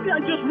admitting. Tony, I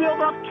just reeled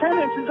off 10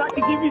 instances. I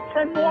could give you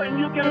 10 more, and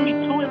you're giving me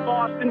 2 in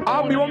Boston.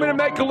 You want me to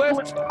make a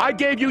list? I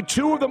gave you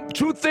 2 of them,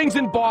 2 things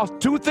in Boston,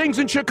 2 things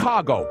in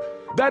Chicago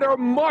that are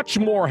much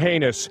more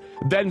heinous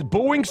than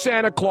booing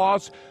Santa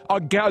Claus,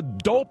 a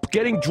dope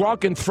getting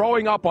drunk and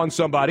throwing up on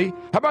somebody.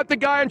 How about the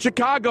guy in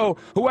Chicago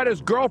who had his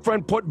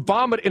girlfriend put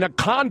vomit in a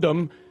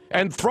condom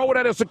and throw it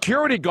at a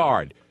security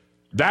guard?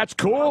 That's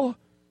cool?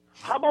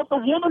 How about the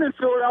woman in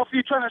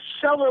Philadelphia trying to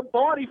sell her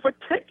body for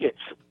tickets?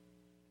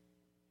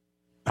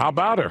 How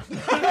about her?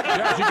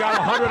 Yeah, she got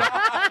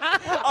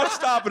 100. I'm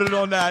stopping it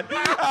on that.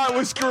 That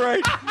was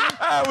great.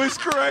 That was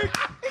great.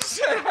 He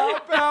said, how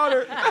about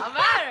her? How about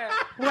her?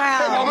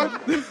 Wow.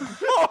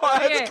 Oh,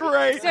 that's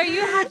great. So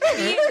you have to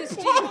be in the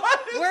studio.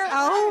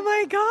 Oh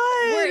my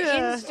God.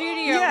 We're in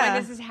studio when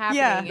this is happening.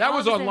 Yeah. That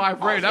was on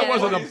live radio. That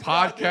wasn't a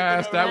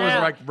podcast. That was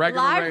like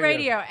regular live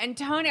radio. And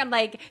Tony, I'm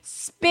like,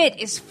 spit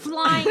is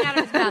flying out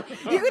of his mouth.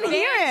 You can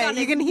hear it.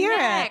 You can hear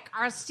it.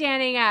 Are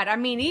standing out. I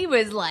mean, he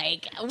was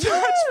like, woo.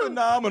 That's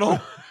phenomenal.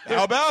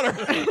 How about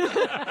her?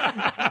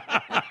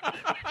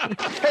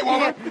 Hey,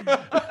 woman.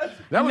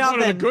 That was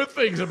one of the good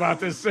things about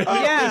this thing.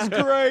 Yeah.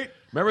 That's great.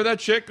 Remember that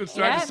chick who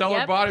tried to sell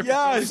her body?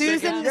 Yeah,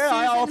 Susan,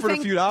 I offered a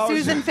few dollars.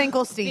 Susan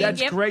Finkelstein.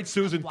 That's great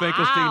Susan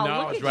Finkelstein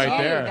knowledge right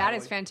there. That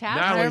is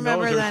fantastic. Natalie I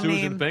remember knows her that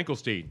Susan name.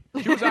 Finkelstein.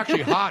 She was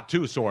actually hot,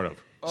 too, sort of.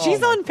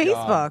 She's on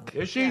Facebook.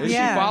 Is she? Is she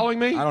following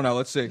me? I don't know.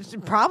 Let's see.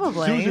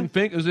 Probably. Susan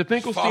is it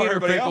Finkelstein or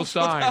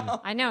Finkelstein?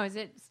 I know. Is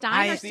it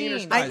Stein or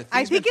Steen?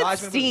 I think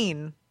it's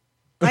Steen.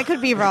 I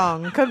could be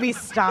wrong. Could be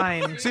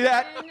Stein. See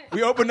that?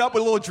 We opened up with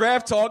a little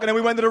draft talk, and then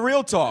we went to the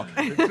real talk.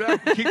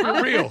 Exactly. Keep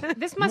it real.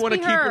 This You must want be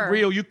to keep her. it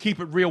real, you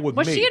keep it real with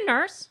Was me. she a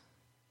nurse?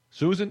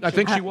 Susan? I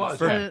think she was.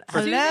 Susan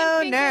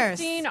Hello, nurse.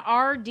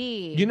 Finkelstein, RD.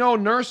 You know,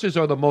 nurses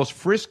are the most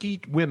frisky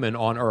women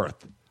on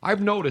earth. I've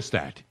noticed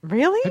that.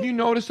 Really? Have you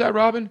noticed that,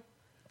 Robin?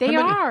 They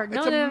How many- are. It's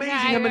amazing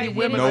how many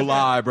women No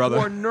lie, brother.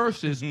 who are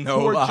nurses No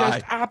who are lie.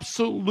 just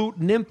absolute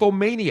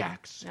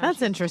nymphomaniacs.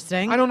 That's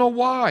interesting. I don't know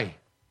why.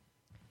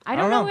 I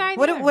don't know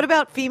either. What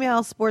about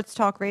female sports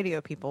talk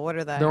radio people? What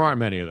are they? There aren't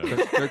many of them.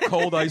 They're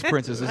cold ice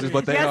princesses is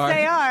what they Yes, are.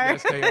 they are.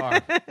 Yes, they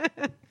are.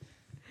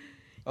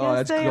 Oh, Yes,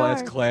 that's they cool.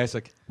 That's are.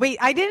 classic. Wait,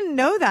 I didn't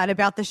know that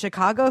about the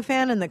Chicago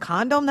fan and the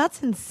condom.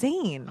 That's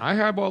insane. I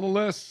have all the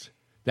lists.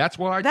 That's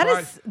why I That tried.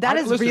 is- that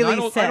is listen, really I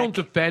don't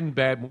sick. defend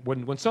bad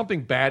when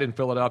something bad in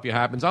Philadelphia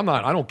happens. I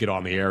don't get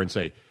on the air and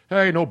say,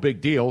 "Hey, no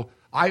big deal."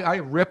 I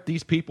rip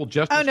these people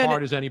just as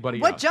hard as anybody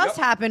What else. just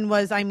happened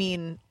was, I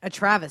mean, a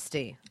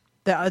travesty.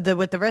 The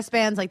with the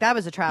wristbands, like that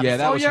was a travesty. Yeah,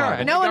 that was horrible.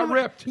 and they got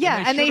ripped.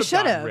 Yeah, and they should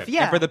gotten have. ripped.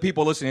 Yeah. And for the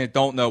people listening that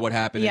don't know what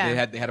happened,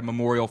 Yeah. they had a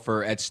memorial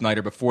for Ed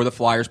Snyder before the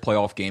Flyers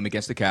playoff game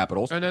against the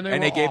Capitals, And then they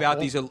were gave out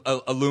awful. these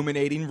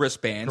illuminating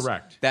wristbands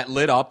Correct. that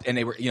lit up, and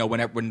they were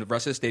when the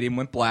rest of the stadium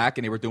went black,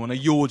 and they were doing a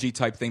eulogy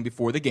type thing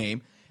before the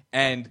game,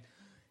 and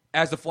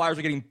as the Flyers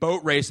were getting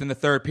boat raced in the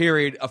third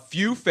period, a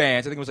few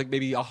fans, I think it was like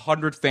maybe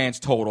 100 fans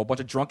total, a bunch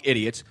of drunk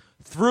idiots,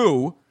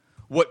 threw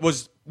what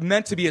was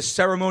meant to be a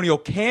ceremonial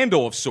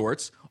candle of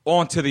sorts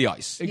onto the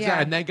ice. Exactly, Yeah.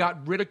 and they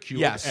got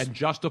ridiculed, Yes. and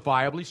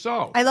justifiably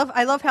so. I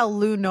love how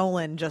Lou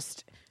Nolan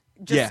just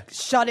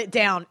shut it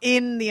down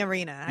in the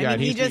arena. I Yeah, mean,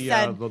 and he he's just the,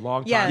 said the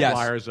longtime yeah.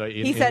 Flyers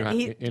he said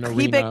in keep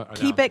arena.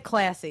 it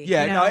classy.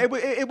 Yeah, you know?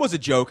 it was a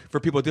joke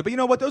for people to do. But you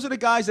know what? Those are the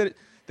guys that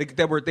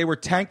were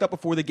tanked up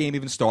before the game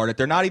even started.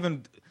 They're not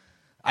even.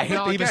 I hate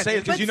No, to even again, say it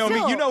because but you know me.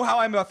 still- You know how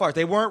I'm about Flyers.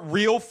 They weren't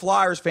real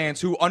Flyers fans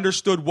who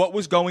understood what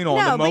was going on.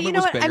 No, the but moment you know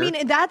was what? bigger. I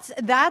mean,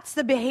 that's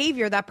the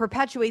behavior that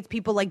perpetuates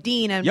people like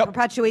Dean and Yep.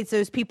 perpetuates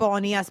those people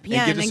on ESPN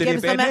And gives the city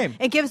a bad name.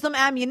 it gives them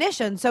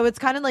ammunition. So it's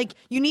kind of like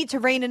you need to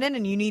rein it in,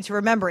 and you need to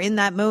remember in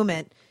that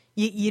moment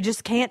you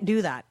just can't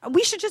do that.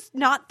 We should just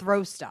not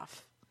throw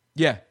stuff.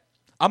 yeah,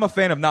 I'm a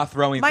fan of not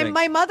throwing things.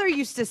 My mother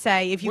used to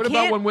say, if you What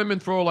can't. about when women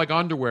throw like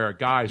underwear at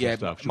guys yeah, and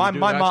stuff? Should my we do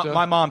that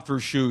stuff? mom threw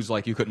shoes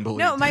like you couldn't believe.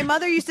 No, my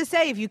mother used to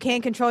say, if you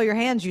can't control your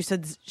hands, you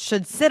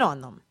should sit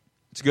on them.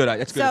 It's good.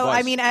 That's good So, advice.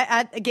 I mean,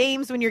 at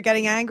games when you're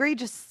getting angry,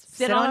 just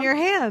sit on them. your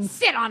hands.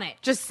 Sit on it.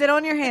 Just sit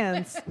on your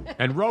hands.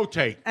 And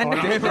rotate. And- Oh,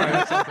 no, I'm sorry,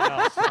 that's something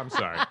else. I'm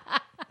sorry.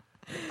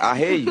 I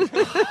hear you.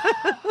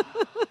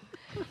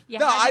 You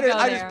no, had to go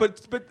I there.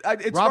 just, but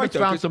it's Robert's right, though,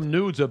 found 'cause- some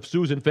nudes of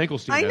Susan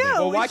Finkelstein. I think. know.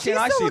 Well, why She's can't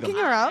I still see them?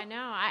 looking her up. I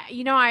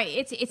know.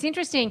 It's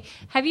interesting.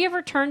 Have you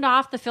ever turned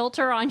off the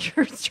filter on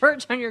your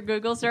search on your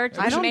Google search?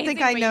 I don't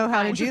think I know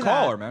how to do that.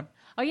 Call her, man.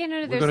 Oh yeah, no,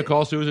 We're there's going to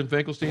call Susan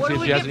Finkelstein, What see do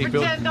if we she has get any for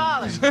filters.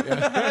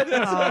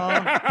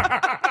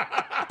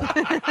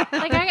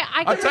 like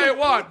I tell you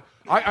what,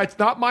 it's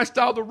not my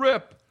style to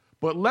rip,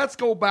 but let's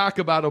go back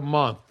about a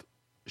month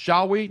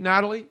Shall we,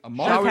 Natalie?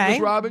 Shall we, Okay, Miss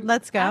Robin?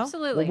 let's go.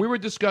 Absolutely. When we were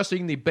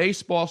discussing the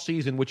baseball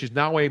season, which is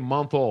now a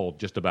month old,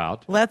 just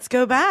about. Let's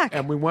go back.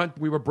 And we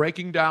were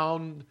breaking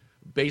down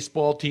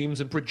baseball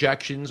teams and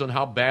projections on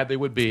how bad they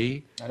would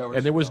be.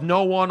 And there was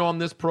no one on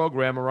this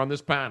program or on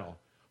this panel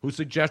who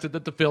suggested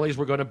that the Phillies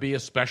were going to be a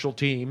special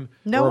team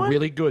or a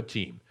really good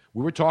team.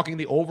 We were talking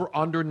the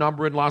over-under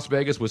number in Las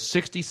Vegas was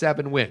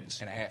 67 wins.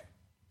 And a half.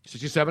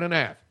 67 and a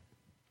half.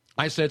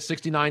 I said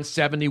 69,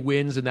 70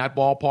 wins in that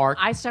ballpark.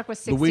 I stuck with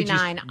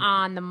 69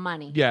 on the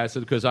money. Yeah,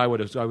 so because I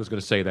was going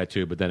to say that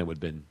too, but then it would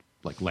have been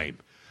like lame.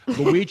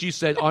 Luigi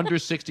said under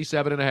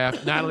 67 and a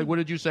half. Natalie, what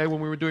did you say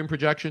when we were doing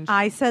projections?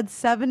 I said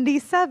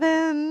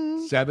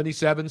 77.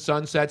 77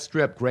 Sunset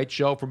Strip. Great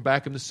show from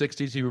back in the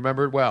 60s. You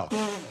remember it well.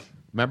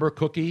 Remember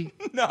Cookie?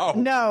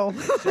 No.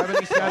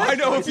 77. I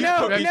know a few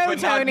cookies, No,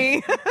 but not-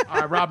 Tony. All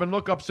right, Robin,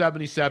 look up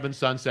 77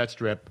 Sunset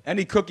Strip.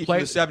 Any cookie from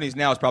the 70s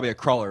now is probably a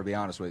cruller, to be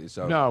honest with you.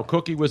 So No,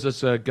 Cookie was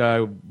this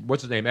guy,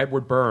 what's his name?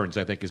 Edward Burns,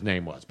 I think his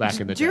name was,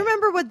 back in the day. Do you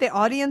remember what the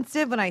audience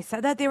did when I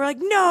said that? They were like,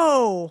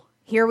 no.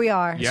 Here we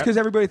are. It's because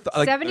everybody,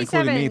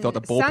 including me, thought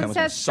the bullpen was going to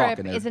Sunset suck. Strip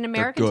and is an they're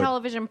American good.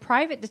 television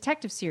private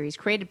detective series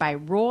created by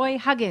Roy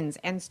Huggins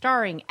and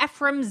starring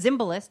Ephraim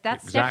Zimbalist.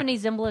 That's Stephanie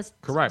Zimbalist's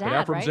Correct, dad,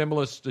 but Ephraim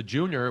right? Zimbalist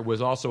Jr.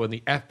 was also in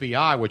the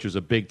FBI, which was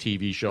a big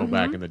TV show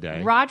back in the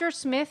day. Roger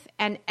Smith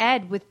and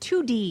Ed with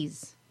 2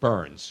 Ds.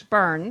 Burns.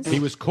 Burns. He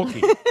was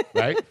Cookie,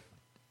 right?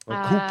 Or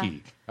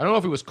Kookie. I don't know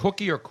if he was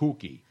Cookie or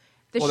Kookie.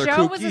 The Well, they're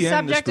show was kooky the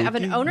and they're subject of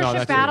an spooky. ownership No,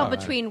 that's battle it. All right.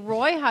 between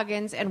Roy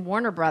Huggins and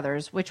Warner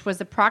Brothers, which was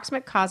the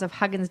proximate cause of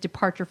Huggins'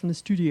 departure from the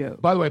studio.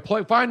 By the way,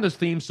 find this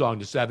theme song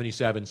to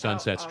 77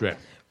 Sunset Strip.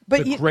 But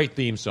it's a great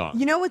theme song.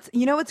 You know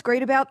what's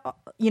great about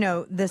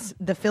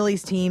the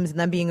Phillies teams and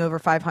them being over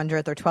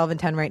 500. They're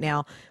 12-10 right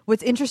now.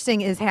 What's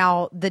interesting is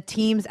how the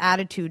team's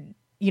attitude,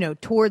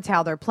 towards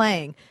how they're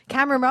playing.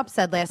 Cameron Rupp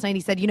said last night.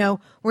 He said,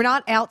 we're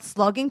not out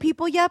slugging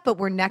people yet, but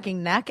we're neck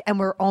and neck, and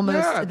we're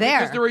almost there.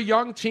 Because they're a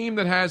young team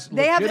that has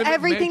They have legitimate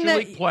everything Major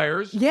that- League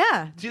players.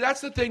 Yeah. See, that's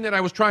the thing that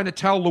I was trying to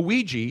tell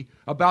Luigi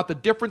about the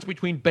difference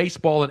between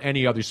baseball and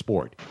any other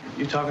sport.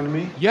 You talking to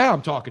me? Yeah,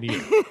 I'm talking to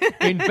you.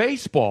 In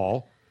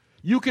baseball,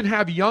 you can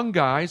have young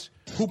guys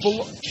who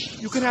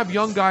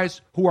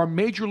are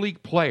major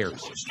league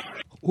players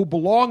who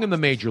belong in the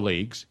major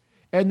leagues,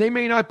 and they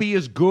may not be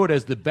as good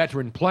as the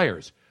veteran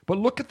players. But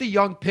look at the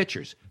young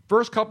pitchers.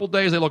 First couple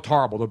days, they looked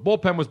horrible. The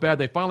bullpen was bad.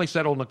 They finally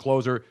settled on the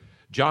closer,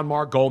 John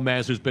Mar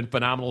Gomez, who's been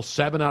phenomenal,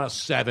 7 out of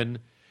 7.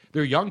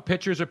 Their young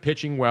pitchers are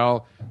pitching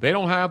well. They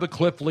don't have the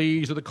Cliff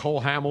Lees or the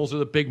Cole Hamels or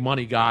the big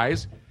money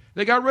guys.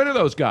 They got rid of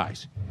those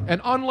guys.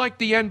 And unlike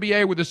the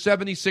NBA, where the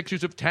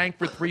 76ers have tanked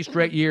for 3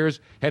 straight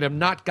years and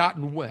have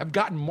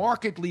gotten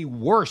markedly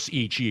worse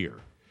each year,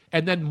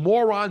 and then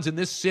morons in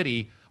this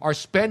city are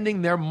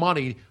spending their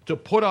money to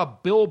put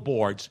up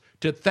billboards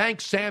to thank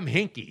Sam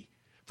Hinkie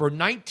for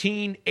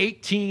 19,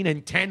 18,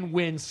 and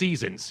 10-win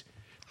seasons,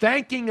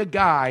 thanking a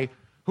guy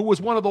who was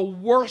one of the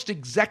worst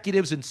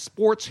executives in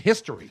sports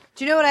history.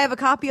 Do you know what I have a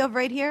copy of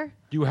right here?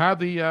 Do you have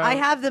the? I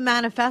have the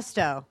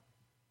manifesto.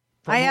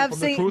 From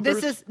the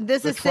truthers?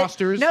 This The is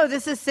trusters? No,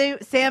 this is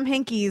Sam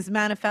Hinkie's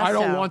manifesto. I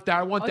don't want that.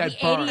 I want that the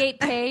burned.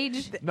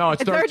 88-page. No,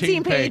 it's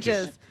 13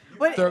 pages.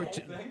 What-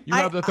 13, you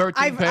have the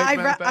 13 page I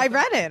manifesto?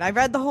 read it. I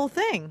read the whole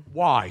thing.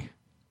 Why?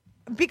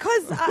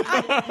 Because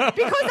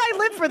I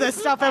live for this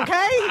stuff,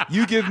 okay?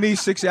 You give me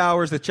 6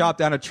 hours to chop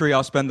down a tree,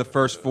 I'll spend the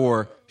first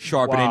 4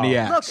 sharpening the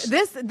axe.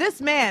 Look,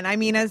 this man, I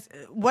mean, as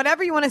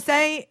whatever you want to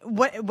say,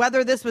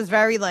 whether this was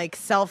very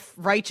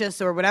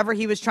self-righteous or whatever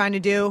he was trying to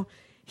do,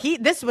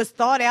 this was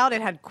thought out.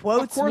 It had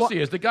quotes. Of course he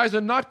is. The guy's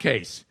a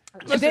nutcase.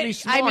 Listen, he's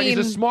smart. He's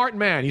a smart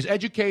man. He's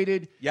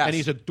educated, and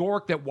he's a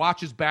dork that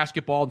watches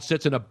basketball and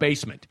sits in a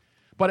basement.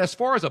 But as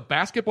far as a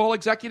basketball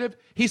executive,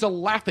 he's a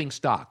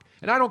laughingstock.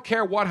 And I don't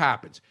care what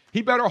happens.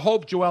 He better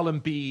hope Joel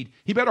Embiid,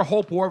 he better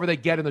hope whoever they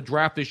get in the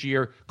draft this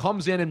year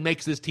comes in and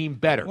makes this team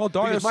better. Well,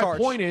 because my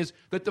point is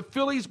that the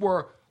Phillies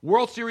were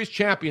World Series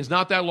champions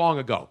not that long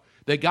ago.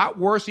 They got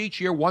worse each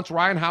year. Once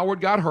Ryan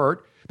Howard got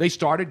hurt, they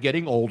started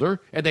getting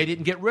older, and they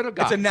didn't get rid of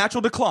guys. It's a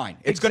natural decline.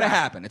 It's going to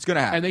happen. It's going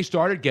to happen. And they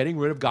started getting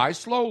rid of guys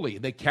slowly.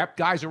 They kept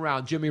guys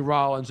around, Jimmy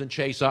Rollins and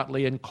Chase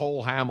Utley and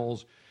Cole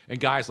Hamels and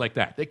guys like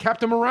that. They kept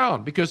them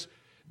around because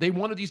they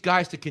wanted these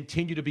guys to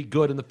continue to be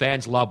good, and the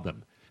fans loved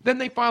them. Then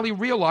they finally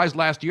realized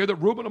last year that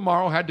Ruben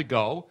Amaro had to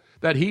go,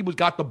 that he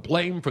got the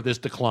blame for this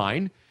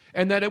decline,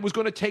 and that it was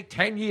going to take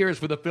 10 years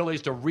for the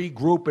Phillies to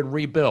regroup and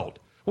rebuild.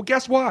 Well,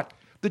 guess what?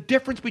 The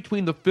difference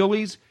between the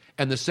Phillies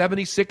and the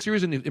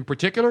 76ers in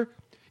particular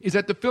is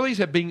that the Phillies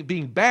have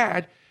being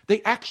bad.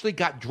 They actually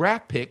got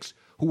draft picks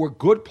who were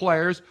good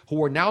players,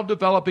 who are now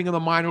developing in the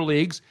minor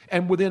leagues,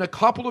 and within a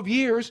couple of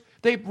years,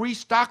 they've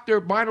restocked their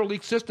minor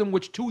league system,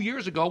 which 2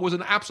 years ago was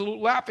an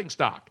absolute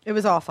laughingstock. It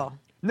was awful.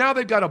 Now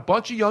they've got a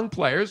bunch of young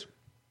players.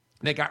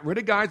 They got rid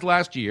of guys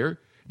last year.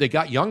 They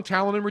got young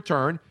talent in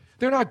return.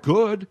 They're not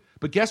good,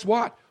 but guess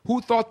what?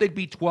 Who thought they'd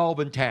be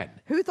 12-10?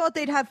 Who thought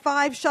they'd have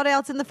 5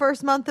 shutouts in the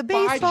first month of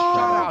baseball?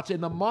 5 shutouts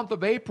in the month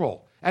of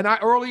April. And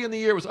early in the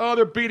year it was,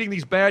 they're beating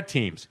these bad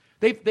teams.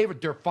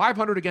 They're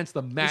 500 against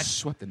the Mets. They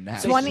swept the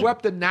Nats. They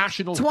swept the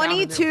Nationals.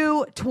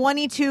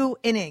 22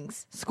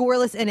 innings,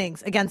 scoreless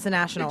innings against the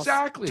Nationals.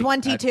 Exactly.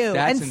 22. That's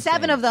and insane.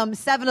 seven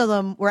of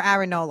them were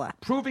Aaron Nola.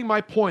 Proving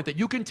my point that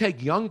you can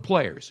take young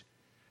players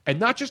and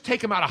not just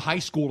take them out of high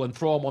school and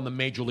throw them on the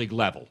major league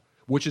level,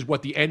 which is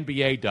what the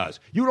NBA does.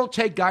 You don't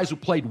take guys who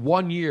played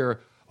 1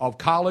 year of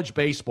college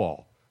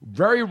baseball.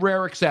 Very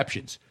rare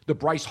exceptions. The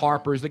Bryce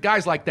Harpers, the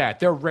guys like that,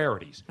 they're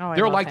rarities.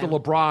 They're like the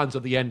LeBrons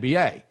of the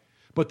NBA.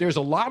 But there's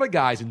a lot of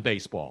guys in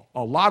baseball,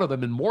 a lot of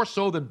them, and more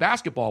so than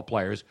basketball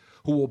players,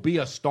 who will be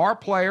a star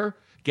player,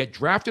 get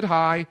drafted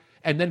high,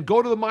 and then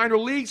go to the minor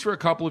leagues for a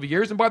couple of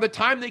years. And by the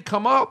time they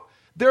come up,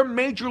 they're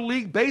Major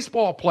League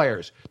Baseball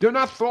players. They're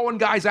not throwing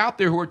guys out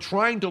there who are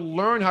trying to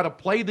learn how to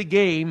play the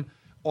game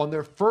on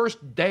their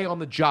first day on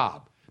the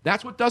job.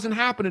 That's what doesn't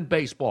happen in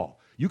baseball.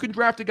 You can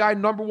draft a guy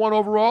number 1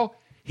 overall.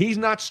 He's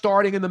not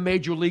starting in the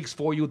major leagues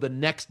for you the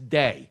next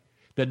day.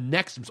 The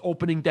next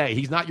opening day.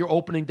 He's not your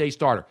opening day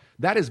starter.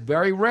 That is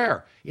very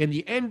rare. In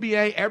the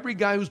NBA, every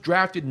guy who's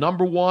drafted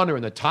number 1 or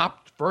in the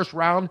top first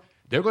round,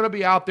 they're going to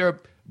be out there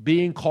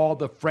being called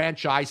the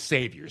franchise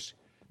saviors.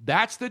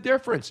 That's the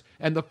difference.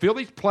 And the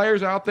Phillies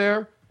players out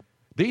there,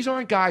 these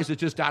aren't guys that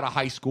just out of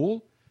high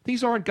school.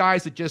 These aren't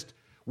guys that just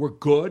were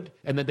good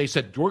and then they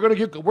said,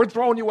 we're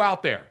throwing you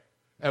out there.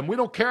 And we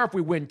don't care if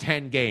we win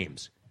 10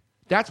 games.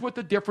 That's what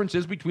the difference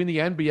is between the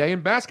NBA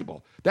and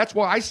basketball. That's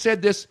why I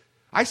said this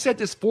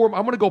form.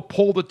 I'm going to go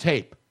pull the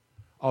tape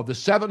of the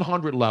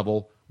 700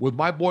 level with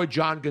my boy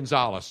John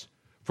Gonzalez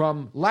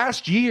from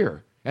last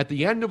year at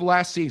the end of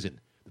last season.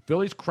 The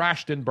Phillies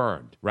crashed and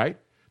burned, right?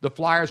 The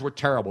Flyers were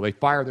terrible. They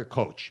fired their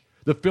coach.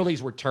 The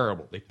Phillies were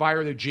terrible. They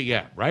fired their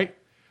GM, right?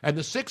 And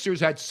the Sixers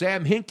had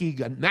Sam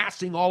Hinkie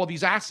amassing all of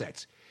these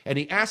assets. And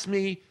he asked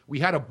me, we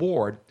had a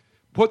board,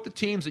 put the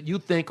teams that you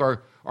think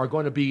are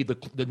going to be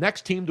the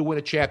next team to win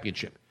a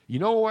championship. You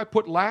know who I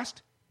put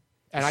last?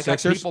 And I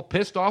got people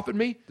pissed off at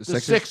me?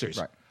 The Sixers.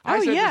 Right.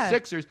 The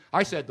Sixers.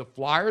 I said the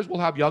Flyers will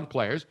have young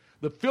players.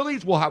 The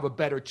Phillies will have a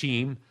better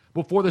team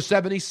before the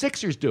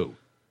 76ers do.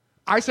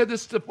 I said the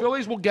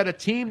Phillies will get a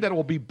team that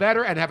will be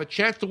better and have a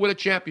chance to win a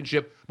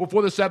championship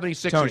before the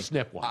 76ers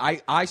sniff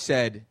one. I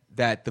said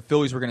that the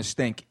Phillies were going to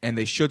stink, and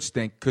they should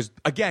stink because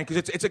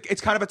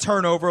it's kind of a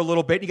turnover a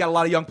little bit. You got a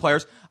lot of young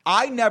players.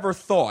 I never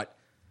thought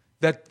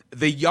that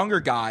the younger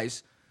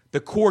guys, the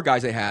core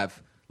guys they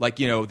have, like,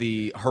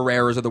 the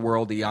Herreras of the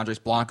world, the Andres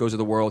Blancos of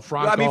the world.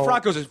 Franco. I mean,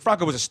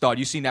 Franco was a stud.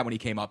 You've seen that when he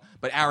came up.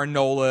 But Aaron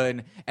Nola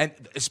and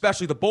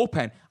especially the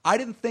bullpen, I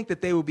didn't think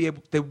that they would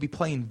be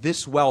playing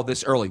this well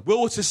this early.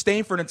 Will it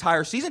sustain for an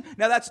entire season?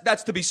 Now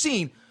that's to be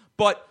seen.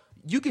 But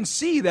you can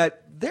see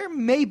that there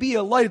may be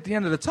a light at the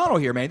end of the tunnel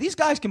here, man. These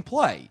guys can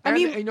play. I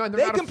mean, and they're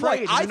they not can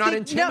afraid. play. They're not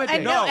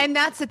intimidated. And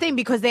that's the thing,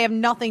 because they have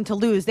nothing to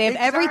lose. They have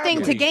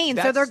everything to gain.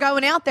 So they're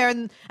going out there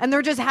and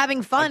they're just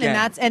having fun.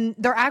 Again. And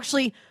they're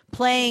actually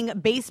playing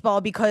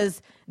baseball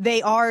because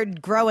they are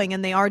growing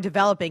and they are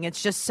developing.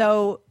 It's just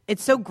so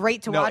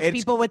great to watch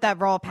people with that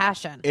raw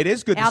passion. It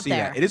is good to see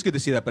there. that. It is good to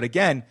see that. But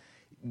again,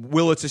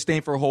 will it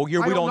sustain for a whole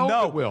year? We don't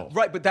know. It will.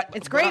 Right, but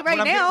it's great right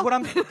now.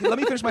 Let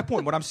me finish my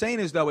point. What I'm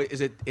saying is, though,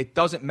 it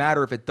doesn't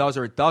matter if it does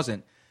or it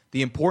doesn't.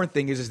 The important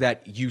thing is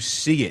that you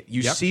see it.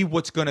 You see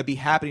what's going to be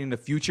happening in the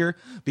future,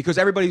 because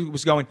everybody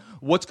was going,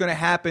 what's going to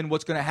happen,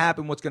 what's going to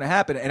happen, what's going to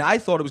happen? And I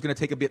thought it was going to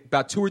take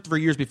about 2 or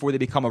 3 years before they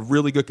become a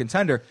really good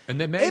contender.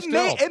 And they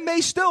It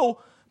may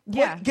still.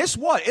 Yeah. But guess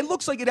what? It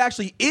looks like it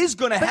actually is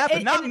going to happen.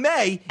 It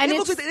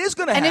looks like it is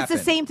going to happen. And it's the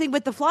same thing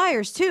with the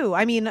Flyers too.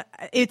 I mean,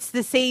 it's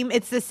the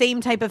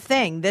same type of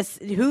thing.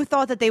 Who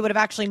thought that they would have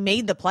actually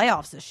made the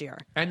playoffs this year?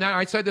 And now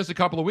I said this a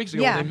couple of weeks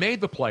ago when they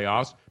made the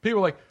playoffs. People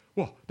were like,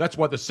 well, that's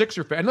why the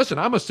Sixer fan. And listen,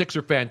 I'm a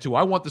Sixer fan too.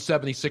 I want the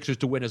 76ers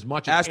to win as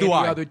much as any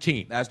other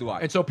team. As do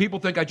I. And so people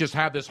think I just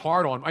have this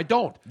hard on. I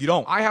don't. You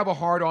don't. I have a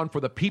hard on for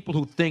the people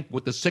who think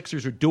what the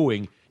Sixers are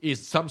doing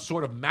is some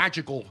sort of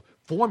magical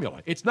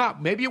formula. It's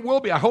not. Maybe it will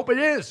be. I hope it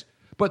is.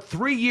 But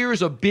 3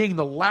 years of being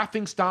the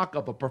laughingstock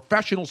of a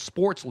professional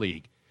sports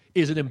league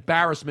is an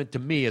embarrassment to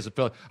me as a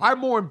Philly. I'm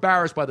more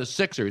embarrassed by the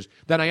Sixers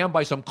than I am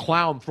by some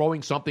clown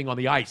throwing something on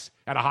the ice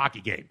at a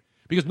hockey game.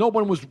 Because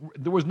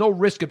there was no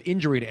risk of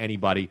injury to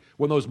anybody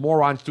when those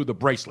morons threw the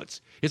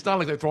bracelets. It's not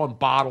like they're throwing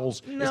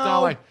bottles. No. It's not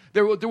like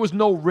there was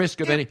no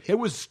risk of any. It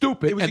was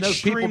stupid. It was and those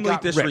people extremely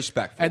got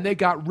disrespectful. ripped. And they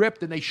got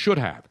ripped, and they should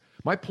have.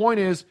 My point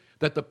is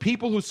that the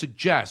people who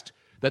suggest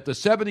that the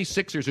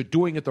 76ers are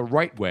doing it the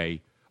right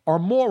way are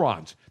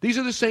morons. These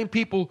are the same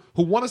people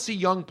who want to see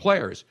young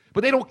players,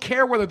 but they don't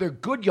care whether they're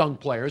good young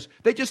players.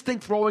 They just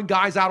think throwing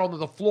guys out onto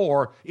the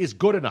floor is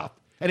good enough.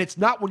 And it's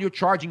not when you're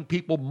charging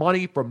people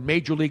money for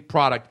major league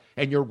product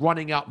and you're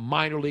running out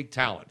minor league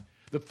talent.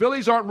 The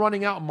Phillies aren't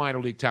running out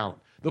minor league talent.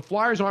 The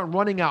Flyers aren't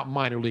running out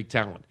minor league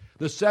talent.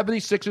 The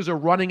 76ers are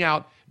running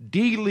out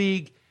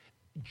D-League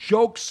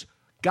jokes,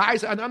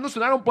 guys. And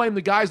listen, I don't blame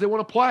the guys. They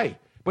want to play.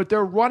 But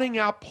they're running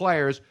out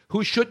players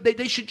who should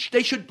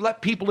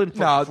let people in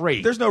for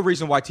free. There's no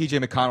reason why T.J.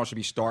 McConnell should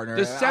be starting.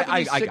 The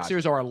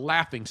 76ers are a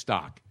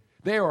laughingstock.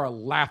 They are a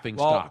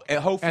laughingstock.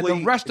 Well, hopefully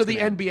and the rest of the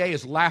NBA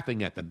is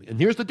laughing at them. And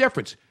here's the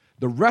difference.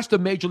 The rest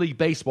of Major League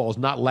Baseball is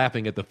not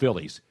laughing at the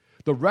Phillies.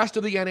 The rest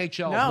of the NHL is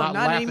not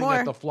laughing anymore.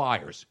 at the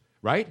Flyers,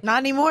 right? Not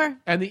anymore.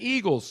 And the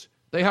Eagles,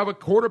 they have a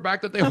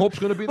quarterback that they hope is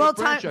going to be well,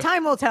 the franchise.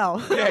 Time will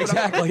tell. Yeah,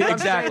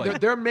 exactly.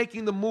 They're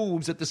making the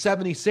moves that the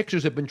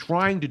 76ers have been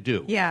trying to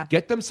do. Yeah.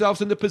 Get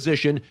themselves in the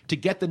position to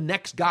get the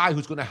next guy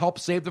who's going to help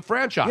save the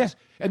franchise.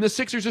 Yeah. And the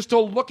Sixers are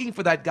still looking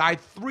for that guy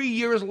 3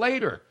 years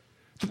later.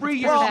 3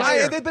 years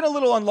later. They've been a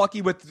little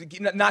unlucky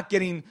with not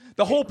getting.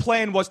 The whole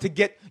plan was to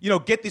get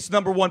this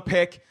number one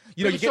pick.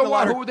 You get a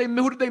lot of. Who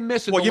did they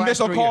miss? Well, you missed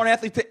on Carl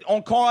Anthony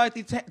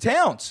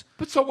Towns.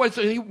 But so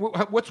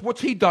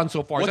what's he done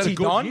so far? What's he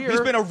done? Year?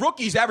 He's been a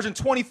rookie. He's averaging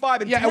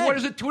 25 and 10. And what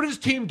does his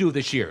team do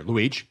this year,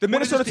 Luigi? The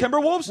Minnesota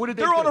Timberwolves. What did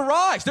they They're do? on a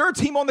rise. They're a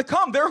team on the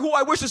come. They're who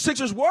I wish the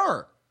Sixers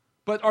were.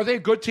 But are they a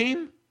good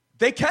team?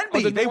 They can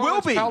be. They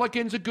will be.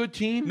 Pelicans a good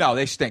team? No,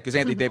 they stink because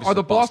Anthony Davis. Are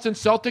the Boston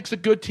Celtics a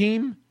good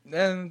team?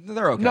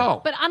 They're okay.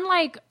 No. But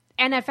unlike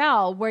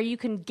NFL, where you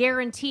can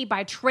guarantee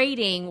by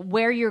trading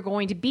where you're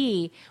going to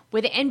be,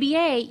 with the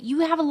NBA, you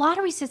have a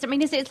lottery system. I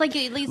mean, it's like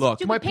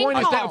look. My point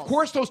is that of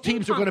course those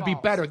teams are going to be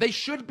better. They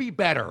should be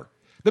better.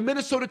 The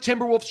Minnesota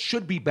Timberwolves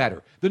should be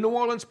better. The New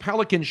Orleans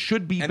Pelicans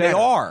should be better. They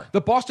are.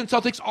 The Boston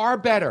Celtics are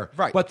better.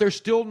 Right. But they're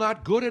still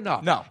not good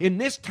enough. No. In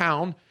this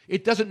town,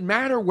 it doesn't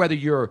matter whether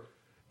you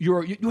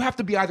have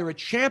to be either a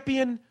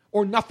champion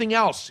or nothing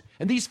else.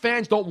 And these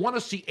fans don't want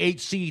to see 8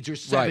 seeds or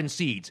 7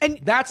 seeds. And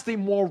that's the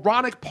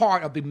moronic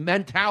part of the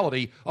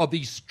mentality of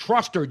these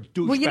truster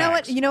douchebags.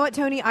 Well, you know what,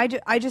 Tony?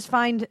 I just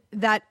find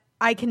that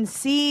I can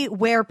see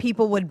where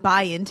people would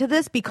buy into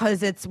this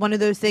because it's one of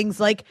those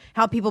things like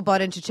how people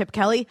bought into Chip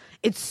Kelly.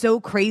 It's so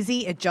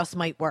crazy, it just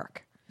might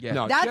work. Yeah.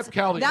 No, Chip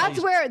Kelly.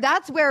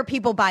 That's where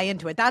people buy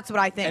into it. That's what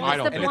I think.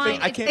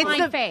 It's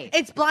blind faith.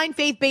 It's blind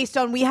faith based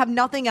on we have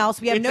nothing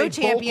else. We have no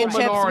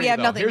championships. We have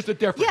nothing. Here's the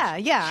difference.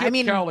 Yeah.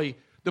 Chip Kelly.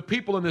 The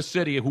people in this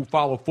city who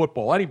follow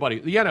football, anybody,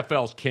 the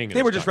NFL's king.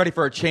 They were just ready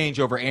for a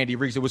change over Andy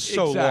Reeves. It was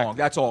so long.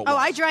 That's all. Oh,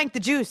 I drank the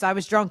juice. I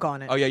was drunk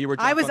on it. Oh yeah, you were.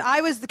 Drunk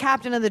I was the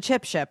captain of the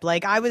chip ship.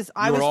 Like I was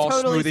all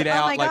totally smoothied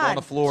out, like on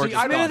the floor. See,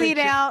 I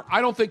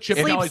don't think Chip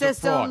Kelly's a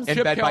fraud.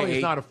 Chip Kelly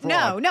is not a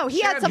fraud. No,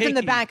 he had something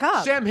to back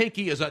up. Sam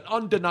Hinkie is an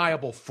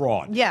undeniable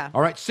fraud. Yeah.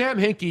 All right, Sam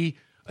Hinkie.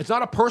 It's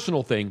not a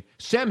personal thing.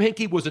 Sam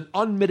Hinkie was an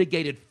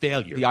unmitigated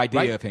failure. The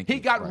idea of Hinkie. He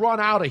got run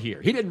out of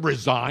here. He didn't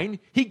resign.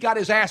 He got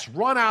his ass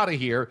run out of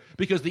here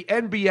because the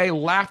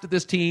NBA laughed at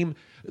this team.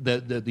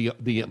 The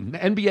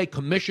NBA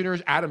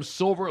commissioners, Adam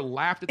Silver,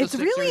 laughed at the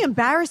Sixers. It's really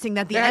embarrassing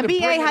that the NBA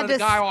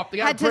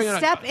had to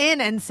step in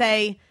and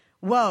say,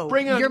 whoa,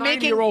 bring in a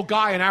 90-year-old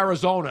guy in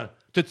Arizona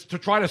to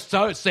try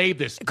to save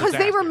this. Because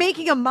they were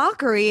making a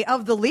mockery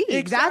of the league.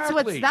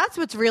 Exactly. That's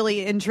what's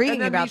really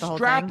intriguing about the whole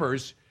thing.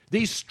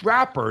 These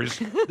strappers,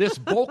 this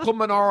vocal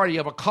minority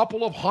of a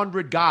couple of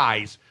hundred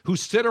guys who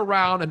sit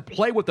around and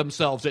play with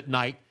themselves at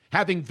night,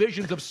 having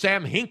visions of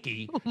Sam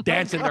Hinkie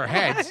dance in their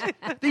heads.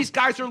 These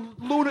guys are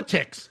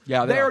lunatics.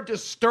 Yeah, they're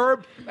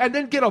disturbed, and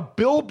then get a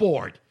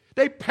billboard.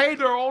 They paid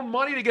their own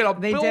money to get a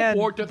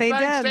billboard to thank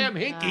Sam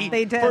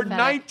Hinkie for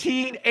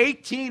 19,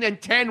 18, and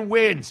 10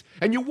 wins.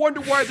 And you wonder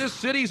why this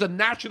city's a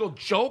national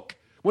joke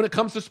when it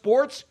comes to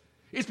sports?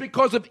 It's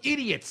because of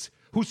idiots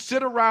who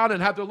sit around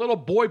and have their little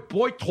boy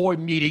toy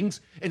meetings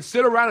and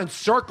sit around in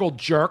circle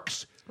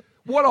jerks.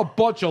 What a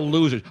bunch of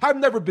losers. I've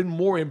never been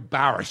more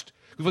embarrassed.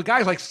 With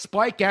guys like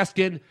Spike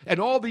Eskin and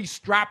all these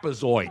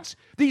strapazoids.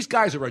 These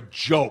guys are a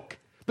joke.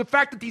 The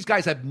fact that these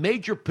guys have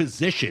major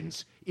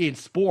positions in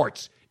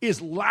sports is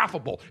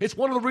laughable. It's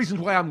one of the reasons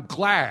why I'm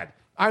glad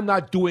I'm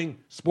not doing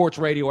sports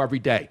radio every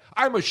day.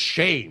 I'm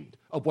ashamed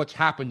of what's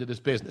happened to this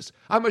business.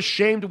 I'm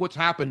ashamed of what's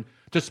happened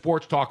to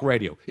sports talk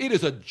radio. It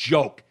is a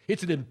joke.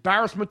 It's an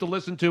embarrassment to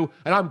listen to,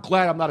 and I'm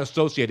glad I'm not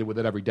associated with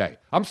it every day.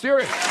 I'm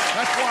serious.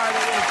 That's why I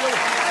don't want to do it.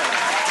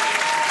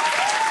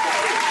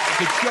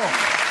 It's a joke.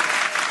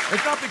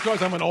 It's not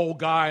because I'm an old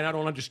guy and I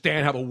don't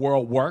understand how the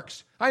world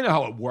works. I know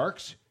how it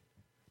works.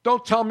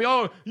 Don't tell me,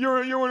 oh,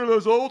 you're one of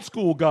those old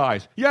school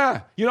guys.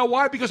 Yeah. You know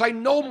why? Because I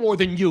know more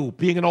than you,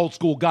 being an old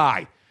school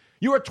guy.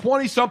 You're a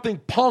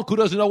 20-something punk who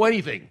doesn't know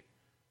anything.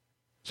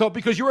 So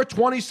because you're a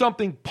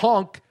 20-something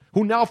punk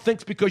who now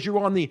thinks because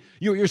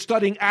you're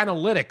studying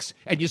analytics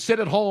and you sit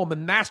at home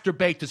and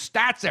masturbate to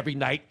stats every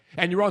night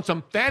and you're on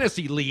some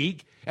fantasy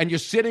league and you're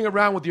sitting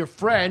around with your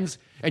friends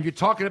and you're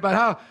talking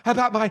about how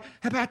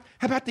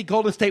about the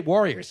Golden State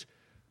Warriors?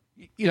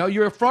 You know,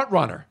 you're a front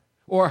runner.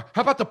 Or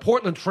how about the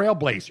Portland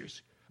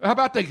Trailblazers? How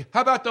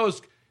about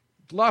those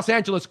Los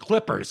Angeles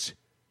Clippers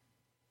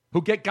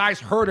who get guys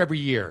hurt every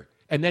year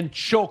and then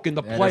choke in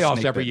the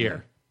playoffs every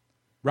year?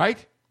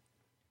 Right?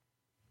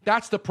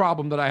 That's the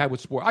problem that I had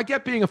with sport. I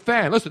get being a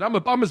fan. Listen,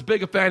 I'm as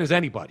big a fan as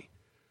anybody.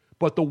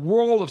 But the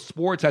world of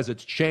sports as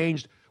it's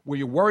changed, where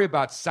you worry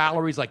about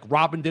salaries like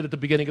Robin did at the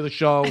beginning of the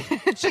show.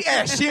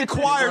 She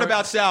inquired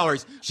about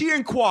salaries. She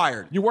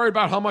inquired. You worry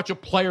about how much a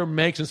player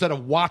makes instead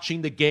of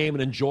watching the game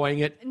and enjoying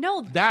it.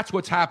 No. That's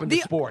what's happened to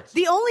sports.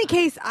 The only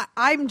case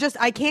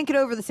I can't get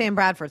over the Sam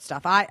Bradford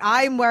stuff.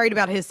 I'm worried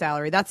about his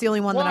salary. That's the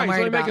only one that I'm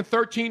worried about. He's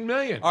only making $13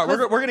 million. All right,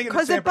 we're going to get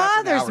into Sam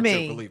Bradford in an hour or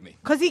two, believe me.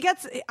 Because he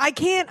gets. I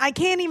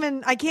can't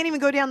even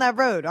go down that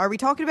road. Are we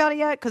talking about it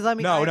yet? Because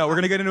No, we're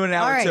going to get into it in an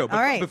hour or two. But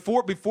all right.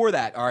 Before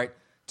that, all right,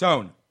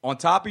 Tone. On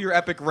top of your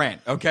epic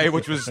rant, okay,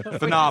 which was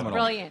phenomenal.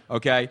 Brilliant.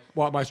 Okay.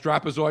 What, my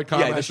trapezoid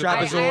comment? Yeah, the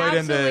trapezoid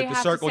and the circle jerk. I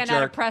have to send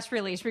out a press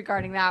release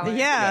regarding that one.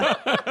 Yeah.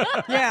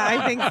 Yeah,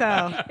 I think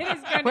so.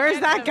 Where's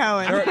that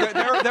going?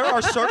 There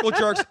are circle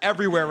jerks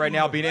everywhere right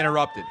now being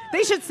interrupted.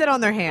 They should sit on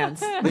their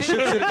hands. They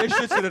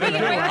should sit at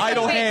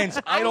idle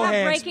hands. Idle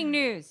hands. Breaking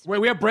news. Wait,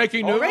 we have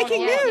breaking news?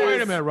 Breaking news.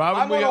 Wait a minute,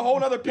 Robin. I'm on a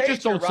whole other page. You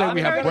just don't say we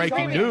have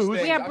breaking news.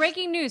 We have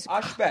breaking news.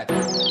 Ashbet.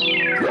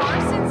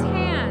 Carson's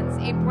Hands,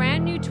 a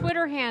brand new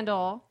Twitter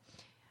handle.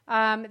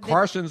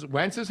 Carson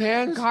Wentz's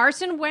hands?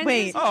 Carson Wentz.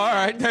 Wait. Oh, all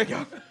right. There you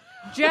go.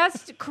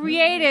 Just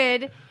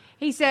created.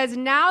 He says,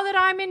 now that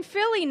I'm in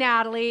Philly,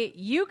 Natalie,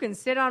 you can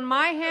sit on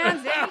my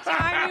hands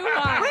anytime you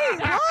want.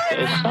 Wait, what?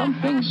 There's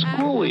something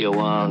screwy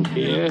around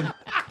here.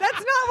 That's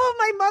not what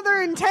my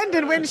mother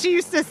intended when she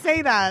used to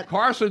say that.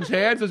 Carson's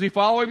hands? Is he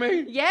following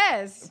me?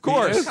 Yes. Of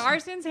course.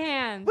 Carson's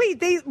Hands. Wait,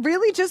 they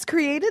really just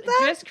created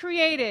that? Just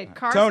created.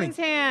 Carson's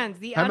Hands.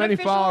 The How many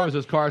followers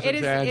does Carson's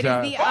Hands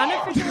have? It is the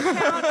unofficial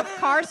account of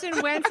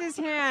Carson Wentz's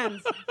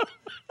Hands.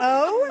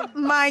 Oh,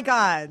 my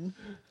God.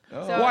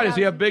 So, Why, does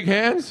he have big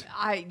hands?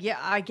 I guess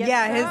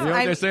Yeah, so. You know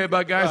what they say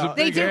about guys with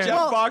big hands? Jeff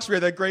Foxworthy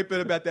had that great bit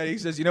about that. He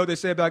says, you know what they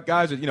say about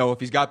guys with, if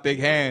he's got big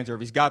hands or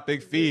if he's got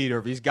big feet or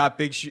if he's got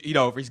big,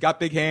 if he's got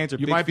big hands or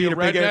You big might be feet a or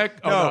big ears. redneck?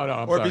 Oh, no,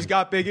 I'm or if sorry. he's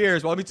got big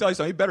ears. Well, let me tell you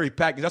something. He better be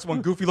packed because that's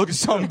one goofy looking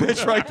son of a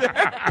bitch right there.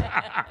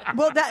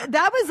 Well,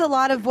 that was a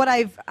lot of what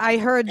I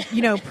heard,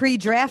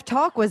 pre-draft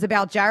talk was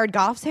about Jared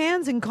Goff's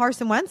hands and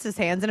Carson Wentz's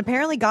hands, and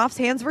apparently Goff's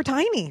hands were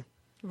tiny.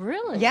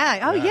 Really?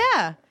 Yeah. Oh,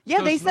 yeah. Yeah,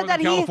 Those they said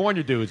that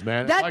California dudes,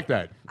 man. I like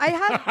that. I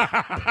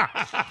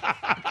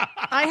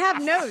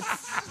have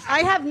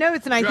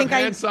notes, and I think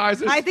hand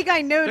sizes? I think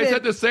I noted. They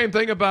said the same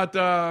thing about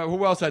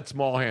who else had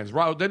small hands?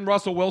 Didn't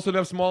Russell Wilson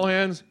have small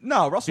hands?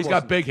 No, Russell He's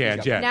got big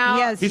hands, yeah.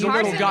 Now, He's a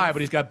little guy, but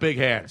he's got big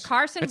hands.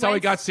 That's how he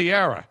got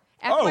Sierra.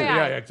 FYI, Oh,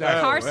 yeah,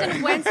 exactly.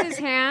 Carson Wentz's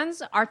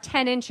hands are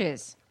 10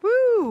 inches.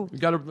 Woo! You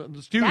got to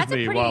excuse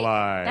me while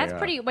I. That's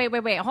pretty. Wait.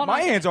 Hold on.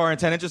 My hands are in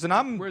 10 inches, and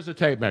I'm. Where's the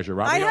tape measure,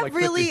 Rob? I have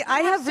really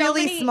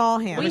small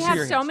hands. We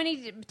have so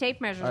many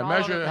tape measures. all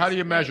over this. How do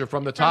you measure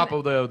from the top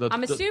of the?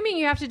 I'm assuming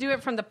you have to do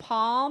it from the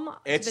palm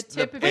to the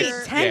tip of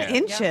your. 10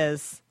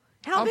 inches.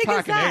 How big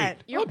is that?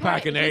 I'm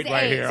packing 8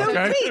 right here. So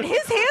Okay. wait,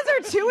 his hands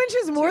are 2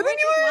 inches more than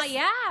yours? Well,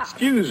 yeah.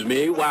 Excuse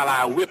me while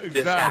I whip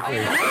this out.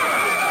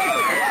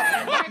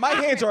 My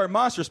hands are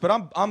monstrous, but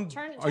I'm.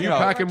 Are you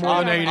packing more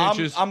than 8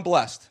 inches? I'm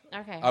blessed.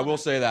 Okay. I will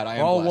say that I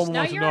am All blessed. woman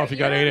wants to know if you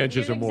got 8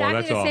 inches or more. Exactly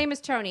That's the all. same as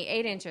Tony,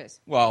 8 inches.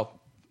 Well,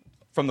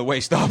 from the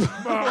waist up.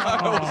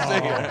 I will say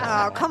that.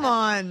 Oh, come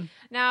on.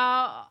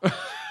 Now,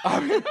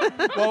 Well,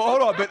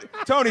 hold on, but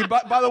Tony.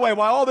 By the way,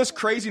 while all this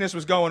craziness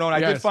was going on, I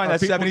did find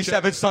that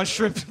 77 Sun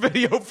Shrimp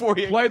video for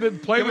you. Play the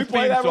Can we theme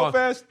play that real song.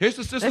 fast? This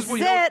is what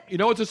you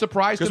know what's a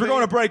surprise to me? Because we're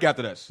going to break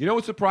after this. You know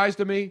what's a surprise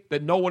to me?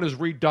 That no one has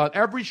redone.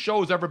 Every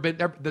show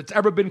that's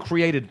ever been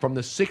created from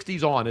the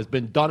 60s on has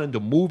been done into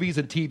movies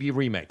and TV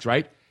remakes,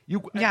 right?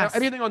 Yes.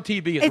 Anything on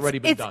TV has already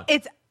been done.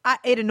 It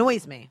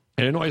annoys me.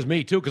 It annoys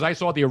me, too, because I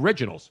saw the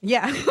originals.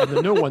 Yeah. And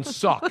the new ones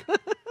suck.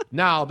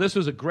 Now, this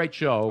is a great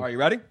show. Are you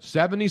ready?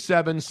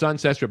 77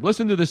 Sunset Strip.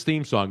 Listen to this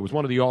theme song. It was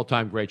one of the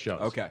all-time great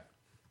shows. Okay.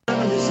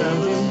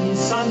 77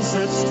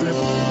 Sunset Strip.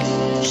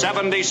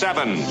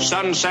 77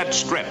 Sunset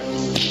Strip.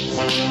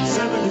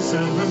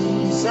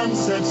 77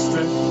 Sunset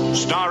Strip.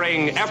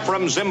 Starring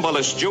Ephraim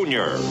Zimbalist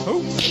Jr. Who?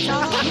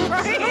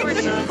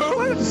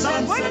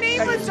 What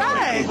name was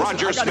that?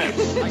 Roger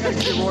Smith. I got to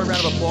give you a roaring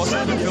round of applause.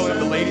 I'm filling up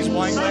the ladies'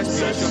 wine glass.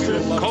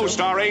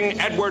 Co-starring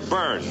Edward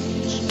Burns.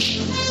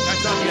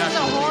 That's not the this is a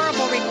actual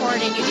horrible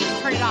recording. You need to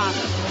turn it off.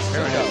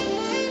 Here we go.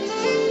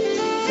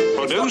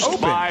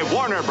 Produced by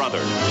Warner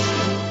Brothers.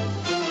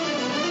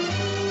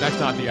 That's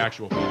not the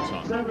actual theme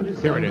song.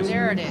 Here it is.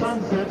 There it is.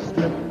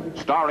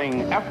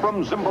 Starring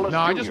Ephraim Zimbalist No,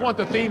 I Jr. just want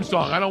the theme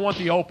song. I don't want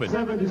the open.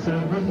 Well,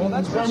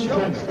 that's what's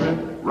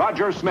showing.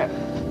 Roger Smith.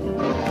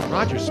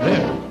 Roger Smith.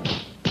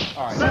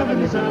 All right.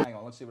 Hang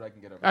on. Let's see what I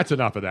can get over. That's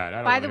enough of that. I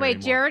don't By want the to way, hear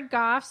anymore. Jared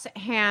Goff's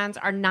hands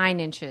are 9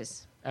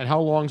 inches. And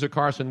how long's a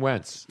Carson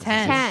Wentz?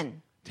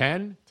 10.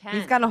 10?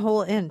 He's got a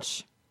whole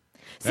inch.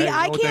 See, Hey,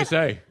 I what can't.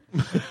 they say.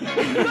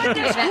 That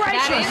inch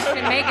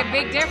can make a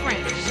big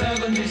difference.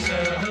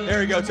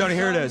 There you go, Tony.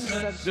 Here it is.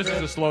 This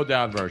is a slowed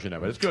down version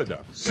of it. It's good,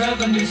 though.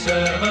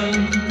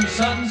 77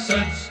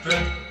 Sunset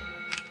Strip.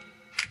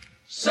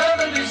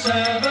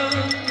 77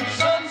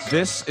 Sunset.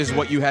 This is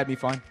what you had me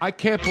find. I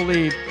can't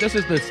believe this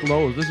is the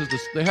slow.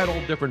 They had all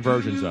different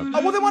versions of it.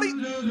 Oh, well, then why do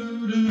you...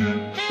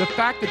 The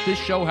fact that this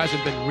show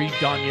hasn't been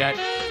redone yet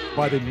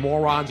by the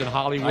morons in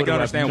Hollywood I can who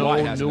have understand why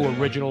it no hasn't new been.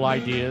 original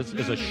ideas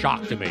is a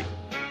shock to me.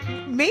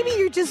 Maybe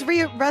you just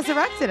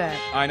resurrected it.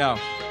 I know.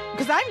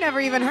 Because I've never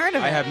even heard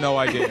of it. I have no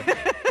idea.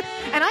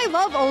 And I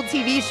love old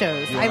TV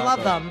shows. You're I not love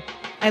good. them.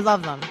 I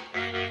love them.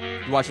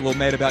 You watch a little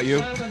Mad About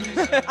You?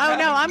 Oh,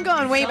 no, I'm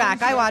going way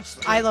back. I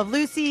watched I Love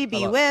Lucy,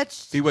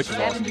 Bewitched. Bewitched is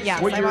awesome.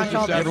 Yes, What I year watched is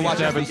all this? You ever watch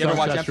 77 Empty- you ever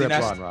watch Sunset Empty Strip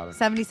Nest? on, Robin?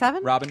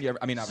 77? Robin,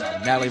 not Robin.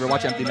 Natalie, you ever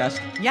watch Empty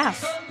Nest?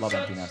 Yes. Love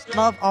Empty Nest.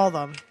 Love all of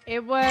them.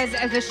 It was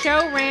the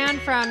show ran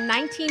from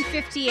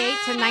 1958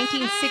 to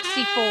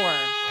 1964.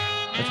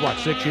 That's what,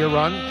 6-year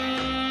run?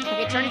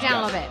 Okay, turn it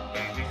down a little bit.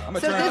 I'm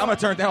gonna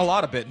turn it down a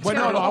lot of bit. Wait,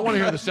 no, I want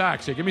to hear the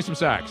sax. Here, give me some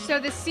sax. So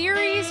the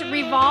series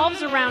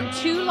revolves around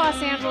two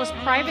Los Angeles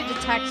private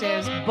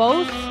detectives,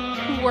 both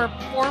who were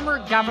former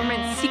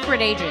government secret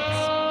agents.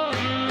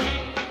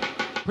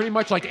 Pretty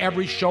much like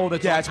every show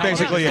that's Yeah, on it's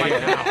basically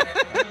television it.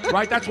 right now.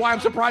 Right? That's why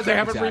I'm surprised they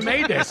haven't Exactly.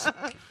 remade this.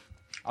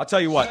 I'll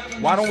tell you what.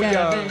 Why don't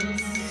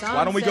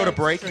we go to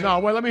break? No,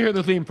 wait, let me hear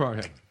the theme for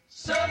it.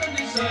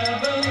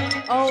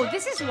 Oh,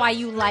 this is why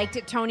you liked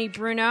it, Tony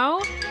Bruno.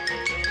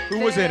 Who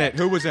was in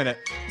it?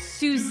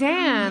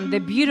 Suzanne, the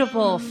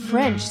beautiful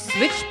French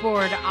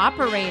switchboard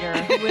operator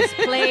who was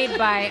played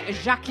by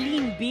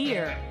Jacqueline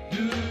Beer.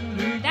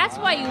 That's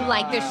why you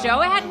like this show.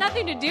 It had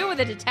nothing to do with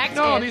the detectives.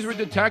 No, these were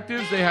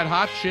detectives. They had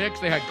hot chicks.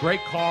 They had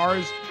great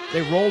cars.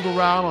 They rolled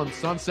around on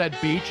Sunset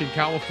Beach in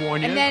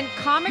California. And then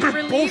comic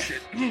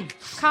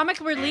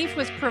relief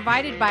was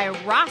provided by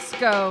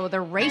Roscoe,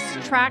 the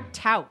racetrack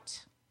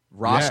tout.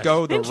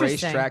 Roscoe, the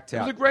Interesting. racetrack It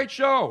was a tout. great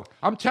show.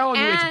 I'm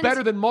telling you, it's And-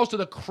 better than most of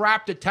the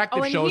crap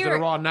detective and shows that here-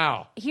 are on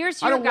now.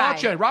 here's I your don't guy.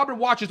 watch it. Robin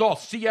watches all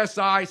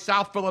CSI,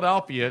 South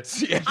Philadelphia. I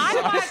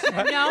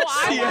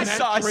CSI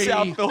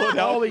South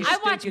Philadelphia. All these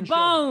watch stinking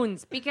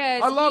Bones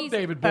because I love he's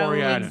David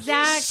Boreanaz.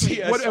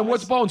 Exactly. And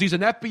what's Bones? He's an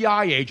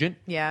FBI agent.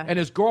 Yeah. And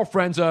his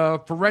girlfriend's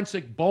a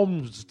forensic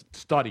bones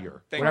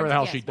studier. Whatever the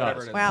hell she Whatever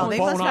does. it is. Wow, they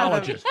must have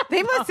Boneologist.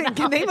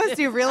 they must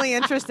do really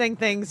interesting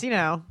things, you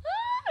know.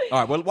 All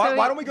right. Well,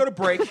 why don't we go to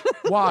break?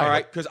 Why? All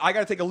right, because I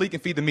got to take a leak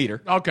and feed the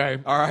meter. Okay.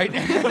 All right.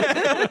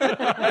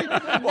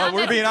 Well,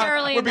 we're being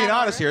necessarily in that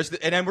honest here,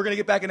 and then we're going to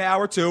get back in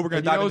hour 2. We're going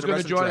And to you dive know into who's the going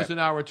rest to of the join us track. in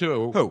hour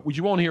 2? Who? Which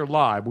you won't hear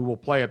live. We will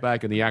play it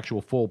back in the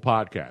actual full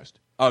podcast.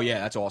 Oh yeah,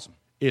 that's awesome.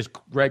 Is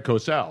Greg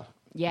Cosell.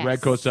 Yes. Greg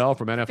Cosell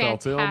from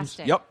NFL Films.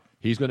 Fantastic. Yep.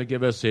 He's going to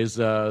give us his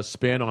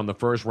spin on the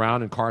first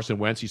round, and Carson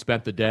Wentz. He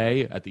spent the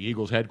day at the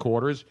Eagles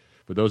headquarters.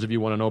 For those of you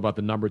who want to know about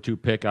the number 2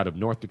 pick out of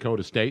North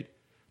Dakota State.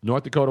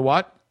 North Dakota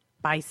what?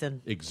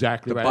 Bison.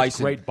 Exactly The right. That's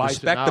bison. Great bison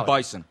Respect the knowledge.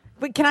 bison.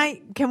 Wait,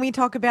 can we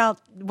talk about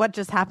what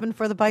just happened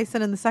for the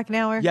Bison in the second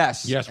hour?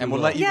 Yes. Yes, and we we'll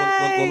will. let you.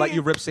 We'll let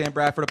you rip Sam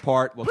Bradford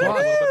apart. We'll talk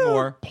a little bit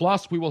more.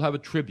 Plus, we will have a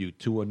tribute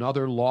to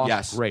another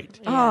lost great.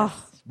 Oh,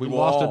 We will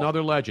lost all.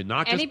 another legend,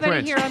 not just Anybody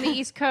Prince. here on the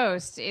East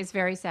Coast is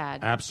very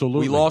sad.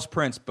 Absolutely. We lost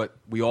Prince, but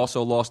we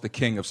also lost the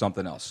king of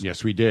something else.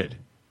 Yes, we did.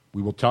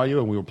 We will tell you,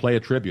 and we will play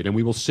a tribute, and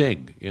we will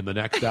sing in the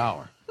next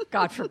hour.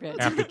 God forbid.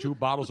 After 2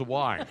 bottles of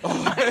wine.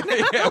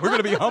 Yeah, we're going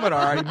to be humming, all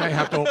We right. may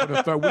have to open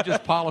a third. We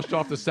just polished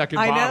off the second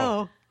I bottle.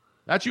 know.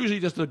 That's usually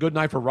just a good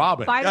night for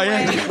Robin. By the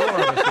Yeah, way, Four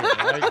of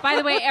us here, right? by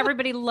the way,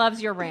 everybody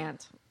loves your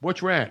rant.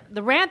 Which rant?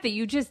 The rant that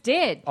you just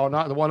did. Oh,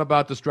 not the one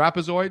about the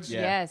trapezoids?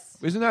 Yeah. Yes.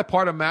 Isn't that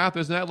part of math?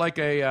 Isn't that like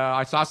a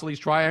isosceles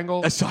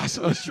triangle?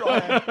 Isosceles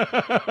triangle.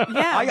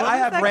 yeah. I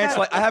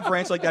have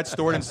rants like that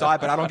stored inside,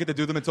 but I don't get to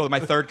do them until my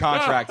third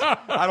contract.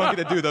 I don't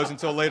get to do those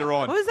until later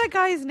on. What was that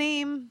guy's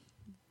name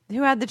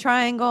who had the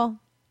triangle?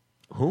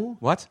 Who?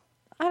 What?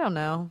 I don't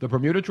know. The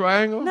Bermuda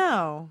Triangle?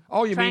 No.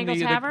 Oh, you Triangle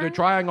mean the Tavern?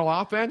 triangle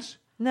offense?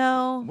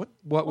 No.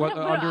 What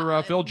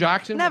under Phil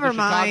Jackson? Never with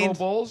the Chicago mind.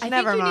 Bulls? I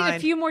Never think you need mind. a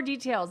few more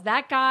details.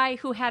 That guy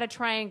who had a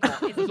triangle is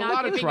There's a not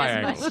lot of giving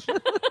us triangles.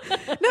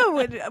 much.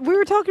 No, we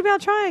were talking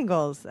about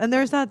triangles, and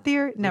there's that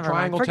theory. Never mind.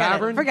 Triangle Forget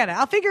Tavern? it. Forget it.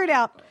 I'll figure it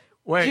out.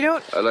 Wait. You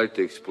know, I'd like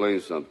to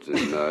explain something.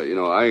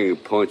 I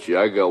ain't punchy.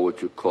 I got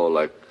what you call,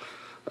 like,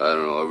 I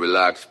don't know, a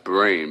relaxed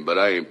brain, but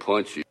I ain't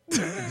punchy.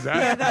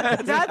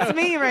 that's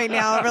me right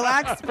now. A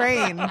relaxed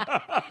brain.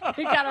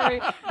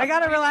 I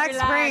got a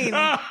relaxed brain.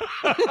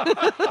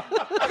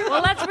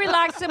 Well, let's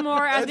relax some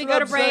more as we go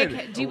to what I'm break.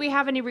 saying. Do we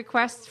have any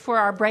requests for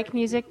our break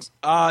music?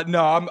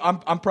 No,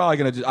 I'm probably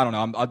gonna. I don't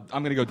know.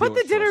 I'm gonna go. Put do the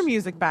it dinner first.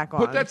 music back on.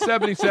 Put that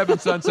 77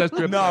 Sunset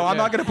Strip. No, I'm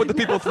not going to put the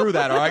people through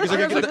that, all right? Because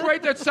There's a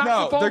great that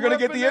saxophone no, they're going to riff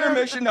get in the there.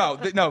 intermission.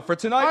 No, for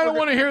tonight. I don't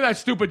want to hear that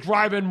stupid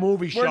drive-in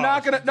movie show. We're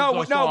not going to. No,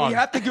 we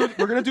have to do.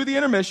 We're going to do the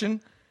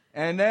intermission,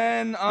 and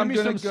then I'm Give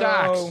me going some to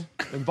go.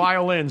 sax and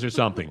violins or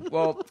something.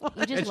 Well,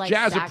 You just It's like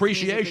Jazz sax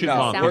Appreciation music. It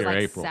Month sounds here, like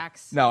April.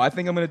 sax. no, I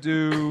think I'm going to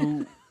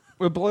do.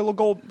 We'll play a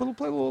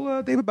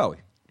little David Bowie.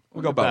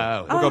 We'll go Bowie.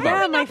 Bowie. We'll go Oh,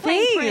 yeah, Bowie. my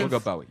fave. We'll go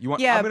Bowie. You want?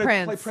 Yeah, I'm gonna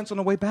Prince. play Prince on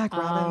the way back,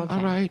 Robin.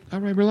 okay. All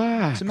right,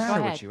 relax. What's the matter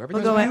ahead. with you? We'll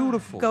Everything's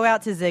beautiful. go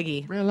out to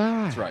Ziggy.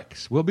 Relax. That's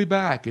right. We'll be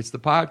back. It's the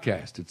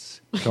podcast.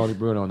 It's Tony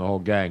Bruno and the whole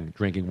gang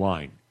drinking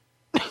wine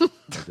at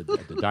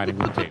the dining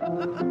room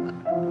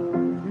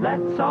table.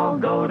 Let's all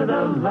go to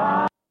the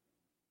lobby.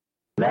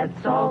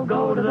 Let's all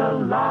go to the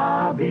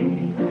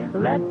lobby.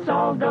 Let's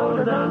all go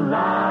to the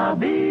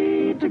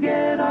lobby to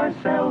get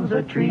ourselves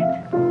a treat.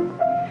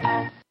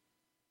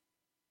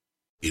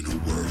 In a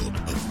world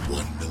of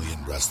 1 million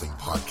wrestling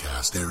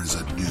podcasts, there is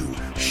a new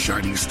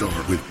shining star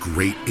with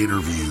great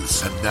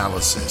interviews,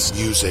 analysis,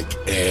 music,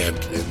 and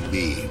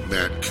me,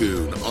 Matt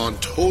Coon, on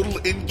total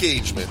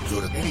engagement.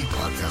 Go to any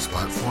podcast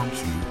platform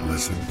to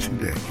listen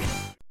today.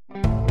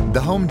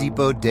 The Home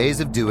Depot Days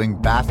of Doing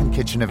Bath and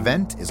Kitchen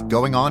event is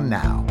going on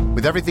now,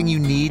 with everything you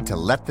need to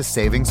let the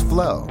savings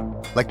flow.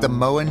 Like the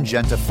Moen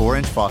Genta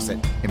 4-inch faucet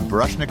in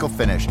brush nickel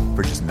finish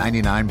for just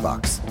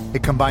 $99.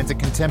 It combines a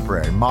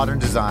contemporary modern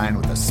design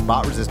with a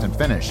spot-resistant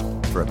finish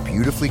for a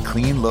beautifully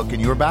clean look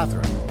in your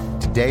bathroom.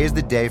 Today is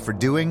the day for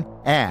doing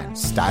and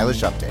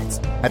stylish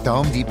updates at the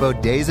Home Depot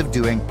Days of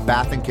Doing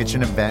Bath and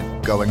Kitchen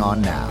event going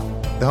on now.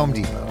 The Home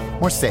Depot.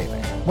 More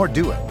saving, more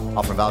doing.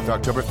 Offer valid through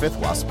October 5th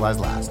while supplies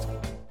last.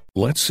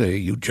 Let's say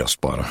you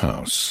just bought a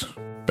house.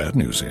 Bad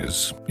news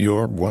is,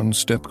 you're one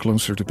step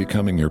closer to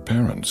becoming your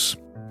parents.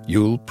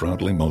 You'll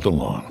proudly mow the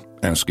lawn.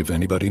 Ask if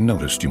anybody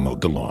noticed you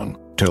mowed the lawn.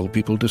 Tell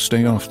people to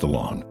stay off the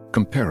lawn.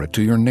 Compare it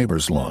to your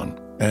neighbor's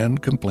lawn.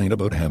 And complain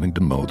about having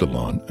to mow the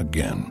lawn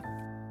again.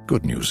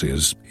 Good news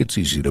is, it's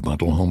easy to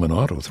bundle home and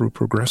auto through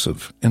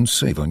Progressive and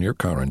save on your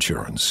car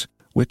insurance,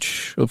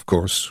 which, of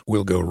course,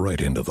 will go right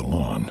into the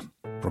lawn.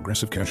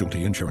 Progressive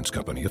Casualty Insurance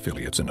Company,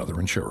 affiliates, and other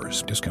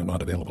insurers. Discount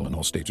not available in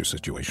all states or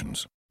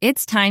situations.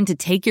 It's time to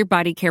take your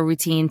body care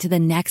routine to the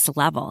next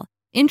level.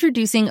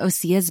 Introducing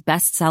Osea's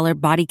bestseller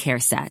body care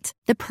set,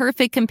 the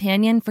perfect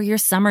companion for your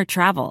summer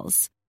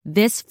travels.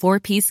 This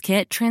 4-piece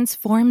kit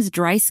transforms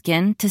dry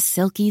skin to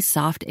silky,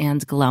 soft,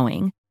 and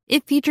glowing.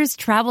 It features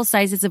travel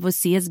sizes of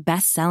Osea's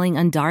best-selling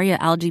Undaria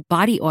algae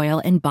body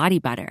oil and body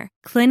butter,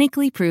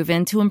 clinically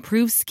proven to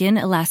improve skin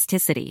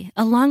elasticity,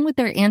 along with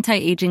their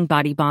anti-aging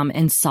body balm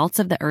and salts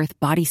of the earth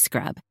body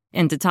scrub.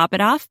 And to top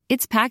it off,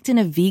 it's packed in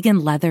a vegan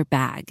leather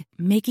bag,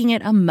 making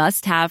it a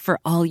must-have for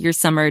all your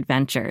summer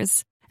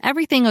adventures.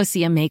 Everything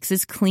Osea makes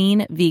is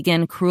clean,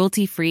 vegan,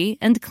 cruelty-free,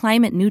 and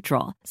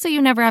climate-neutral, so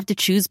you never have to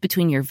choose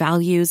between your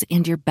values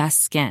and your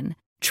best skin.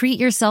 Treat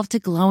yourself to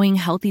glowing,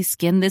 healthy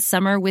skin this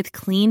summer with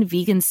clean,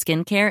 vegan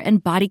skincare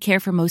and body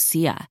care from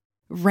Osea.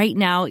 Right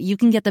now, you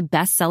can get the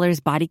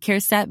bestsellers body care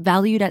set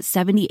valued at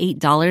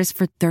 $78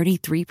 for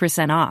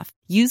 33% off.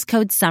 Use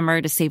code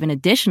SUMMER to save an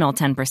additional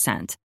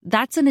 10%.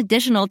 That's an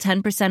additional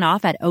 10%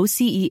 off at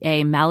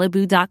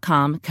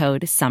OseaMalibu.com,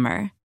 code SUMMER.